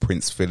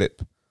Prince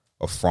Philip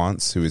of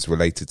France, who is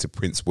related to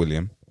Prince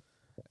William.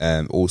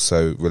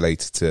 Also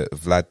related to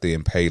Vlad the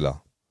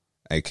Impaler,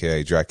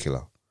 aka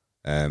Dracula.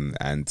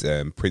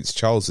 And Prince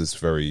Charles is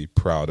very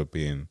proud of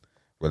being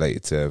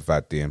related to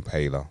Vlad the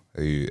Impaler,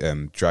 who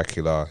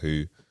Dracula,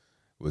 who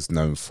was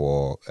known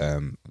for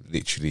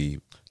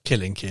literally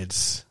killing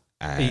kids,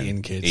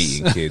 eating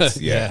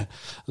kids. Yeah.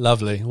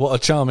 Lovely. What a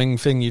charming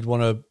thing you'd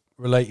want to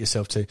relate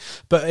yourself to.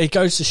 But it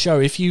goes to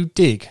show, if you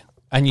dig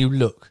and you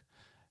look,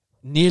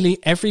 nearly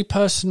every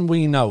person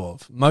we know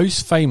of,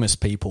 most famous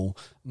people,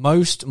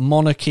 most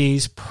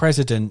monarchies,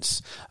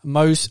 presidents,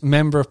 most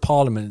member of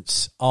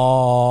parliaments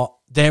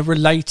they're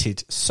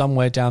related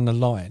somewhere down the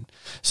line.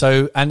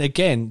 So, and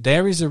again,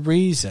 there is a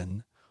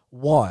reason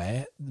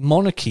why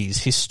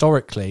monarchies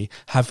historically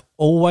have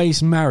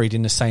always married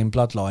in the same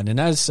bloodline. And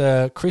as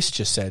Chris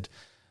just said,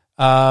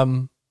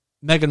 Meghan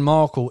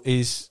Markle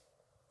is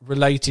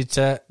related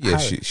to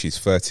Harry. She's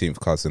 13th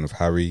cousin of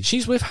Harry.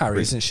 She's with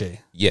Harry, isn't she?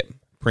 Yep.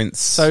 Prince.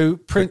 So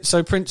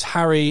Prince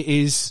Harry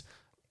is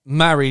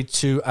married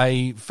to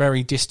a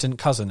very distant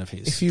cousin of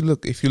his. If you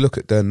look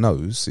at their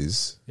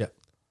noses,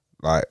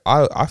 like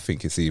I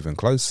think it's even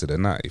closer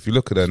than that. If you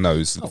look at their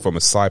nose from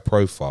a side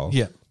profile,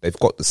 they've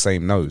got the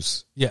same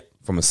nose. Yeah,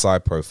 from a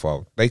side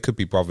profile, they could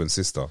be brother and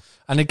sister.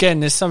 And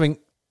again, there's something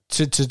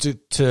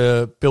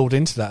to build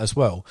into that as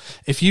well.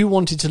 If you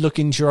wanted to look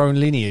into your own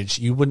lineage,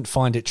 you wouldn't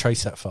find it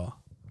traced that far.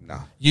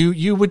 No.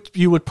 You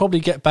would probably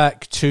get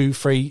back 2,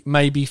 3,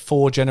 maybe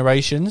 4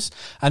 generations,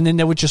 and then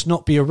there would just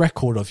not be a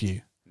record of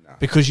you.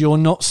 Because you're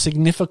not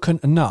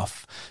significant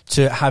enough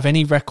to have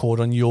any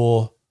record on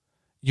your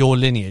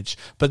lineage.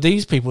 But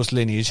these people's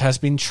lineage has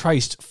been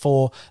traced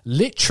for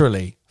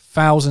literally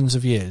thousands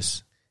of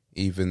years.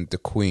 Even the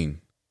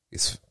Queen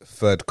is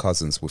third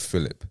cousins with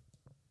Philip.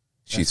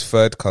 She's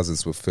third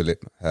cousins with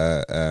Philip.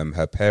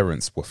 Her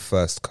parents were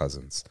first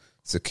cousins.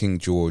 So King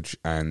George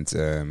and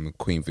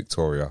Queen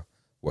Victoria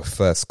were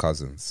first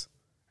cousins.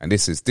 And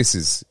this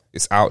is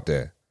it's out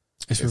there.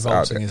 It's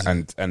revolting,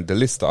 isn't it? And the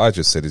list that I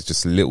just said is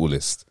just a little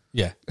list.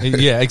 Yeah,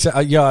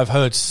 exactly. Yeah, I've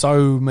heard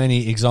so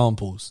many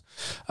examples.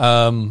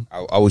 I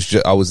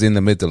was in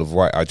the middle of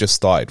I just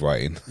started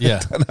writing.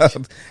 Yeah, and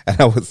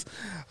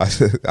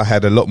I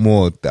had a lot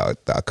more that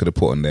I could have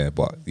put on there,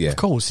 but yeah, of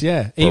course,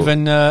 yeah.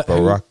 Even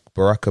Barack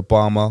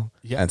Obama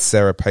and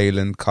Sarah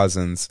Palin,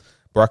 cousins.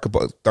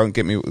 Don't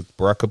get me.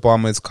 Barack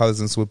Obama is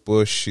cousins with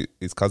Bush.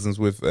 He's cousins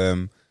with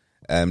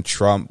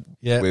Trump.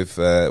 Yeah, with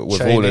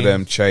all of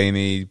them,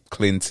 Cheney,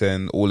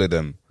 Clinton, all of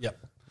them. Yep.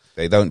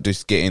 They don't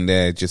just get in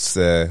there just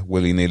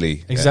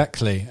willy-nilly.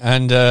 Exactly.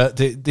 And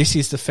this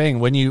is the thing.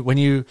 When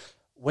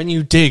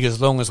you dig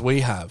as long as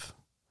we have,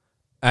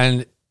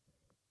 and,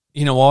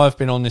 you know, I've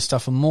been on this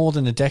stuff for more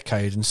than a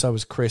decade, and so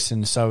has Chris,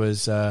 and so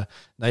has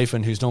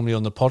Nathan, who's normally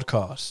on the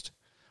podcast,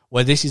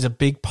 where this is a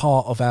big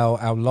part of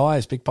our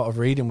lives, big part of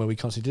reading, where we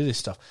constantly do this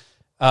stuff.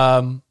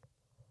 There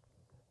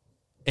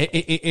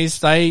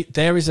is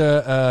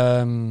a...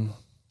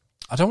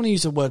 I don't want to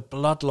use the word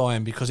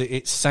bloodline because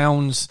it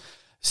sounds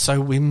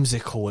so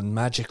whimsical and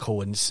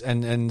magical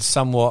and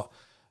somewhat,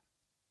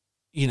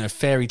 you know,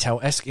 fairy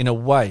tale-esque in a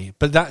way.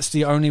 But that's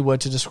the only word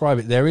to describe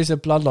it. There is a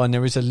bloodline,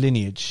 there is a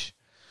lineage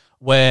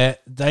where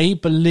they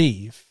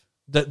believe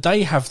that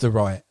they have the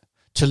right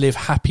to live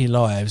happy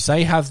lives.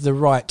 They have the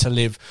right to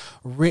live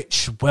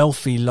rich,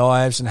 wealthy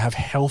lives and have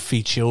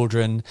healthy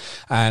children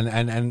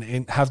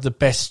and have the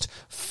best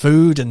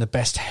food and the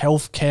best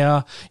health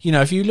care. You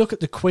know, if you look at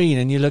the Queen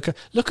and you look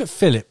at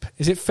Philip,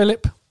 is it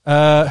Philip,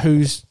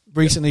 who's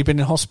recently been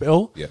in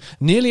hospital? Yeah.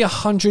 Nearly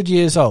 100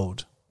 years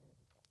old.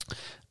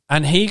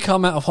 And he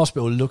come out of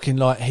hospital looking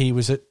like he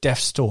was at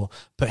death's door,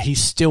 but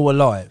he's still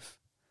alive.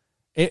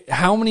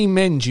 How many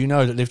men do you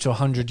know that live to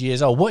 100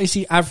 years old? What is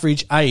the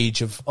average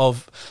age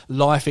of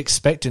life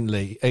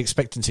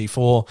expectancy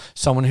for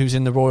someone who's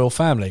in the royal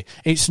family?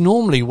 It's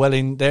normally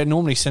they're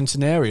normally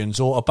centenarians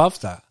or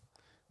above that.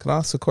 Can I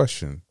ask a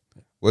question?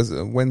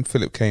 When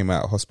Philip came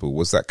out of hospital,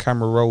 was that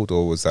camera rolled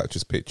or was that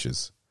just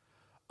pictures?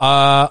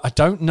 I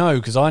don't know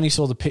because I only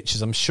saw the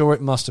pictures. I'm sure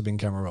it must have been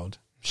camera rolled.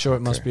 I'm sure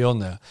it must be on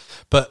there.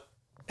 But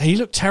he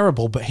looked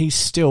terrible, but he's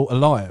still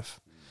alive.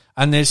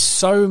 And there's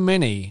so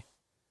many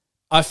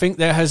I think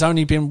there has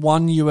only been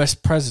one US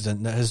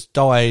president that has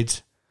died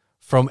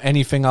from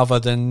anything other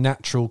than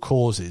natural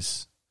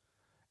causes.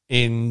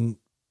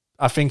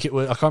 I think it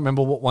was, I can't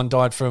remember what one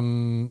died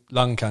from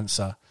lung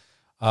cancer,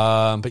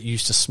 but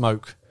used to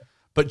smoke.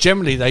 But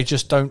generally, they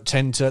just don't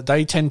tend to.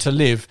 They tend to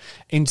live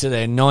into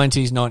their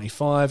 90s,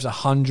 95s,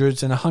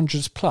 100s, and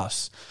 100s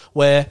plus,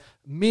 where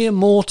mere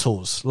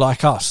mortals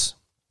like us,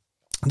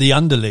 the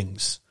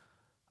underlings,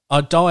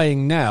 are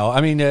dying now. I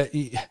mean,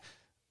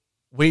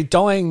 we're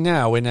dying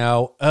now in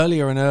our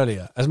earlier and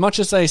earlier. As much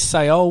as they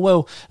say, oh,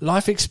 well,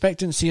 life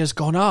expectancy has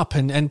gone up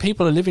and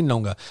people are living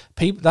longer.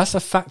 That's a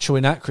factual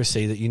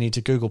inaccuracy that you need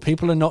to Google.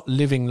 People are not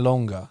living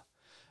longer.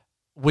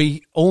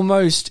 We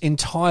almost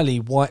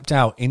entirely wiped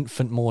out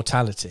infant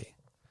mortality.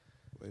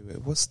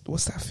 Wait,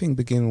 what's that thing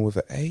beginning with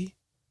an A?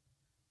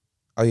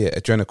 Oh, yeah,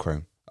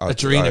 adrenochrome. Oh,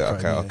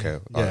 Adrenochrome. Okay.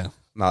 Yeah.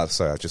 No,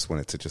 sorry, I just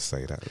wanted to just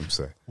say that. I'm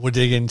sorry. We'll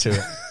dig into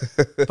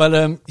it. But,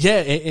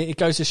 it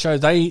goes to show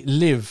they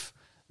live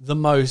the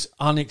most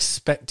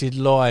unexpected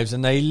lives,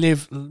 and they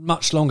live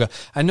much longer.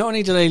 And not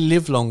only do they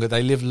live longer,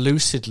 they live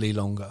lucidly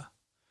longer.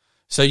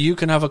 So you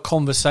can have a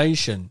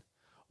conversation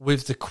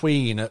with the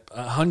Queen at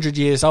 100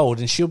 years old,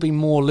 and she'll be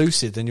more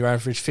lucid than your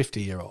average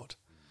 50-year-old.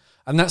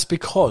 And that's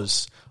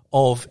because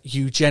of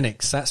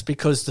eugenics. That's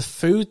because the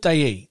food they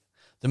eat,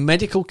 the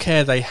medical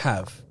care they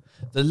have,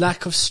 the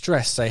lack of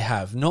stress they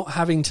have, not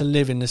having to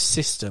live in the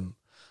system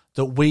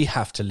that we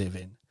have to live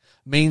in,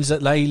 means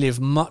that they live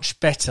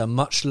much better,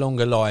 much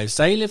longer lives.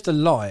 They live the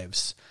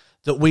lives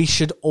that we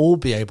should all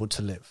be able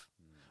to live.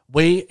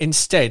 We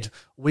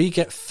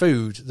get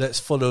food that's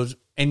full of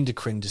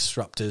endocrine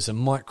disruptors and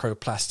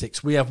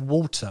microplastics. We have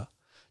water,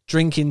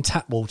 drinking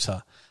tap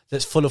water,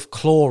 that's full of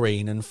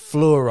chlorine and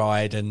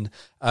fluoride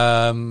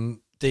and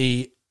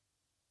the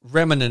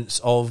remnants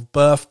of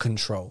birth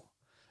control.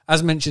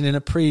 As mentioned in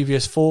a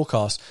previous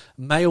forecast,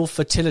 male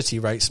fertility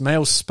rates,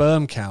 male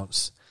sperm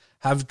counts,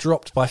 have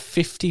dropped by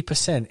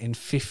 50% in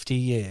 50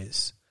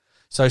 years.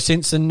 So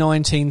since the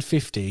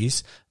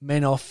 1950s,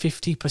 men are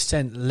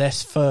 50%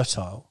 less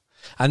fertile.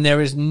 And there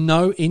is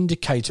no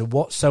indicator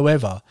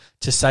whatsoever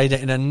to say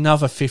that in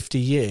another 50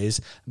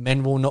 years,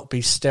 men will not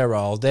be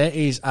sterile. There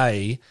is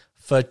a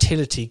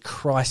fertility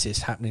crisis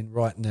happening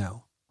right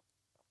now.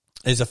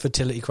 There's a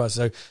fertility crisis.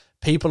 So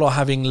people are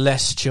having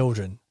less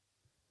children.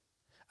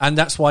 And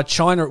that's why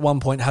China at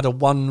one point had a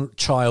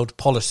one-child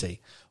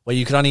policy, where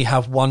you could only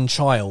have one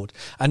child,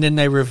 and then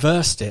they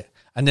reversed it,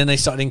 and then they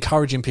started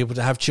encouraging people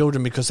to have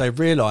children because they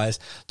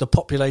realised the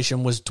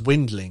population was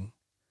dwindling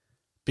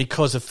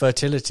because of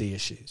fertility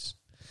issues.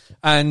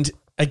 And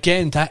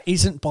again, that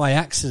isn't by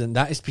accident.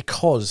 That is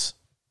because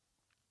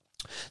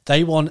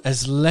they want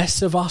as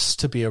less of us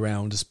to be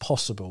around as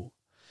possible.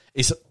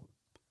 It's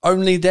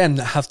only them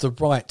that have the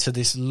right to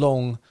this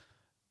long,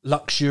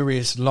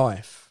 luxurious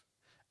life.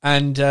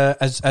 And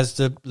as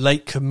the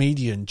late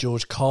comedian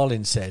George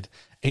Carlin said,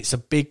 it's a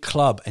big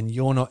club and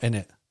you're not in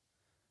it.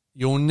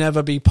 You'll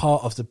never be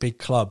part of the big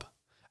club.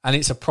 And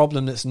it's a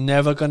problem that's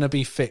never going to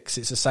be fixed.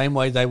 It's the same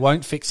way they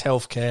won't fix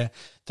healthcare.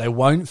 They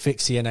won't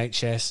fix the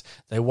NHS.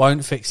 They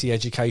won't fix the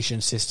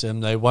education system.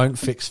 They won't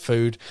fix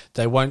food.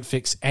 They won't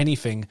fix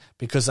anything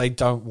because they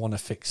don't want to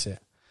fix it.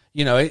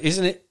 You know,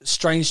 isn't it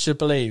strange to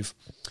believe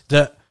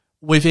that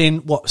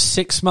within,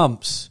 6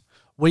 months,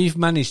 we've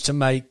managed to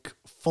make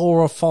 4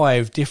 or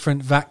 5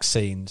 different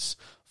vaccines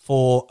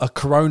for a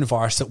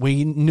coronavirus that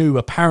we knew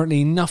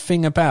apparently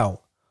nothing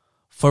about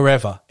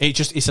forever.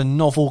 It's a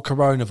novel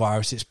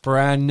coronavirus. It's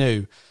brand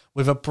new,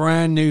 with a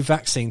brand new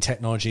vaccine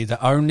technology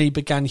that only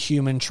began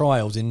human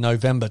trials in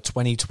November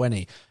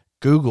 2020.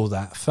 Google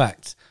that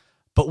fact.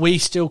 But we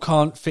still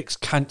can't fix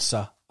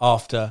cancer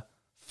after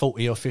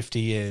 40 or 50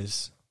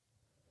 years.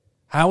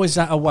 How is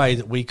that a way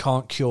that we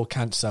can't cure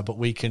cancer, but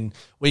we can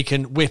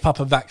whip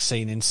up a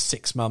vaccine in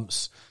 6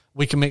 months?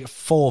 We can make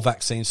 4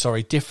 vaccines,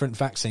 different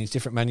vaccines,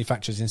 different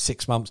manufacturers in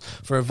 6 months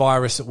for a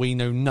virus that we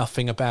know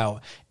nothing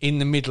about, in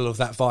the middle of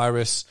that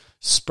virus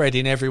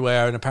spreading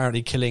everywhere and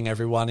apparently killing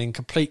everyone in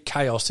complete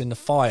chaos in the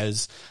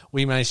fires.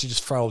 We managed to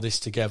just throw all this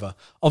together.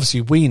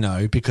 Obviously, we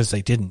know because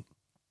they didn't,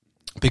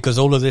 because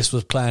all of this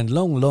was planned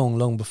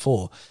long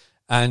before.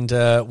 And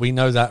we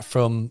know that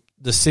from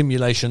the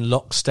simulation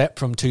Lockstep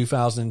from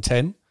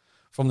 2010,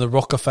 from the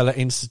Rockefeller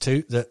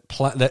Institute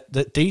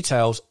that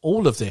details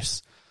all of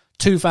this.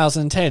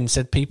 2010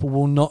 said people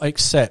will not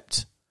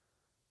accept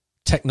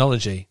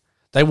technology.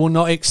 They will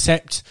not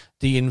accept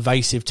the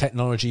invasive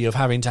technology of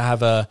having to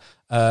have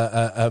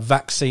a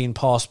vaccine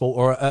passport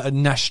or a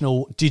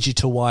national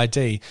digital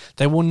ID.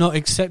 They will not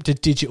accept a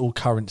digital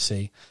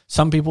currency.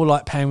 Some people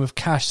like paying with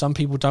cash. Some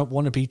people don't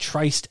want to be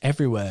traced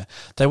everywhere.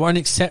 They won't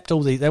accept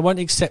all these. They won't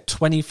accept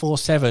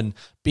 24/7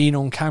 being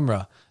on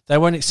camera. They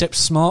won't accept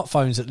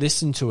smartphones that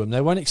listen to them.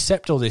 They won't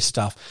accept all this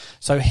stuff.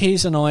 So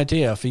here's an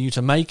idea for you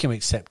to make them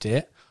accept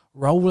it.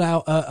 Roll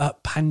out a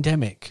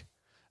pandemic.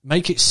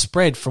 Make it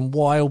spread from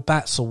wild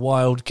bats or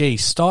wild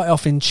geese. Start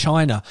off in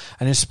China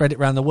and then spread it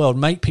around the world.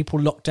 Make people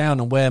lock down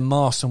and wear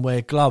masks and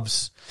wear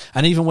gloves.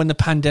 And even when the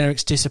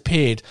pandemic's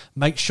disappeared,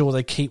 make sure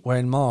they keep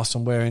wearing masks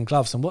and wearing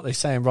gloves. And what they're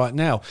saying right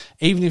now,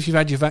 even if you've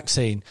had your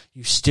vaccine,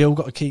 you've still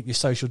got to keep your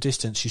social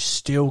distance. You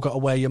still got to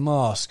wear your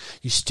mask.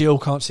 You still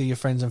can't see your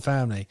friends and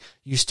family.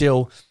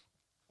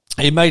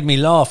 It made me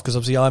laugh because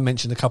obviously I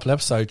mentioned a couple of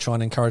episodes trying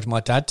to encourage my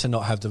dad to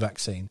not have the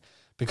vaccine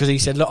because he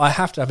said, look, I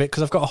have to have it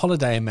because I've got a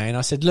holiday in May. And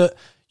I said, look,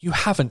 you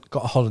haven't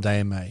got a holiday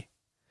in May.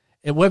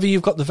 Whether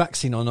you've got the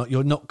vaccine or not,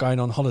 you're not going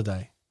on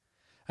holiday.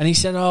 And he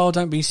said, oh,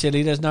 don't be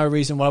silly. There's no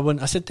reason why I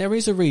wouldn't. I said, there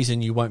is a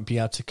reason you won't be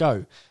able to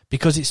go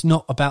because it's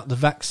not about the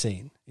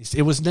vaccine. It's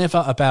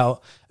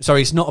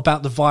not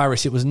about the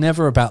virus. It was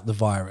never about the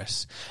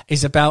virus.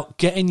 It's about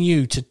getting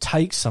you to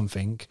take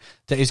something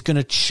that is going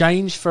to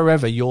change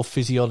forever your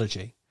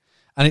physiology.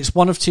 And it's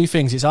one of two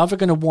things. It's either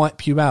going to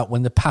wipe you out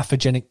when the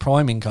pathogenic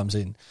priming comes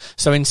in.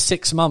 So in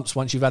 6 months,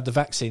 once you've had the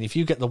vaccine, if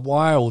you get the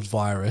wild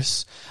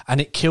virus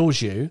and it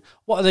kills you,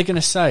 what are they going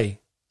to say?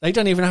 They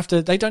don't even have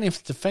to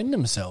defend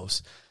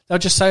themselves. They'll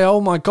just say,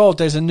 oh my God,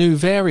 there's a new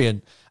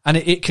variant and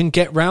it can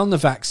get round the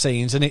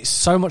vaccines and it's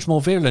so much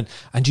more virulent.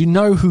 And you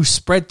know who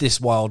spread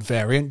this wild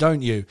variant,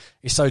 don't you?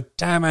 It's so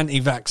damn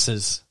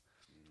anti-vaxxers.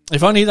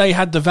 If only they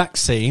had the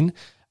vaccine,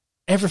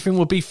 everything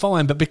would be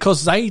fine. But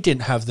because they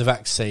didn't have the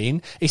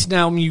vaccine, it's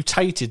now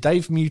mutated.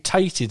 They've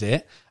mutated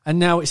it and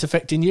now it's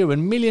affecting you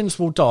and millions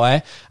will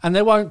die and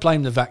they won't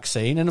blame the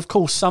vaccine. And of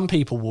course, some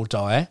people will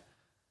die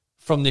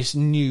from this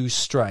new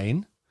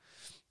strain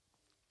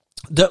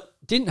that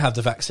didn't have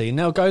the vaccine.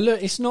 They'll go,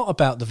 look, it's not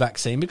about the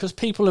vaccine because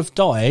people have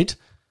died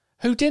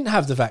who didn't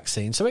have the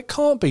vaccine. So it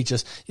can't be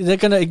just, they're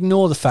going to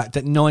ignore the fact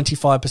that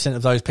 95%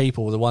 of those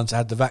people were the ones that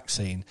had the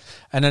vaccine.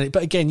 And then,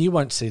 but again, you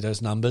won't see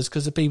those numbers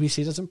because the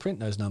BBC doesn't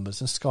print those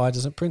numbers and Sky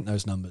doesn't print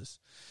those numbers.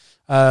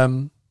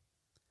 But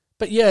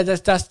yeah,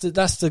 that's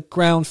the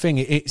ground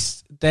thing.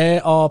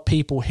 There are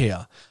people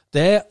here.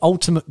 Their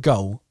ultimate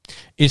goal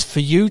is for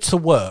you to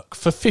work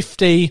for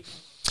 50,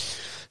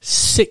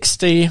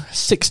 60,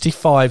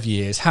 65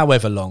 years,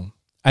 however long.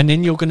 And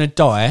then you're going to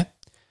die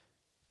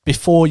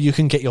before you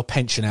can get your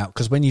pension out.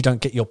 Because when you don't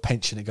get your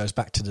pension, it goes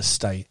back to the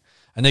state.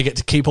 And they get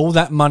to keep all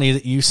that money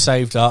that you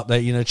saved up.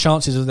 That,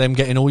 chances of them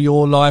getting all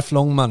your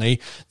lifelong money,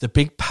 the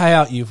big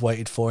payout you've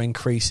waited for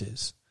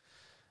increases.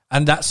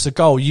 And that's the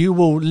goal. You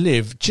will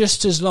live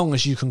just as long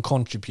as you can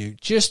contribute,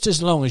 just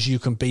as long as you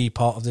can be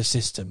part of the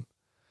system.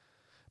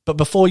 But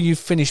before you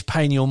finish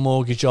paying your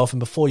mortgage off and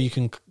before you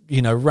can,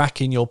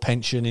 rack in your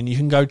pension and you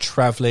can go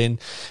travelling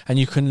and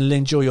you can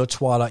enjoy your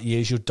twilight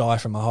years, you'll die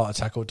from a heart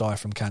attack or die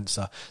from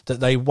cancer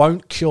that they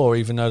won't cure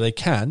even though they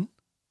can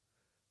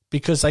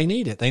because they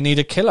need it. They need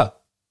a killer.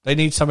 They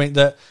need something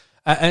that,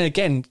 and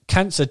again,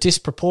 cancer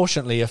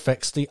disproportionately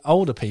affects the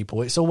older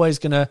people. It's always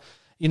going to,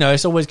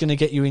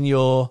 get you in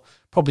your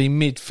probably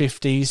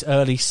mid-50s,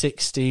 early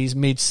 60s,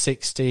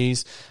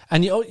 mid-60s.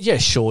 And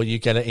sure, you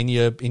get it in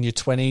your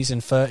 20s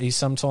and 30s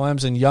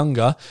sometimes and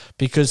younger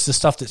because the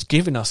stuff that's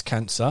giving us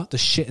cancer, the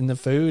shit in the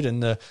food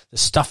and the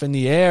stuff in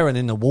the air and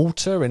in the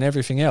water and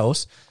everything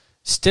else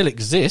still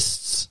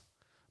exists.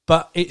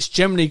 But it's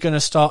generally going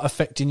to start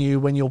affecting you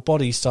when your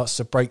body starts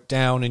to break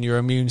down and your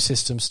immune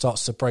system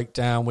starts to break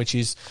down, which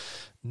is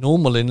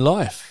normal in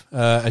life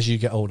as you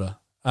get older.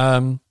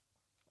 And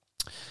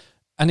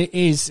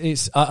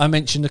it's I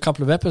mentioned a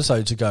couple of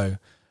episodes ago,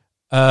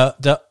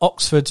 the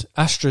Oxford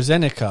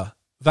AstraZeneca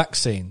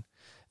vaccine,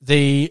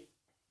 the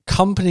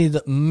company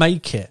that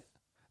make it,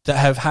 that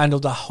have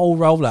handled the whole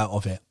rollout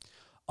of it,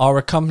 are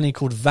a company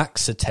called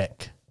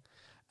Vaccitech.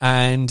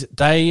 And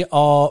they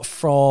are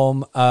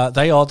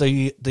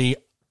the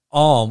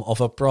arm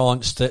of a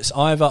branch that's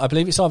I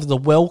believe it's either the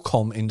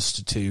Wellcome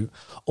Institute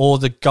or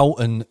the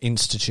Galton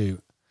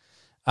Institute.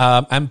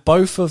 And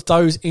both of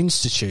those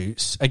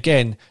institutes,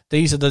 again,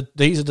 these are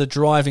the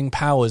driving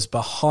powers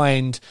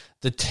behind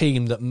the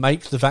team that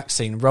make the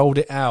vaccine, rolled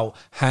it out,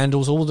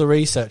 handles all the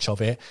research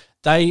of it.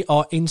 They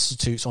are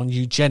institutes on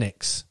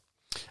eugenics.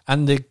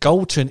 And the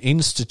Galton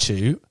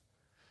Institute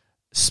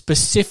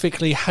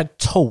specifically had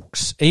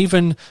talks,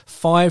 even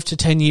 5 to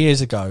 10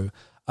 years ago,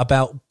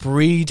 about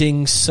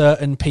breeding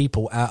certain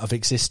people out of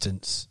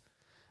existence.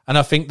 And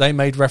I think they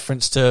made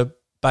reference to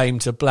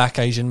BAME, to black,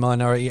 Asian,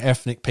 minority,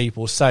 ethnic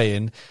people,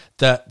 saying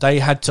that they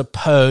had to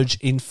purge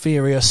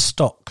inferior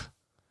stock,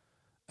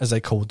 as they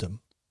called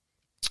them.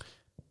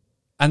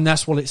 And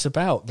that's what it's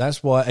about.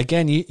 That's why,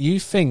 again, you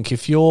think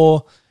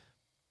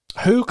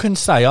who can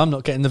say I'm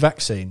not getting the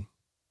vaccine?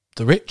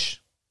 The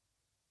rich.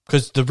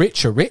 Because the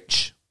rich are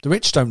rich. The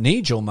rich don't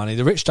need your money.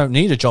 The rich don't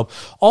need a job.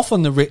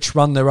 Often the rich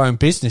run their own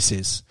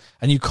businesses.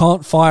 And you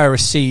can't fire a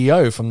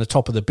CEO from the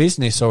top of the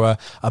business or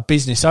a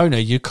business owner.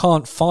 You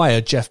can't fire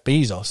Jeff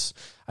Bezos.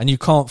 And you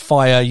can't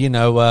fire,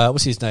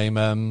 what's his name?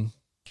 Elon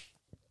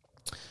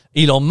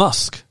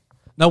Musk.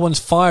 No one's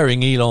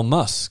firing Elon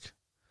Musk.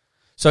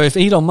 So if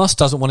Elon Musk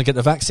doesn't want to get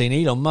the vaccine,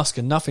 Elon Musk,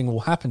 and nothing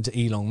will happen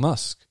to Elon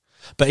Musk.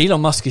 But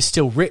Elon Musk is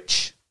still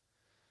rich.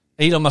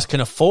 Elon Musk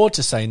can afford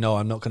to say, no,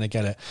 I'm not going to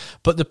get it.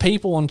 But the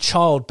people on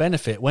child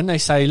benefit, when they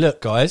say,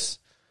 look, guys,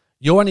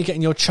 you're only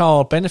getting your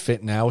child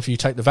benefit now if you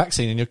take the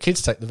vaccine and your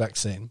kids take the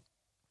vaccine.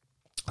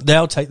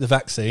 They'll take the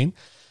vaccine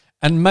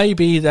and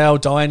maybe they'll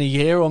die in a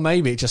year, or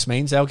maybe it just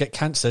means they'll get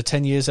cancer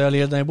 10 years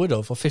earlier than they would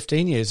have, or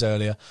 15 years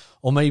earlier,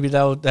 or maybe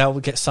they'll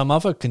get some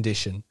other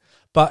condition.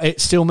 But it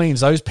still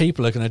means those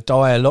people are going to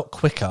die a lot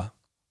quicker.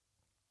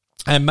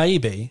 And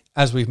maybe,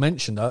 as we've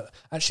mentioned,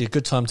 actually a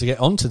good time to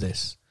get onto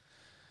this,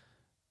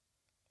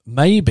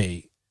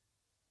 maybe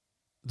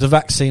the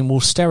vaccine will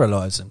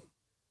sterilise them.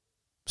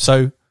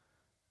 So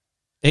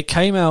it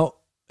came out,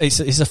 it's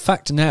a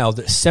fact now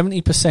that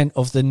 70%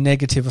 of the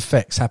negative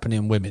effects happen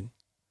in women.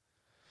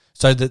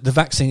 So that the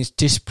vaccines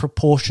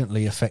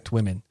disproportionately affect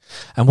women.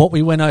 And what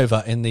we went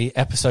over in the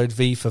episode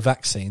V for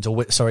vaccines,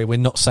 we're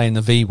not saying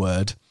the V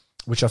word,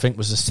 which I think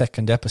was the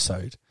second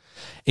episode,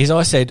 is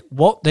I said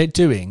what they're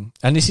doing,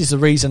 and this is the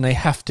reason they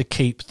have to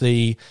keep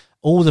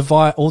all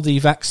the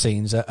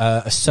vaccines at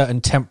a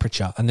certain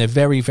temperature, and they're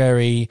very,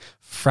 very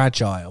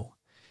fragile,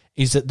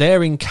 is that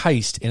they're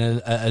encased in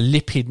a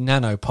lipid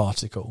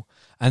nanoparticle.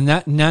 And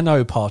that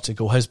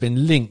nanoparticle has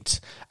been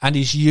linked and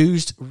is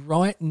used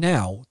right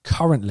now,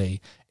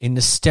 currently, in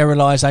the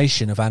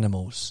sterilisation of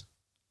animals.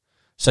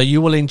 So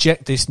you will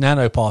inject this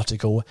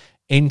nanoparticle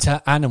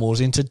into animals,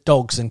 into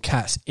dogs and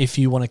cats, if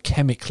you want to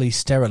chemically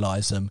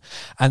sterilise them.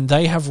 And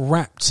they have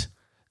wrapped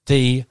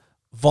the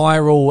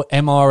viral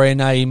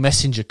mRNA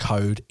messenger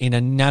code in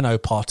a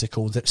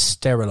nanoparticle that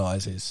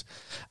sterilises.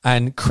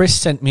 And Chris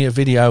sent me a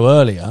video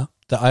earlier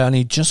that I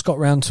only just got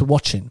round to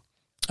watching.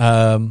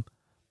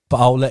 But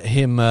I'll let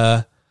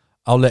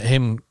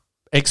him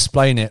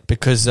explain it,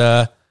 because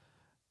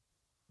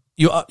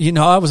you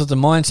know, I was of the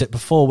mindset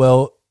before,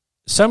 well,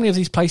 so many of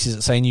these places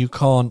are saying you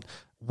can't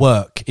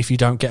work if you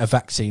don't get a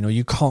vaccine, or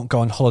you can't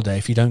go on holiday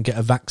if you don't get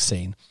a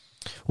vaccine.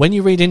 When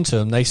you read into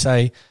them, they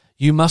say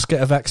you must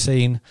get a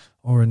vaccine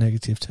or a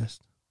negative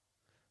test.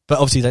 But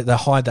obviously they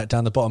hide that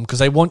down the bottom because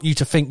they want you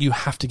to think you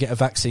have to get a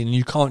vaccine and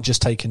you can't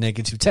just take a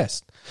negative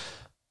test.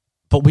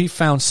 But we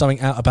found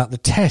something out about the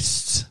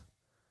tests.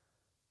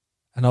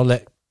 And I'll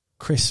let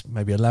Chris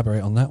maybe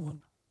elaborate on that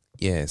one.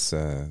 Yes,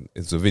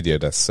 it's a video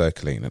that's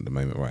circulating at the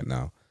moment right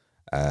now.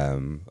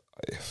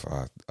 If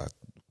I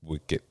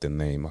would get the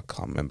name, I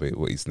can't remember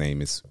what his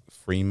name is.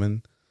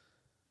 Freeman.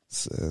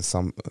 I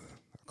can't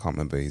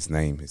remember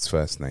his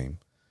first name.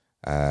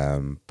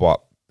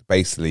 But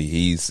basically,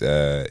 he's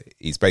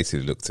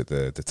basically looked at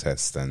the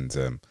test,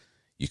 and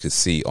you could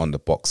see on the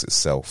box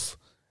itself,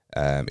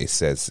 it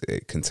says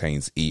it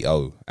contains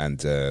EO,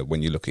 and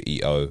when you look at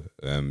EO,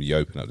 you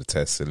open up the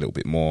test a little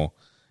bit more.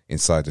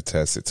 Inside the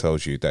test, it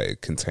tells you that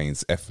it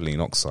contains ethylene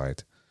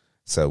oxide.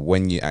 So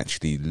when you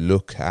actually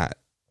look at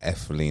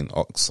ethylene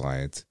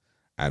oxide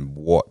and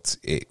what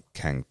it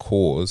can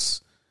cause,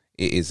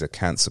 it is a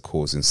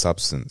cancer-causing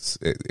substance.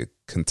 It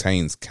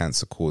contains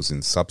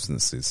cancer-causing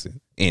substances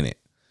in it.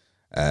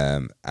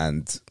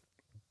 And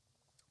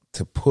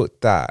to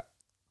put that,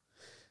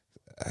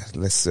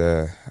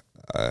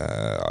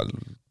 I'll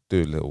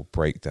do a little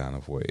breakdown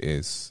of what it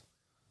is.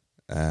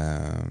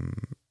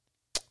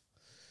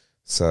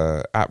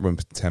 So at room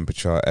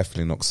temperature,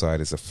 ethylene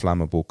oxide is a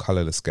flammable,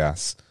 colourless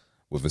gas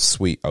with a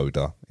sweet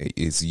odour. It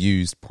is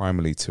used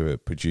primarily to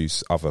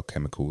produce other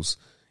chemicals,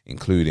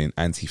 including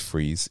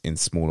antifreeze in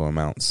smaller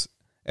amounts.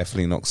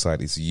 Ethylene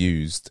oxide is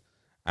used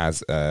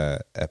as a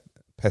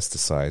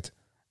pesticide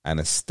and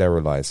a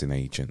sterilising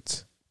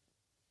agent.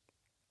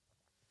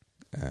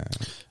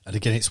 And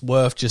again, it's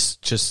worth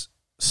just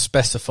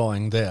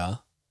specifying there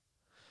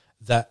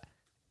that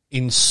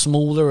in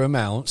smaller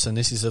amounts, and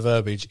this is the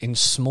verbiage, in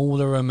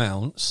smaller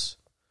amounts,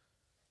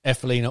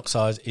 ethylene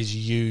oxide is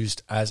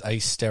used as a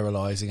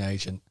sterilising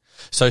agent.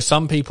 So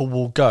some people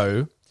will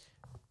go,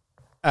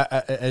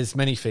 as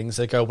many things,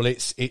 they go, well,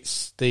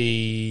 it's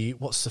the,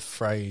 what's the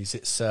phrase?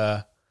 It's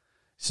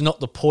not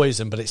the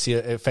poison, but it's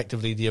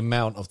effectively the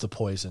amount of the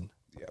poison.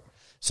 Yeah.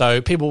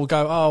 So people will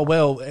go, oh,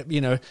 well,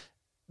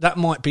 that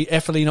might be,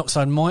 ethylene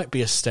oxide might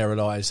be a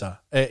steriliser.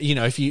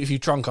 If you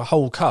drunk a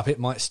whole cup, it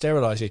might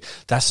sterilise you.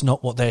 That's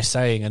not what they're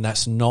saying, and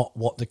that's not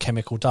what the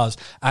chemical does.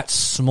 At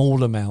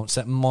small amounts,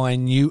 at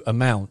minute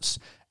amounts,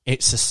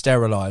 it's a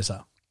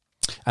steriliser.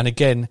 And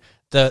again,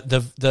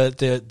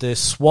 the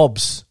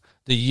swabs,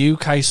 the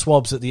UK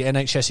swabs that the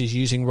NHS is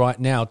using right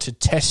now to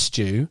test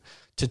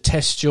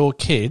your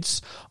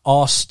kids,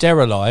 are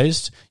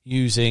sterilised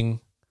using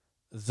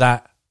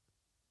that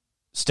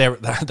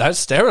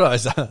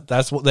sterilizer.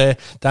 That's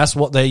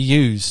what they're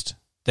used.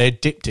 They're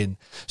dipped in.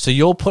 So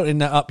you're putting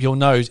that up your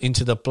nose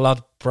into the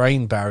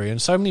blood-brain barrier.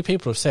 And so many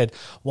people have said,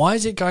 why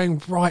is it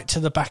going right to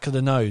the back of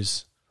the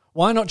nose?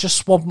 Why not just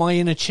swab my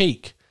inner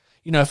cheek?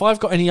 If I've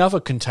got any other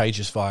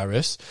contagious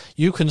virus,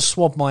 you can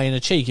swab my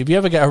inner cheek. If you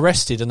ever get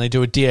arrested and they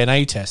do a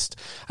DNA test,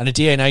 and a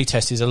DNA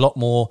test is a lot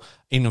more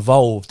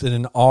involved than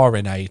an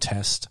RNA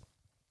test,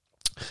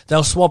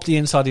 they'll swab the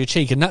inside of your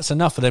cheek, and that's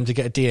enough for them to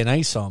get a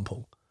DNA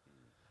sample.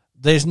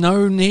 There's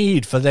no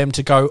need for them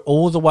to go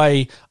all the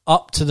way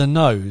up to the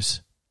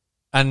nose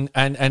and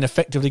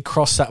effectively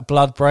cross that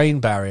blood-brain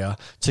barrier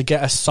to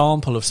get a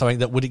sample of something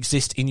that would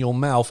exist in your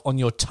mouth, on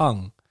your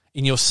tongue,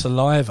 in your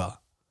saliva.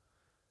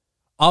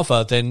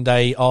 Other than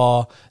they're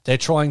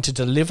trying to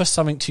deliver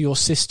something to your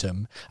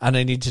system, and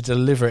they need to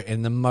deliver it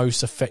in the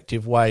most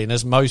effective way. And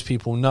as most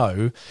people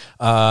know,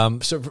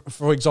 so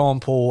for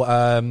example,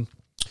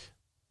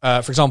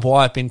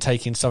 I've been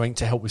taking something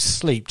to help with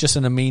sleep, just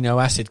an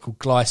amino acid called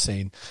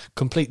glycine,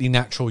 completely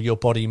natural. Your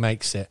body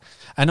makes it,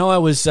 and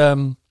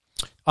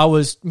I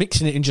was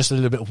mixing it in just a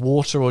little bit of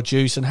water or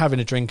juice and having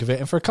a drink of it.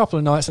 And for a couple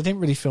of nights, I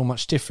didn't really feel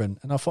much different.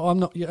 And I thought,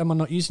 am I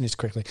not using this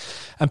correctly?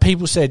 And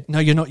people said, no,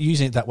 you're not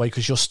using it that way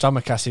because your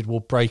stomach acid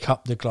will break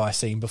up the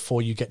glycine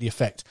before you get the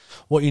effect.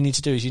 What you need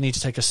to do is you need to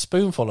take a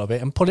spoonful of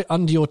it and put it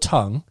under your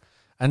tongue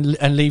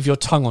and leave your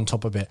tongue on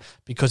top of it,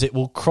 because it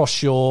will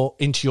cross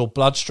into your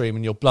bloodstream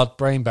and your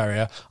blood-brain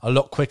barrier a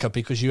lot quicker,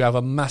 because you have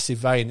a massive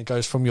vein that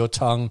goes from your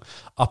tongue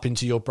up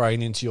into your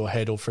brain, into your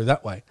head, or through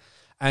that way.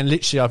 And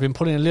literally, I've been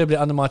putting a little bit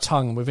under my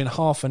tongue, and within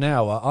half an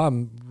hour,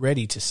 I'm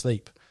ready to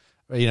sleep.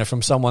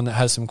 From someone that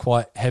has some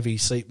quite heavy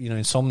sleep,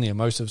 insomnia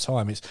most of the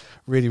time, it's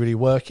really, really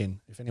working.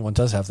 If anyone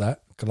does have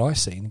that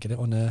glycine, get it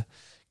on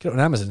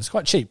Amazon. It's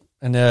quite cheap,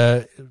 and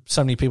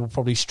so many people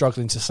probably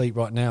struggling to sleep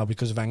right now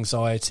because of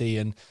anxiety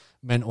and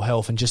mental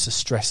health and just the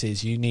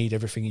stresses. You need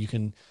everything you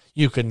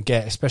can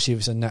get, especially if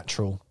it's a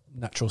natural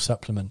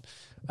supplement.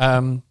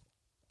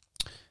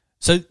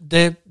 So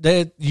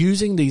they're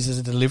using these as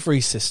a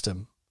delivery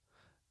system.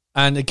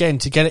 And again,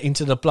 to get it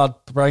into the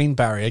blood-brain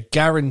barrier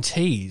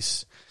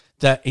guarantees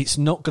that it's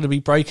not going to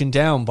be broken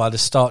down by the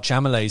starch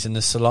amylase in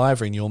the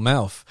saliva in your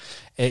mouth.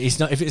 It's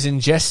not, if it's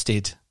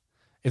ingested,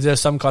 if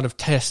there's some kind of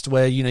test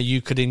where,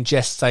 you could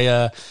ingest, say,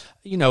 a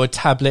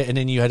tablet, and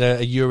then you had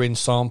a urine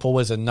sample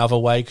as another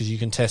way, because you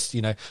can test,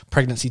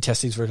 pregnancy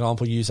testings, for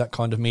example, use that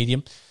kind of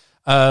medium.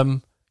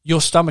 Your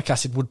stomach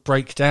acid would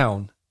break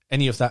down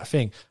any of that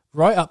thing.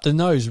 Right up the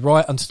nose,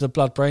 right onto the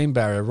blood-brain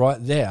barrier, right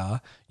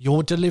there,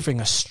 you're delivering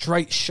a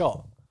straight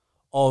shot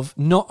of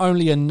not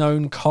only a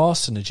known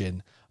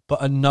carcinogen,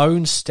 but a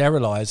known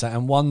sterilizer,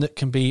 and one that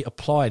can be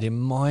applied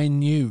in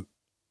minute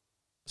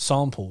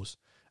samples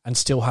and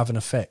still have an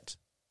effect.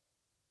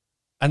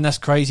 And that's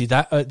crazy.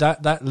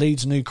 That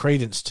leads new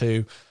credence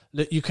to,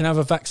 that you can have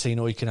a vaccine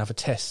or you can have a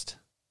test.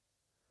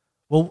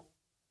 Well,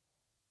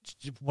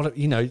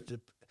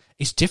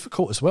 it's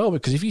difficult as well,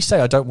 because if you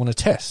say, I don't want to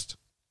test,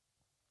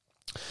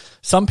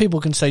 some people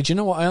can say, do you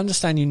know what, I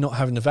understand you not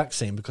having the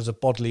vaccine because of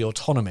bodily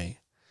autonomy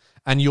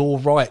and your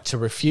right to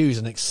refuse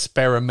an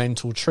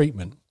experimental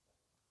treatment.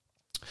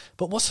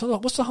 But what's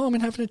the harm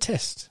in having a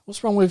test?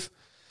 What's wrong with...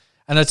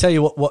 And I tell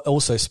you what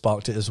also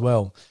sparked it as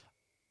well.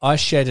 I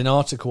shared an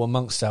article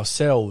amongst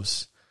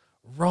ourselves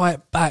right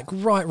back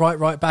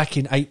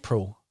in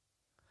April.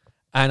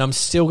 And I'm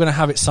still going to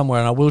have it somewhere,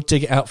 and I will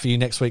dig it out for you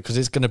next week, because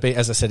it's going to be,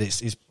 as I said,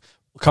 it's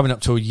coming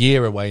up to a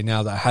year away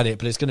now that I had it,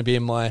 but it's going to be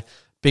in my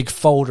big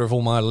folder of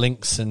all my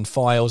links and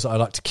files that I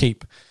like to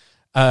keep,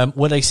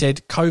 where they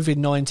said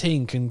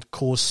COVID-19 can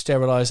cause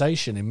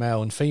sterilisation in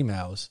male and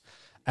females.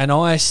 And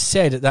I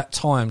said at that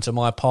time to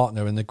my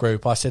partner in the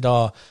group, I said,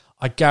 I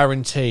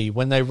guarantee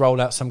when they roll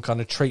out some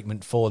kind of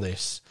treatment for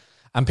this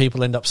and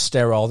people end up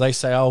sterile, they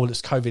say, oh, well,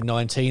 it's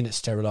COVID-19 that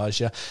sterilised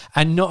you.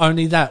 And not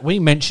only that, we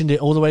mentioned it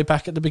all the way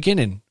back at the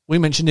beginning. We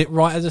mentioned it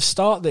right at the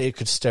start that it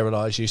could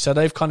sterilise you. So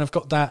they've kind of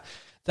got that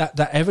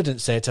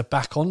evidence there to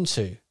back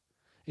onto.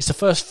 It's the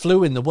first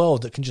flu in the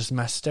world that can just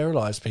mass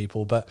sterilise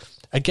people. But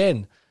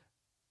again,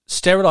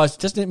 sterilise,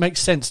 doesn't it make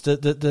sense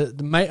that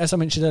as I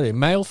mentioned earlier,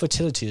 male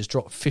fertility has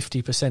dropped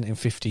 50% in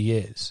 50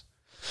 years.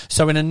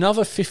 So in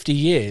another 50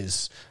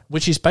 years,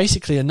 which is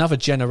basically another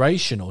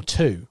generation or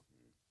two,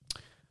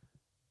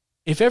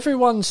 if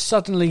everyone's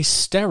suddenly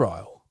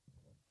sterile,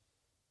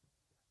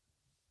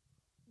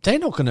 they're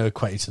not going to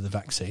equate it to the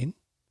vaccine.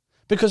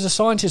 Because the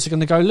scientists are going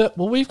to go, look,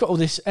 well, we've got all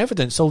this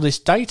evidence, all this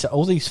data,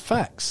 all these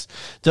facts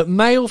that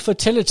male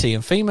fertility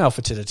and female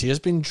fertility has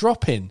been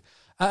dropping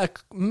at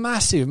a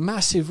massive,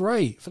 massive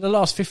rate for the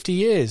last 50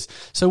 years.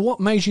 So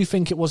what made you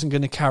think it wasn't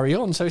going to carry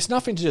on? So it's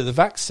nothing to do with the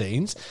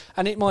vaccines,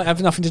 and it might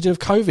have nothing to do with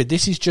COVID.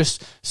 This is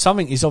just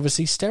something is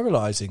obviously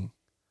sterilising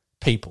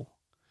people.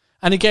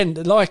 And again,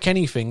 like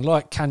anything,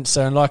 like cancer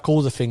and like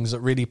all the things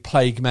that really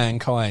plague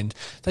mankind,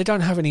 they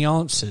don't have any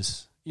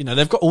answers.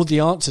 They've got all the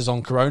answers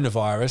on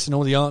coronavirus and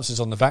all the answers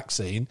on the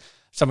vaccine,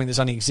 something that's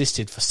only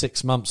existed for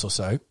 6 months or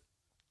so.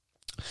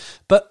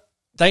 But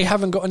they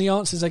haven't got any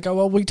answers. They go,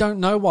 well, we don't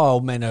know why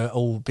men are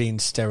all being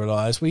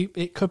sterilised.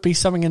 It could be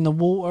something in the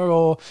water,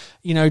 or,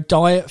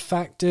 diet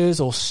factors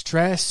or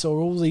stress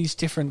or all these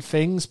different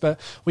things, but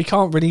we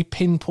can't really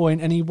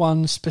pinpoint any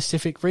one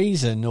specific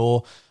reason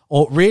or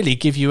really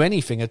give you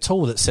anything at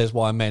all that says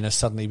why men are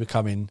suddenly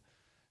becoming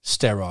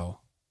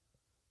sterile.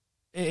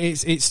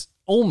 It's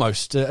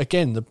almost,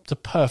 again, the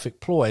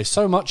perfect ploy.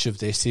 So much of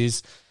this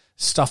is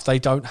stuff they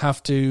don't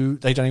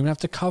even have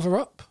to cover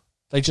up.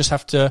 They just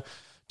have to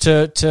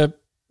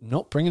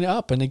not bringing it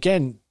up. And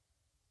again,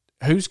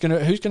 who's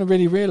gonna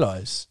really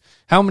realise?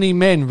 How many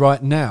men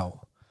right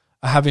now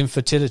are having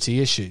fertility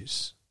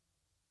issues?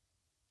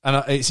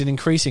 And it's an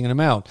increasing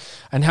amount.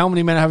 And how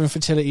many men are having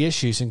fertility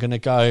issues and going to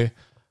go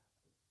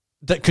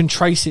that can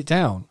trace it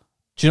down?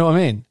 Do you know what I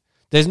mean?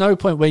 There's no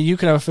point where you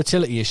can have a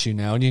fertility issue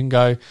now and you can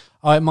go,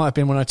 oh, it might have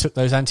been when I took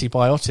those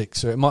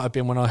antibiotics, or it might have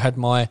been when I had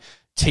my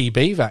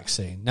TB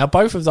vaccine. Now,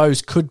 both of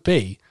those could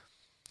be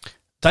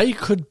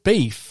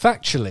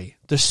factually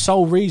the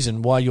sole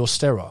reason why you're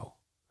sterile.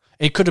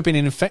 It could have been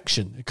an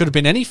infection. It could have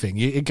been anything.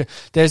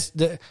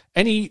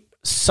 Any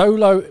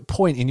solo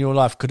point in your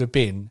life could have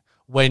been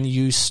when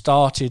you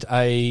started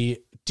a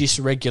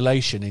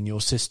dysregulation in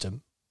your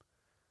system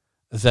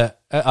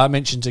that I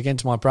mentioned again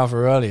to my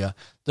brother earlier.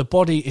 The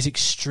body is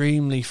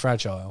extremely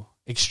fragile.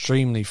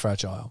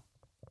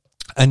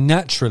 And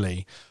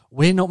naturally,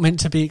 we're not meant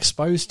to be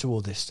exposed to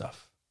all this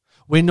stuff.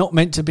 We're not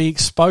meant to be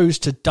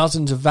exposed to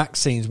dozens of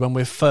vaccines when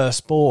we're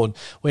first born.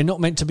 We're not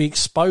meant to be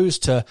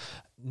exposed to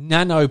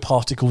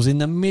nanoparticles in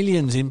the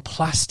millions in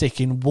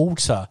plastic in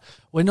water.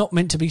 We're not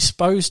meant to be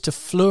exposed to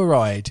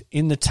fluoride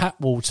in the tap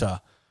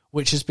water,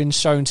 which has been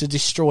shown to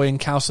destroy and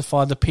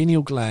calcify the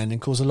pineal gland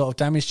and cause a lot of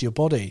damage to your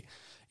body.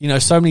 You know,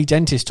 so many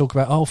dentists talk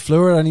about,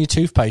 fluoride on your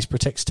toothpaste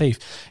protects teeth.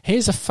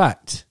 Here's a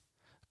fact.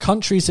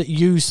 Countries that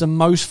use the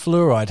most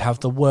fluoride have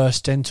the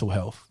worst dental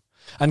health.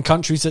 And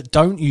countries that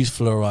don't use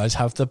fluorides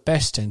have the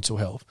best dental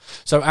health.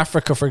 So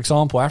Africa, for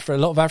example, a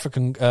lot of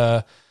African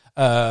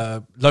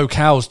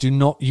locales do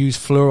not use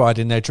fluoride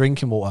in their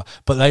drinking water,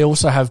 but they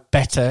also have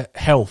better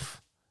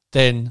health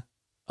than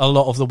a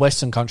lot of the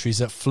Western countries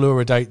that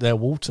fluoridate their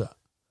water.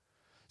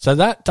 So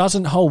that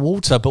doesn't hold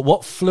water, but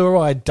what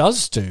fluoride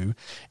does do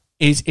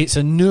is it's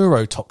a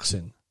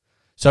neurotoxin.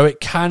 So it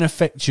can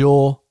affect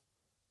your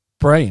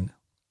brain.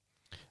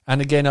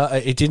 And again,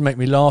 it did make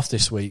me laugh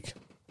this week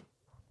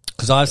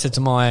because I said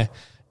to my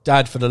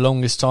dad for the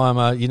longest time,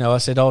 I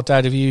said,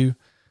 Dad,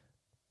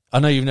 I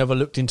know you've never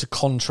looked into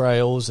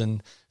contrails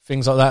and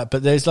things like that,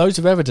 but there's loads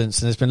of evidence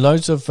and there's been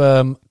loads of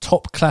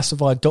top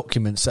classified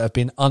documents that have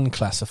been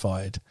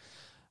unclassified.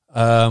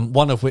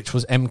 One of which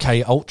was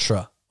MK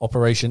Ultra.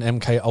 Operation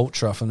MK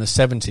Ultra from the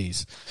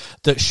 70s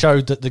that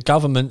showed that the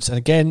governments, and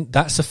again,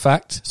 that's a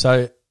fact.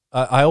 So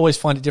I always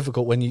find it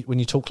difficult when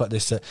you talk like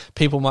this, that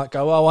people might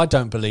go, I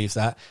don't believe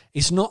that.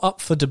 It's not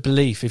up for the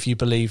belief if you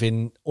believe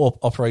in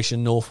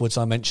Operation Northwoods,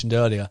 I mentioned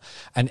earlier,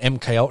 and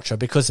MK Ultra,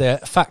 because they're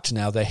a fact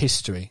now, they're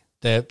history.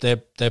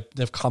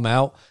 They've come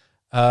out.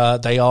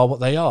 They are what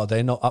they are.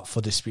 They're not up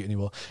for dispute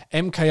anymore.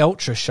 MK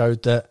Ultra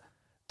showed that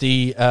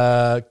the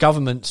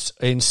governments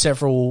in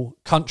several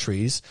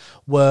countries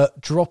were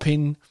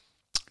dropping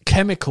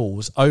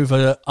chemicals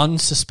over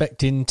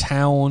unsuspecting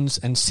towns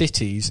and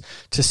cities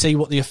to see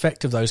what the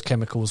effect of those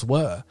chemicals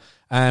were.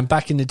 And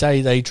back in the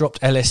day, they dropped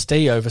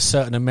LSD over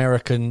certain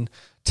American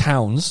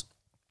towns.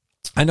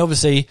 And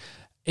obviously,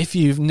 if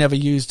you've never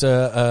used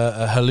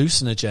a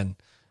hallucinogen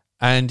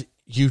and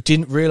you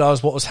didn't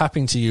realise what was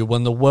happening to you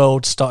when the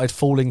world started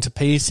falling to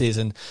pieces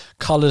and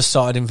colours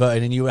started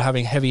inverting and you were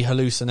having heavy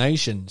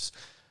hallucinations,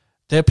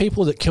 there are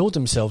people that killed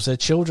themselves. There are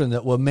children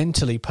that were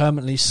mentally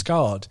permanently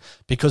scarred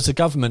because the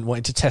government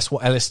wanted to test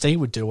what LSD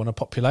would do on a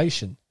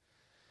population.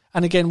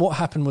 And again, what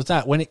happened with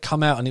that? When it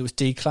come out and it was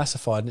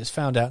declassified and it's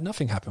found out,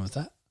 nothing happened with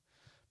that.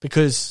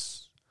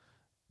 Because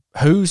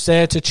who's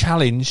there to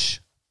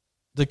challenge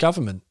the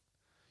government?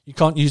 You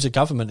can't use a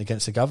government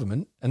against a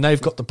government. And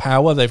they've got the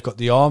power, they've got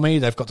the army,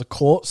 they've got the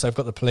courts, they've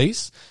got the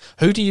police.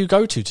 Who do you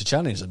go to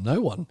challenge them? No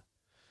one.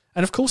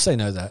 And of course they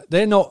know that.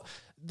 They're not...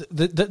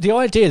 The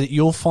idea that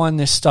you'll find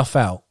this stuff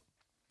out,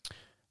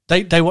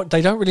 they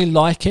don't really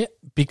like it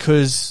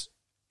because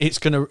it's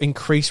going to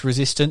increase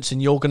resistance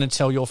and you're going to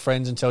tell your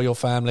friends and tell your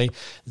family.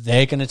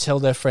 They're going to tell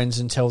their friends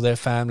and tell their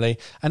family.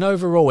 And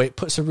overall, it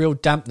puts a real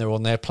dampener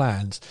on their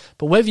plans.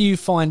 But whether you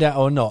find out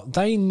or not,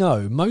 they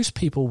know most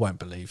people won't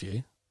believe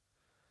you.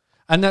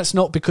 And that's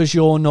not because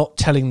you're not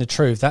telling the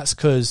truth. That's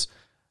because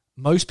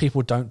most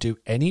people don't do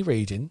any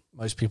reading.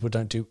 Most people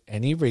don't do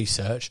any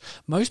research.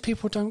 Most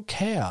people don't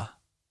care.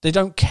 They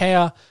don't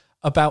care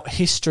about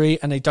history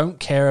and they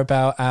don't care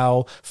about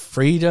our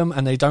freedom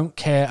and they don't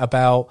care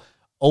about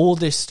all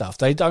this stuff.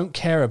 They don't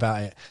care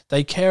about it.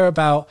 They care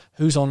about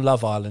who's on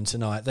Love Island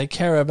tonight. They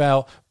care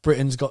about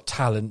Britain's Got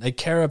Talent. They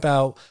care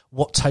about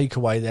what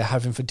takeaway they're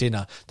having for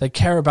dinner. They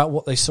care about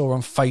what they saw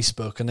on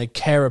Facebook and they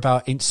care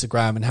about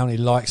Instagram and how many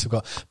likes they've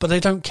got. But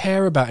they don't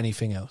care about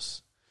anything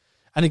else.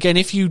 And again,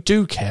 if you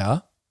do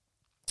care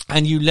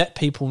and you let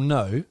people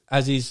know,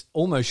 as is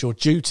almost your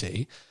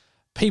duty,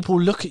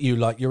 people look at you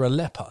like you're a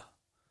leper.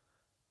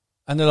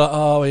 And they're like,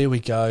 oh, here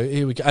we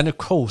go. And of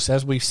course,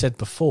 as we've said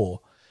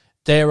before,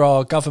 there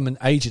are government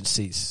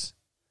agencies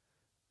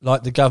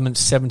like the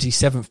government's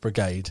 77th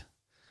Brigade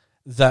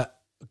that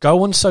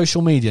go on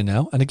social media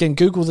now. And again,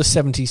 Google the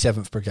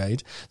 77th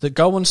Brigade that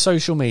go on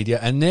social media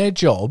and their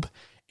job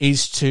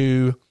is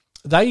to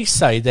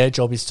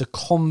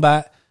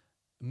combat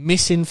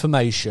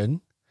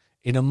misinformation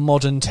in a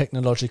modern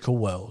technological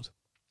world.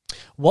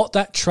 What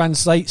that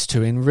translates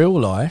to in real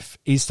life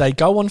is they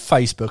go on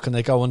Facebook and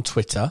they go on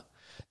Twitter.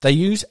 They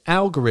use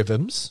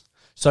algorithms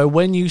So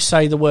when you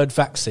say the word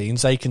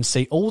vaccines, they can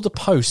see all the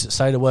posts that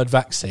say the word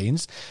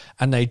vaccines,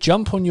 and they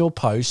jump on your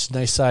post and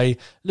they say,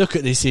 look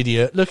at this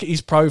idiot, look at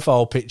his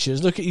profile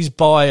pictures, look at his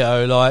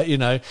bio, like, you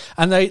know,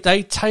 and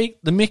they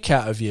take the mick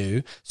out of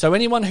you. So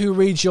anyone who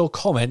reads your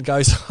comment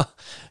goes,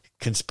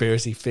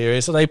 conspiracy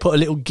theorist. So they put a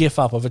little gif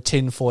up of a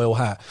tinfoil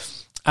hat.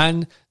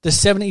 And the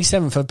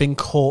 77th have been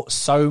caught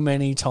so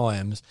many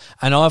times,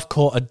 and I've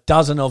caught a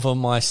dozen of them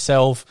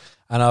myself.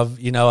 And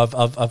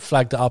I've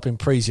flagged it up in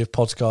previous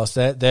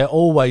podcasts. They're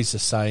always the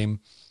same.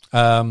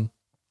 For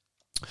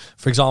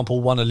example,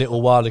 one a little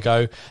while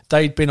ago,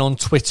 they'd been on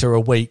Twitter a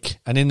week,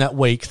 and in that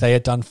week they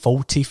had done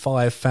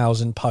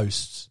 45,000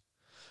 posts.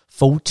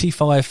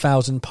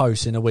 45,000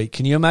 posts in a week.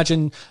 Can you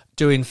imagine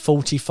doing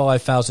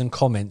 45,000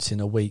 comments in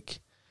a week?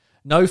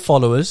 No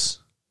followers,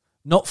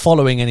 not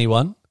following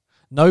anyone,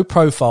 no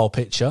profile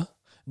picture,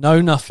 no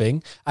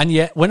nothing. And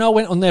yet, when I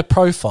went on their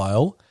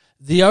profile,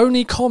 the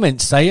only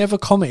comments they ever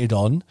commented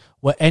on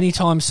were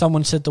anytime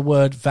someone said the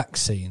word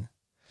vaccine.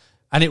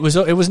 And it was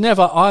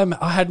never, I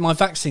had my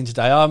vaccine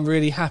today, I'm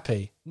really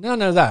happy.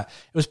 None of that.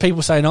 It was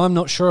people saying, I'm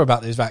not sure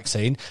about this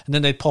vaccine. And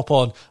then they'd pop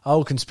on,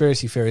 oh,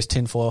 conspiracy theorist,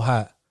 tinfoil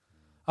hat.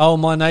 Oh,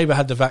 my neighbour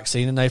had the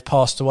vaccine and they've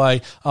passed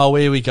away. Oh,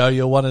 here we go,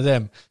 you're one of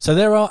them. So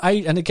there are,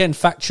 and again,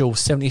 factual,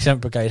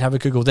 77th Brigade, have a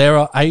Google. There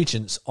are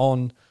agents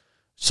on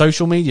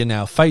social media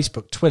now,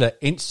 Facebook, Twitter,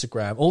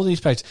 Instagram, all these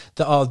pages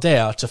that are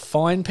there to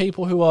find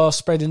people who are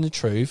spreading the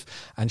truth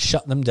and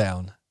shut them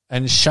down.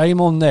 And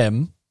shame on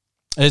them.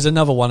 There's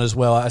another one as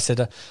well. I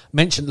said,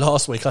 mentioned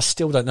last week, I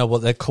still don't know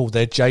what they're called.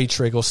 They're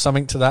J-Trig or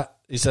something to that.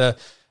 It's a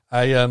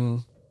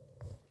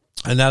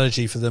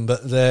analogy for them,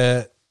 but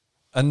they're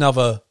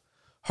another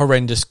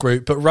horrendous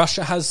group. But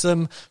Russia has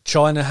them.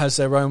 China has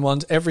their own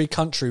ones. Every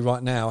country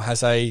right now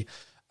has a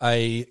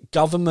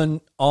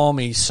government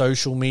army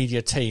social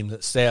media team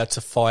that's there to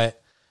fight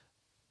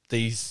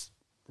these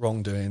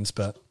wrongdoings.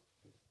 But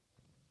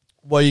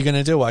what are you going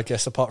to do, I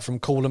guess, apart from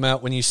call them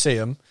out when you see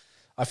them?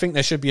 I think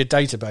there should be a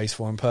database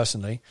for them,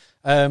 personally.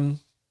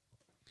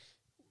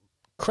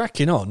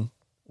 Cracking on,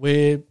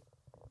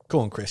 go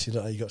on, Chris. You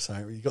got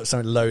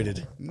something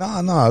loaded. No,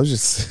 I was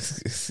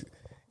just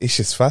it's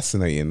just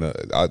fascinating.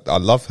 I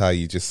love how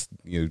you just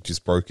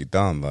broke it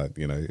down. Like,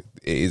 you know,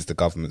 it is the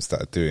governments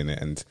that are doing it,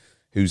 and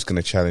who's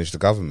going to challenge the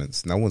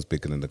governments? No one's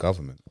bigger than the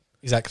government.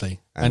 Exactly.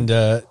 And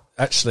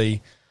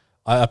actually,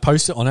 I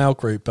posted it on our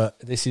group, but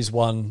this is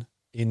one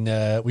in.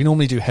 We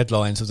normally do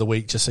headlines of the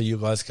week just so you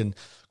guys can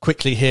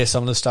quickly hear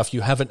some of the stuff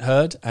you haven't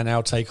heard and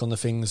our take on the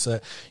things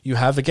that you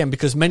have. Again,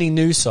 because many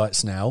news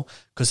sites now,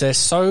 because they're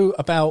so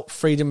about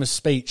freedom of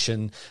speech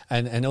and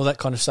all that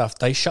kind of stuff,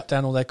 they shut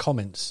down all their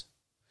comments.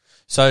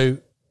 So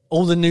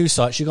all the news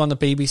sites, you go on the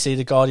BBC,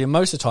 The Guardian,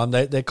 most of the time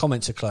their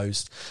comments are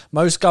closed.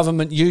 Most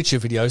government YouTube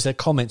videos, their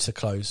comments are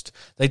closed.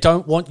 They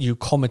don't want you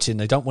commenting.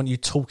 They don't want you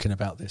talking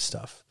about this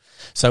stuff.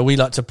 So we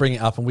like to bring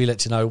it up and we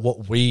let you know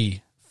what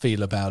we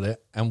feel about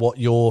it and what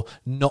you're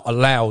not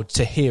allowed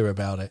to hear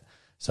about it.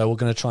 So we're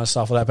going to try and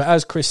stifle that. But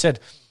as Chris said,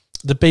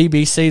 the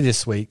BBC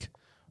this week,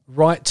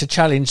 right to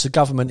challenge the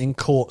government in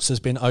courts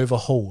has been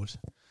overhauled.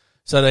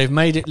 So they've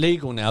made it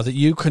legal now that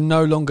you can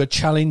no longer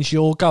challenge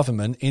your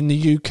government in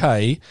the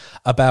UK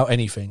about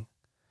anything.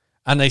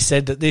 And they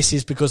said that this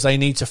is because they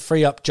need to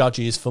free up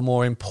judges for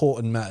more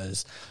important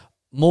matters.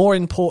 More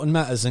important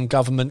matters than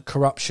government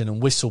corruption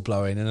and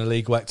whistleblowing and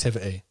illegal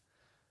activity.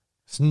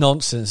 It's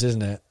nonsense,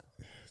 isn't it?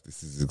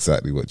 This is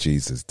exactly what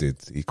Jesus did.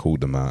 He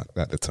called them out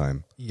at the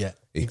time. Yeah.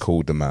 He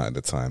called them out at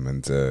the time,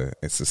 and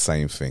it's the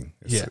same thing.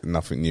 It's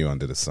nothing new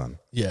under the sun.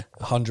 Yeah,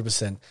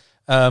 100%.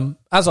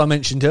 As I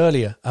mentioned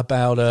earlier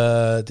about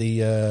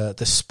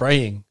the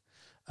spraying,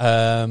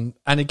 and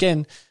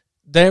again,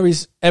 there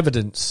is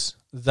evidence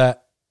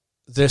that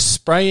the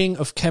spraying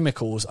of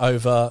chemicals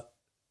over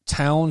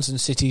towns and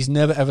cities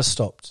never ever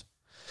stopped.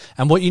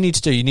 And what you need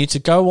to do, you need to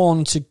go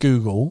on to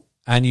Google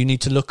and you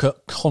need to look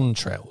at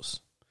contrails.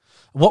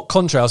 What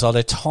contrails are?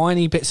 They're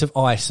tiny bits of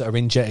ice that are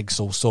in jet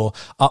exhaust or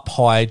up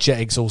high jet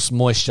exhaust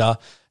moisture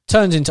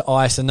turns into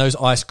ice, and those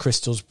ice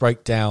crystals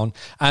break down.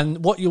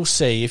 And what you'll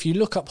see, if you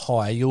look up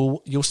high,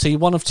 you'll see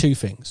one of two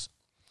things.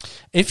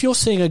 If you're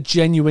seeing a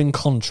genuine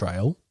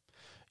contrail,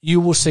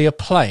 you will see a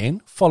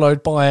plane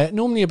followed by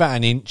normally about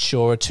an inch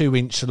or a 2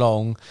 inch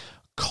long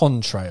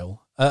contrail,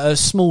 a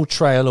small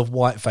trail of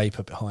white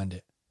vapour behind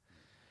it.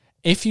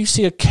 If you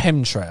see a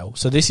chemtrail,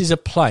 so this is a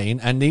plane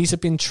and these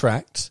have been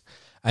tracked,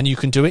 and you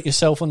can do it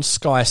yourself on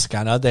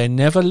Skyscanner. They're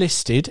never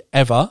listed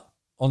ever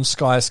on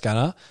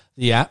Skyscanner,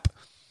 the app.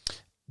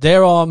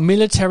 There are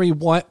military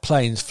white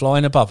planes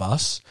flying above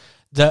us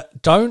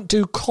that don't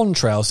do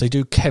contrails, they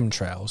do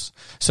chemtrails.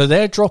 So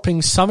they're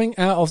dropping something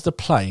out of the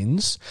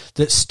planes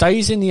that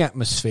stays in the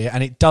atmosphere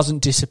and it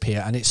doesn't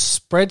disappear, and it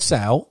spreads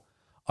out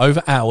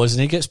over hours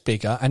and it gets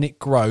bigger and it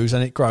grows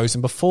and it grows.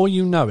 And before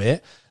you know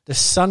it, the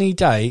sunny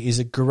day is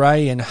a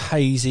grey and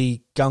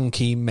hazy,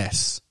 gunky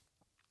mess.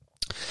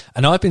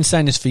 And I've been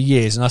saying this for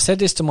years, and I said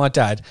this to my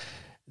dad.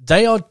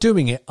 They are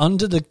doing it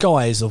under the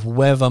guise of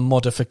weather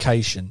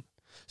modification.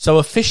 So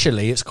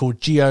officially, it's called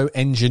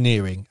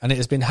geoengineering, and it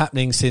has been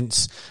happening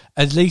since,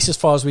 at least as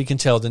far as we can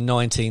tell, the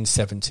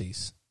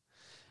 1970s.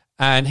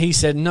 And he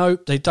said, no,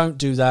 they don't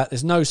do that.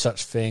 There's no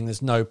such thing.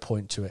 There's no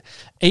point to it.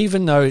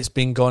 Even though it's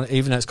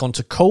gone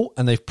to court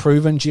and they've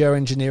proven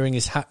geoengineering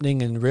is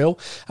happening and real.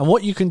 And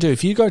what you can do,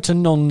 if you go to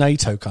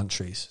non-NATO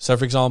countries, so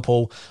for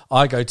example,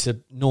 I go to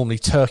normally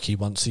Turkey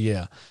once a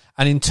year.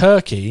 And in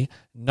Turkey,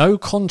 no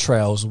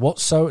chemtrails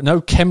whatsoever,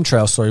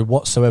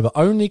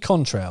 only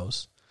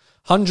contrails.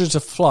 Hundreds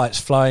of flights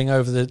flying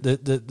over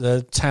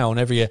the town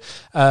every year.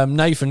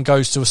 Nathan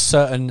goes to a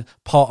certain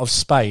part of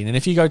Spain, and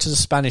if you go to the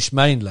Spanish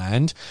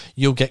mainland,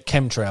 you'll get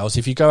chemtrails.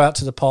 If you go out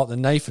to the part that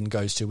Nathan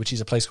goes to, which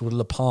is a place called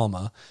La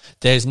Palma,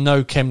 there's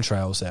no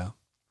chemtrails there.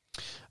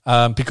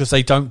 Because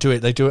they don't do it.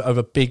 They do it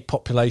over big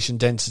population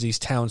densities,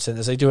 town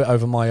centres. They do it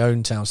over my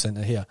own town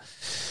centre here.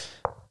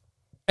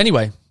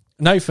 Anyway,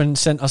 Nathan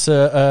sent us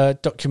a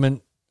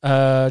document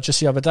just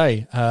the other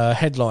day, a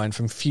headline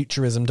from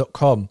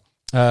futurism.com.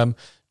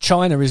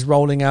 China is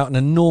rolling out an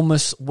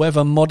enormous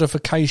weather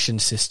modification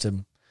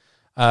system.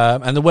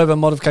 And the weather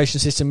modification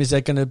system is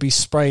they're going to be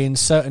spraying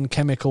certain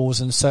chemicals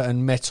and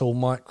certain metal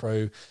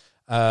micro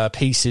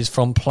pieces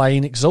from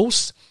plane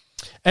exhaust.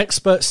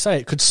 Experts say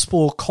it could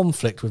spur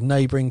conflict with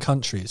neighbouring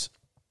countries.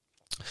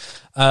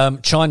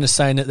 China's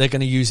saying that they're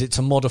going to use it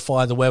to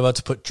modify the weather,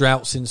 to put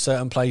droughts in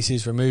certain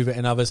places, remove it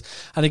in others.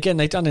 And again,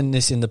 they've done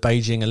this in the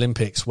Beijing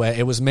Olympics, where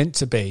it was meant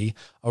to be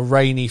a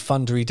rainy,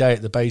 thundery day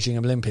at the Beijing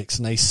Olympics,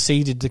 and they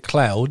seeded the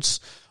clouds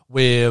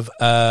with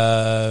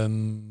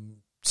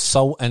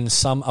salt and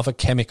some other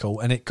chemical,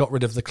 and it got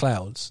rid of the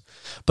clouds.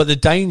 But the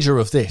danger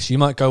of this, you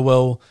might go,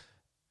 well,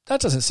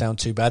 that doesn't sound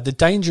too bad. The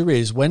danger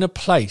is when a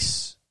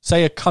place,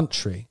 say a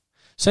country,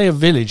 say a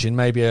village in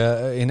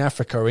in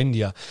Africa or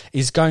India,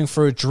 is going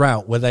through a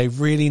drought where they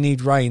really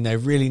need rain, they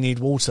really need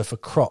water for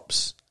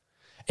crops.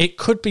 It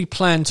could be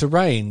planned to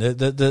rain.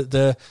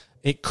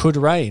 It could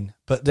rain,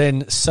 but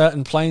then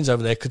certain plains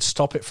over there could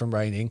stop it from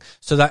raining,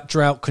 so that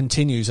drought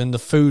continues and the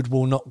food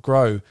will not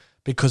grow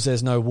because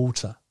there's no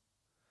water.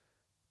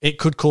 It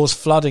could cause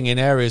flooding in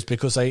areas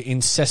because they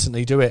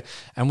incessantly do it.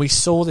 And we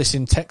saw this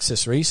in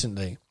Texas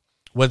recently,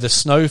 where the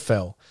snow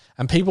fell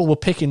and people were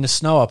picking the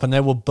snow up and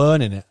they were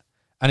burning it.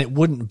 And it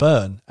wouldn't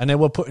burn. And they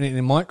were putting it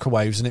in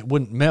microwaves and it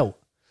wouldn't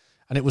melt.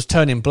 And it was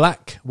turning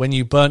black when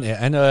you burnt it.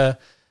 And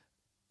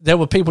there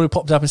were people who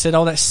popped up and said,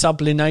 oh, that's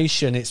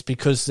sublimation. It's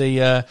because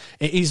it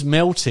is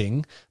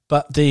melting,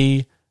 but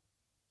the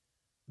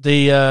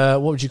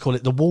what would you call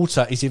it? The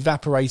water is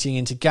evaporating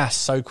into gas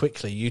so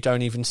quickly you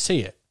don't even see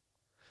it.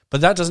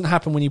 But that doesn't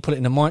happen when you put it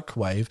in a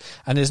microwave.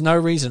 And there's no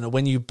reason that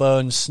when you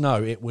burn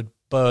snow, it would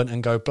burn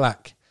and go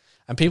black.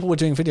 And people were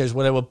doing videos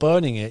where they were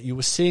burning it. You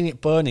were seeing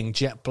it burning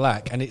jet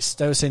black, and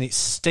they were saying it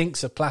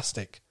stinks of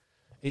plastic.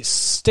 It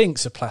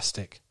stinks of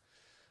plastic.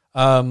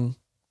 And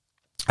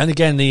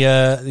again,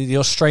 the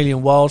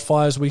Australian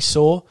wildfires we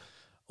saw,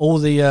 all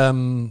the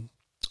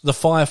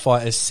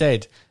firefighters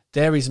said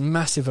there is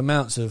massive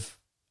amounts of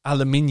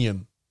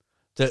aluminium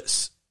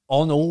that's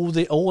on all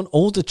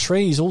the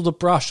trees, all the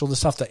brush, all the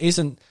stuff that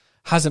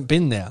hasn't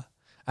been there.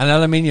 And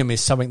aluminium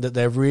is something that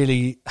they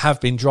really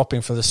have been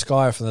dropping for the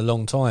sky for a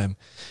long time.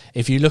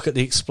 If you look at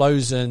the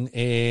explosion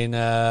in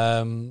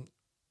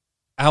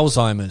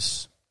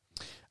Alzheimer's,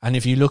 and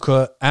if you look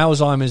at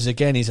Alzheimer's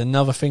again, is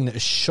another thing that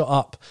has shot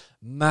up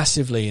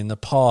massively in the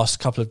past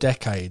couple of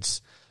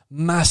decades.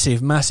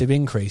 Massive, massive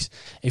increase.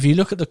 If you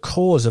look at the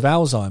cause of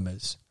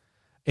Alzheimer's,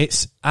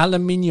 it's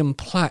aluminium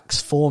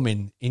plaques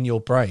forming in your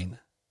brain.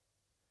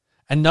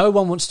 And no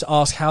one wants to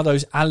ask how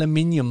those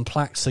aluminium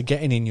plaques are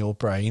getting in your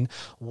brain,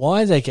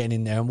 why they're getting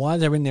in there, and why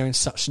they're in there in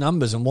such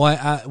numbers, and why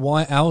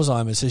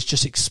Alzheimer's has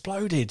just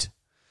exploded.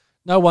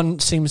 No one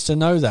seems to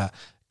know that.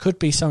 Could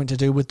be something to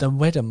do with the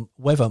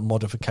weather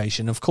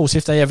modification. Of course,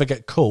 if they ever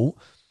get caught,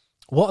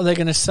 what are they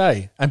going to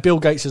say? And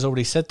Bill Gates has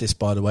already said this,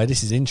 by the way.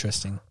 This is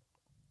interesting.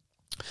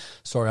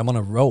 Sorry, I'm on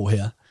a roll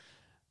here.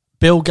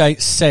 Bill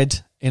Gates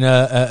said in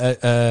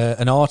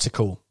an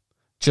article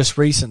just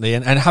recently,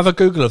 and have a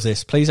Google of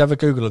this. Please have a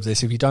Google of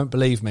this if you don't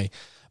believe me.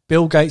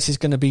 Bill Gates is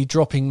going to be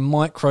dropping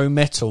micro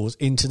metals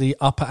into the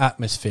upper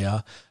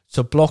atmosphere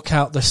to block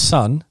out the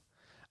sun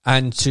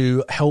and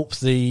to help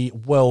the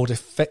world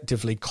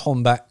effectively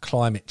combat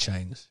climate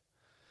change.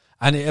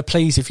 And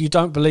please, if you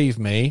don't believe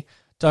me,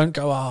 don't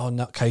go, oh,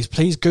 nutcase.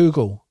 Please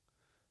Google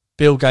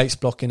Bill Gates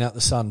blocking out the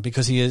sun,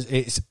 because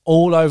it's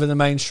all over the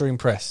mainstream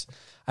press.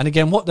 And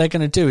again, what they're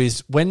going to do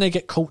is when they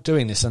get caught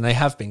doing this, and they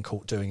have been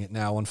caught doing it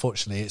now,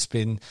 unfortunately,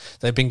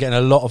 they've been getting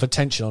a lot of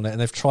attention on it,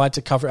 and they've tried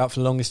to cover it up for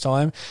the longest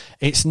time.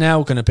 It's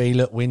now going to be,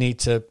 look,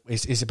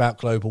 it's about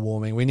global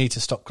warming. We need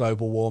to stop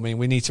global warming.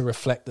 We need to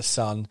reflect the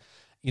sun.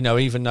 You know,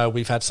 even though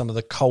we've had some of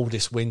the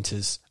coldest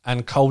winters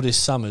and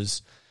coldest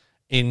summers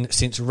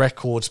since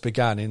records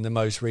began in the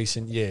most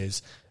recent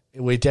years,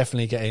 we're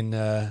definitely getting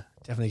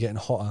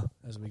hotter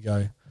as we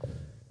go.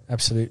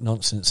 Absolute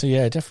nonsense. So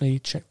yeah, definitely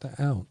check that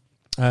out.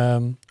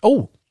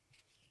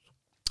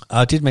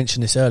 I did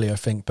mention this earlier, I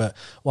think, but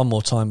one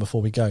more time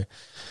before we go.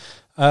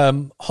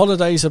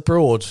 Holidays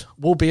abroad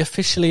will be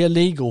officially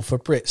illegal for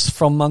Brits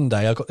from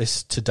Monday. I got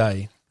this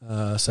today.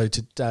 So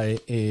today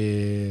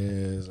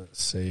is,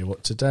 let's see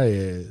what today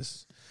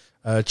is.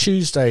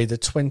 Tuesday, the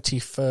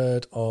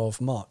 23rd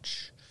of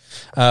March,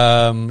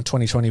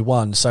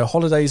 2021. So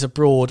holidays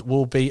abroad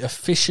will be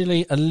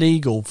officially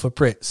illegal for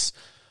Brits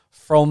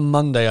from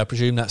Monday. I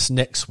presume that's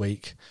next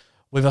week,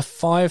 with a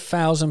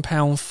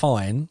 £5,000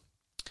 fine.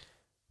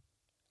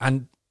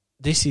 And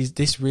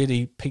this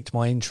really piqued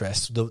my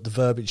interest, the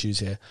verbiage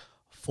used here,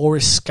 for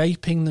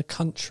escaping the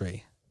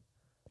country.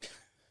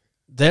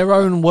 Their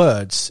own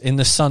words in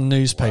the Sun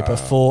newspaper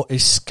for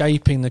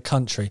escaping the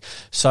country.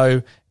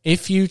 So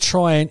if you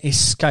try and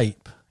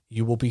escape,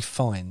 you will be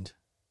fined.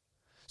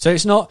 So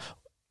it's not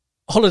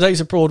holidays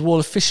abroad will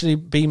officially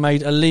be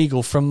made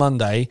illegal from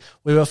Monday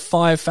with a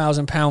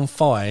 £5,000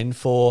 fine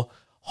for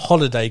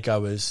holiday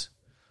goers,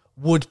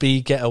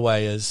 would-be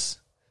getawayers.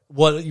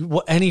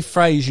 What any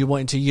phrase you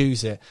wanted to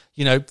use it.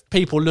 You know,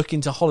 people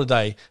looking to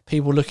holiday,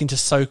 people looking to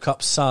soak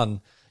up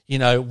sun, you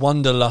know,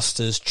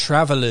 wanderlusters,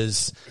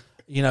 travellers,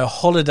 you know,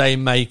 holiday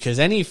makers,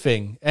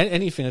 anything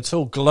at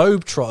all,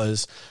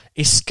 globetrotters,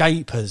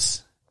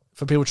 escapers,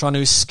 for people trying to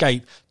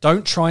escape.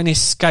 Don't try and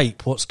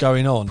escape what's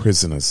going on.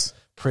 Prisoners,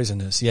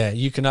 yeah.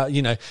 You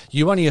can,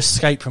 you only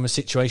escape from a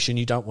situation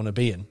you don't want to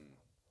be in.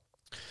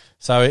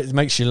 So it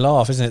makes you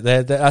laugh, isn't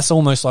it? That's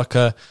almost like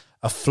a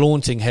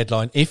flaunting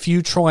headline. If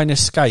you try and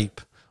escape,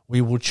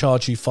 we will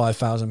charge you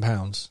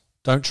 £5,000.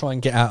 Don't try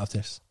and get out of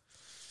this.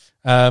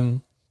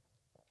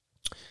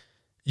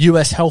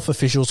 US health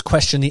officials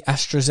question the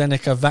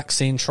AstraZeneca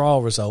vaccine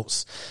trial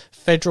results.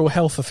 Federal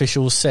health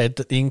officials said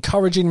that the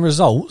encouraging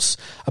results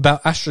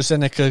about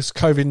AstraZeneca's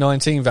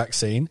COVID-19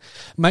 vaccine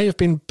may have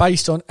been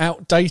based on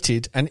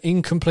outdated and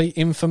incomplete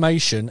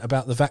information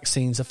about the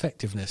vaccine's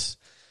effectiveness.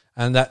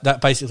 And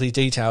that basically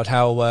detailed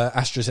how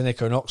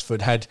AstraZeneca and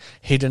Oxford had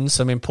hidden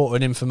some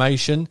important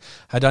information,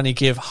 had only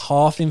give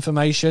half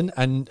information,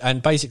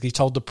 and basically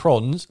told the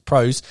pros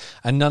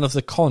and none of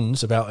the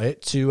cons about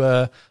it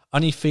to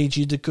only feed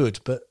you the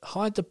good, but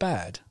hide the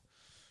bad.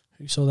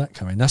 Who saw that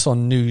coming? That's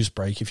on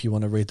Newsbreak if you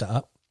want to read that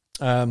up.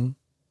 The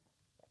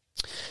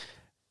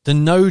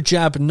no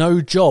jab,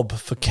 no job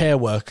for care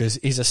workers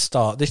is a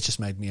start. This just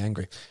made me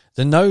angry.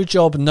 The no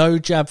job, no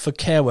jab for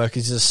care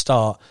workers is a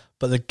start,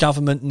 but the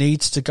government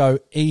needs to go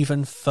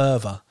even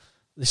further.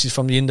 This is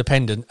from The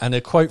Independent, and a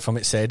quote from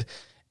it said,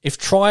 "If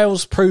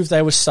trials prove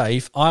they were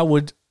safe, I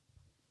would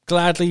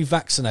gladly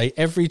vaccinate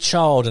every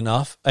child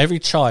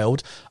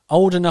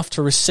old enough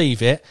to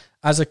receive it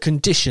as a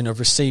condition of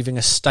receiving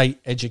a state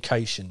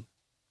education."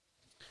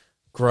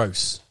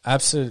 Gross.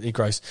 Absolutely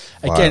gross.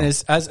 Wow. Again,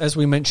 as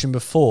we mentioned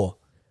before,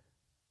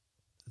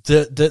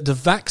 the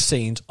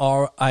vaccines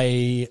are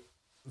a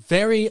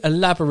very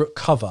elaborate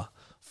cover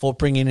for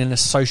bringing in a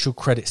social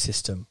credit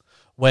system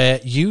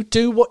where you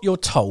do what you're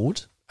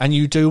told and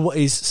you do what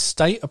is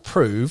state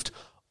approved,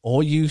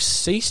 or you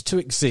cease to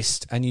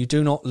exist and you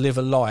do not live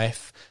a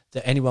life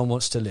that anyone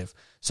wants to live.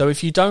 So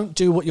if you don't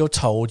do what you're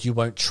told, you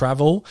won't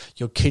travel,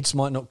 your kids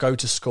might not go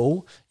to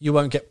school, you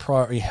won't get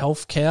priority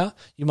health care,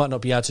 you might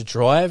not be able to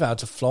drive, able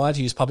to fly,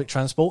 to use public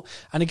transport.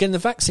 And again, the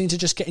vaccines are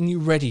just getting you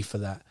ready for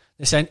that.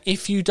 They're saying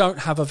if you don't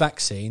have a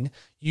vaccine,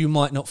 you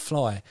might not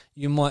fly,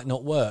 you might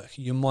not work,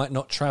 you might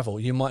not travel,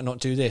 you might not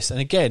do this. And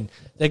again,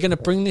 they're going to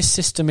bring this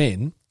system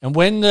in. And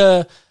when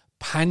the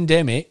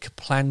pandemic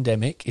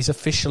is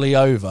officially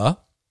over,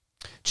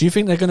 do you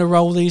think they're going to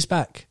roll these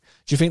back?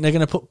 Do you think they're going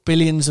to put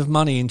billions of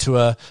money into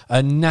a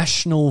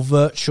national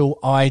virtual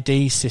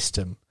ID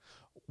system,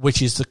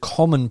 which is the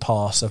Common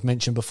Pass I've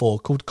mentioned before,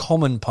 called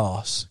Common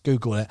Pass,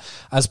 Google it,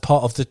 as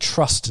part of the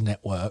Trust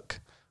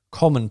Network?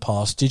 Common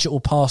Pass,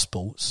 digital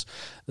passports.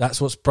 That's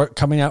what's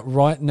coming out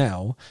right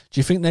now. Do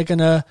you think they're going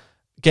to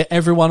get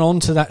everyone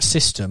onto that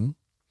system,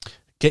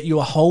 get you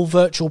a whole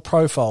virtual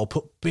profile,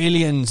 put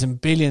billions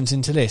and billions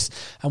into this,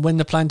 and when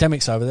the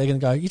pandemic's over, they're going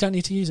to go, you don't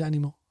need to use it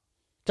anymore.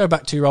 Go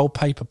back to your old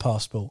paper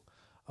passport.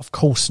 Of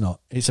course not.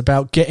 It's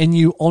about getting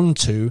you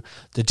onto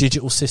the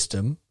digital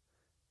system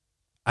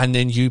and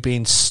then you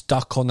being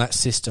stuck on that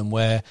system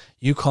where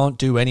you can't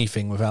do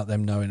anything without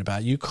them knowing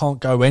about it. You can't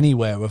go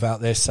anywhere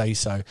without their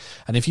say-so.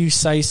 And if you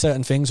say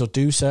certain things or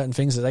do certain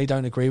things that they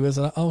don't agree with,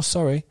 they're like, oh,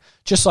 sorry.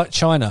 Just like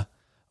China,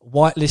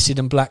 whitelisted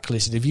and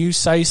blacklisted. If you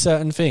say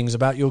certain things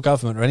about your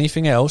government or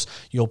anything else,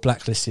 you're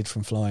blacklisted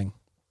from flying.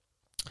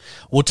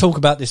 We'll talk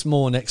about this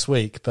more next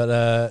week,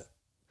 but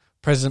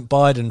President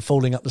Biden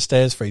falling up the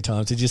stairs 3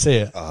 times. Did you see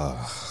it?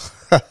 Oh.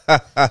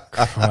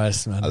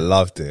 Christ, man. I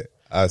loved it.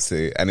 I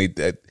see. And he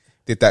did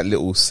that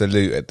little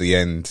salute at the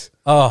end.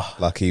 Oh,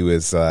 like he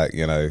was,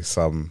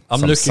 some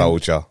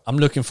soldier. I'm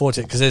looking forward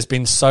to it because there's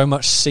been so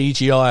much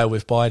CGI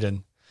with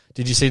Biden.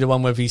 Did you see the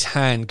one with his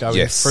hand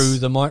going through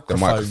the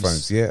microphones? The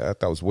microphones, yeah,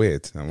 that was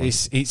weird.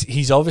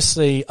 He's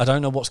obviously, I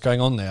don't know what's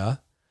going on there,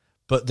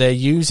 but they're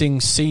using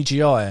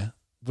CGI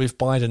with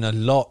Biden a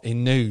lot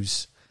in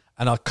news.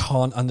 And I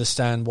can't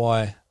understand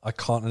why. I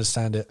can't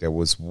understand it. There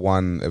was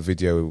a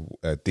video,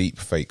 a deep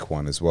fake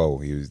one as well.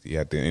 He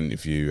had the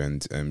interview,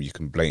 and you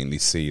can blatantly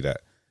see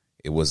that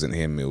it wasn't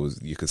him. It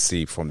was, you could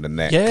see from the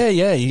neck.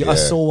 Yeah. I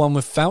saw one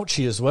with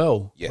Fauci as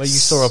well, where you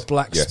saw a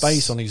black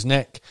space on his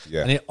neck.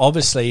 Yeah. And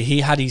obviously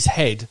he had his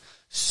head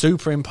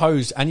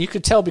superimposed, and you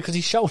could tell because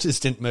his shoulders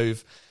didn't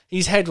move.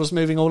 His head was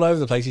moving all over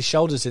the place. His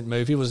shoulders didn't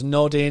move. He was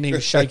nodding. He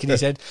was shaking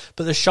his head.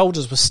 But the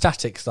shoulders were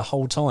static the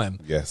whole time.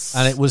 Yes.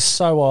 And it was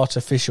so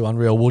artificial,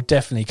 unreal. We'll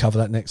definitely cover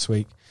that next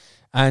week.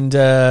 And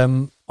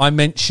I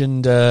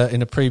mentioned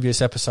in a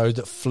previous episode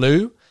that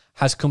flu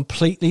has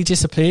completely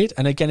disappeared.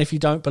 And again, if you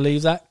don't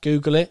believe that,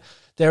 Google it.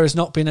 There has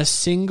not been a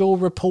single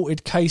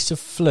reported case of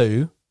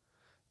flu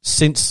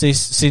since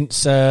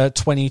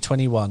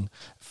 2021.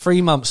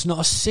 3 months, not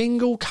a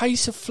single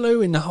case of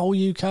flu in the whole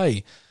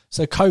UK.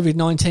 So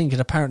COVID-19 can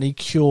apparently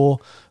cure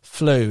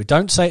flu.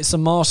 Don't say it's the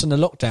mask and the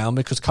lockdown,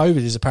 because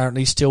COVID is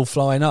apparently still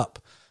flying up.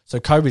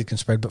 So COVID can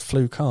spread, but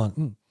flu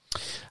can't.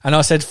 And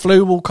I said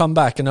flu will come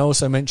back. And I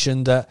also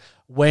mentioned that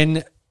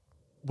when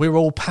we're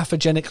all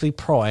pathogenically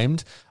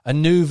primed, a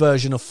new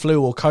version of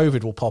flu or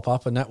COVID will pop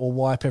up, and that will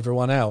wipe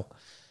everyone out.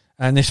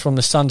 And this from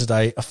The Sun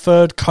today: a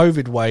third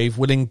COVID wave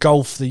will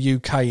engulf the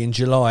UK in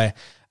July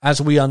as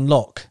we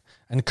unlock,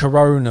 and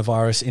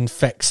coronavirus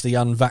infects the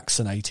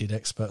unvaccinated,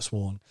 experts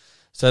warn.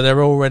 So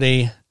they're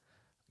already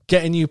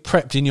getting you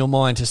prepped in your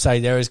mind to say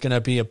there is going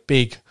to be a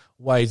big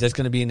wave. There's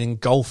going to be an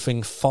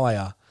engulfing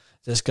fire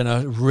that's going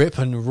to rip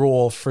and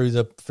roar through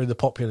the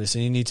populace,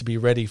 and you need to be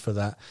ready for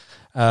that.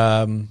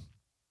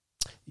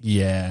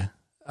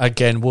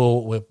 Again,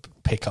 we'll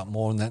pick up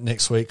more on that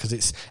next week, because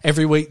it's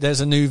every week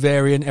there's a new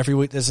variant, every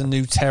week there's a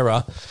new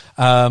terror.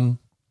 And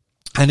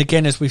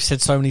again, as we've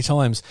said so many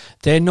times,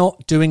 they're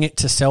not doing it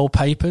to sell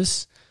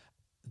papers.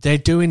 They're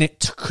doing it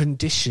to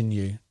condition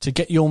you, to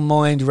get your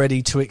mind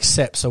ready to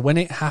accept. So when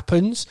it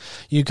happens,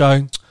 you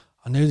go,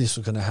 I knew this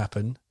was going to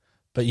happen,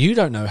 but you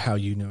don't know how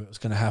you knew it was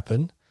going to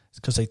happen. It's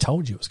because they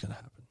told you it was going to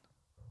happen.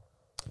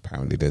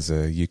 Apparently there's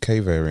a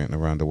UK variant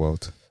around the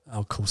world. Oh,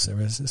 of course there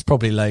is. It's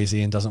probably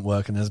lazy and doesn't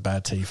work and has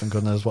bad teeth and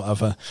God knows what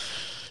other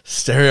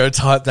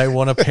stereotype they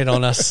want to pin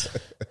on us.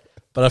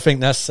 But I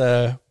think that's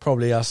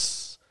probably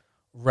us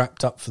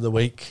wrapped up for the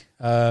week.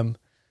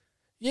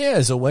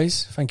 As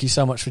always, thank you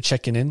so much for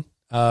checking in.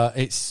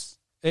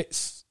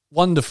 It's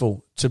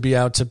wonderful to be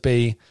able to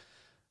be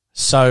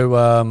so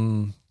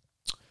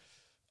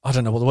I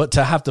don't know what the word,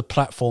 to have the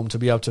platform to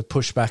be able to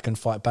push back and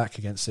fight back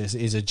against this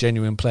is a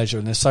genuine pleasure.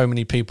 And there's so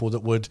many people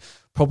that would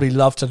probably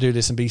love to do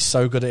this and be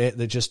so good at it,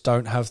 they just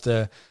don't have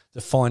the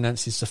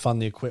finances to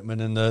fund the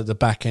equipment and the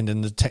back end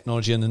and the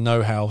technology and the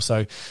know-how.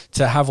 So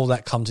to have all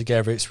that come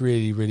together, it's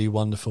really, really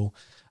wonderful.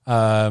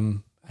 What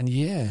do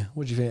you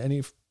think?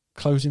 Any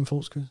closing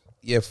thoughts, Chris?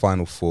 Yeah,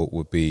 final thought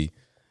would be,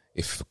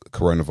 if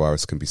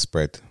coronavirus can be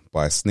spread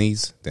by a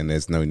sneeze, then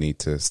there's no need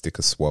to stick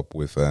a swab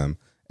with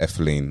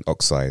ethylene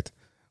oxide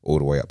all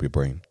the way up your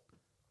brain.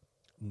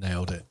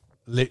 Nailed it.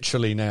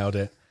 Literally nailed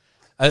it.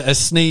 A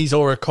sneeze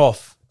or a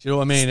cough. Do you know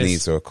what I mean?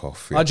 Sneeze or a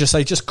cough. Yeah. I'd just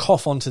say just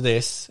cough onto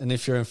this, and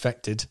if you're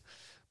infected.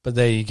 But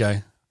there you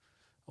go.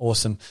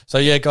 Awesome. So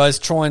yeah, guys,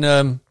 try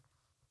and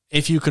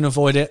if you can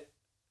avoid it,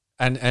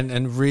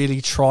 and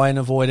really try and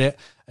avoid it.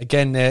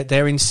 Again,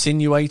 they're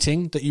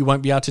insinuating that you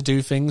won't be able to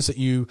do things, that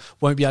you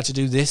won't be able to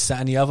do this, that,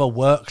 and the other,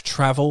 work,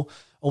 travel,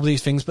 all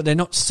these things. But they're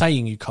not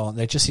saying you can't.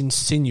 They're just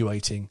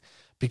insinuating,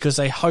 because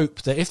they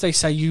hope that if they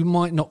say you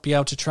might not be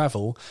able to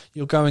travel,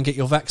 you'll go and get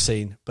your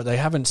vaccine. But they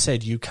haven't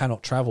said you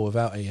cannot travel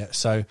without it yet.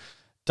 So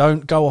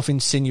don't go off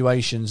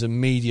insinuations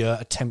and media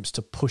attempts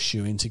to push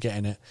you into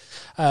getting it.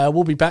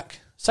 We'll be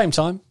back same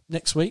time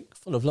next week,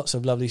 full of lots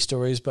of lovely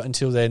stories. But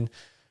until then,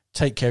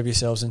 take care of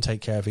yourselves and take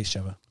care of each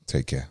other.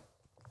 Take care.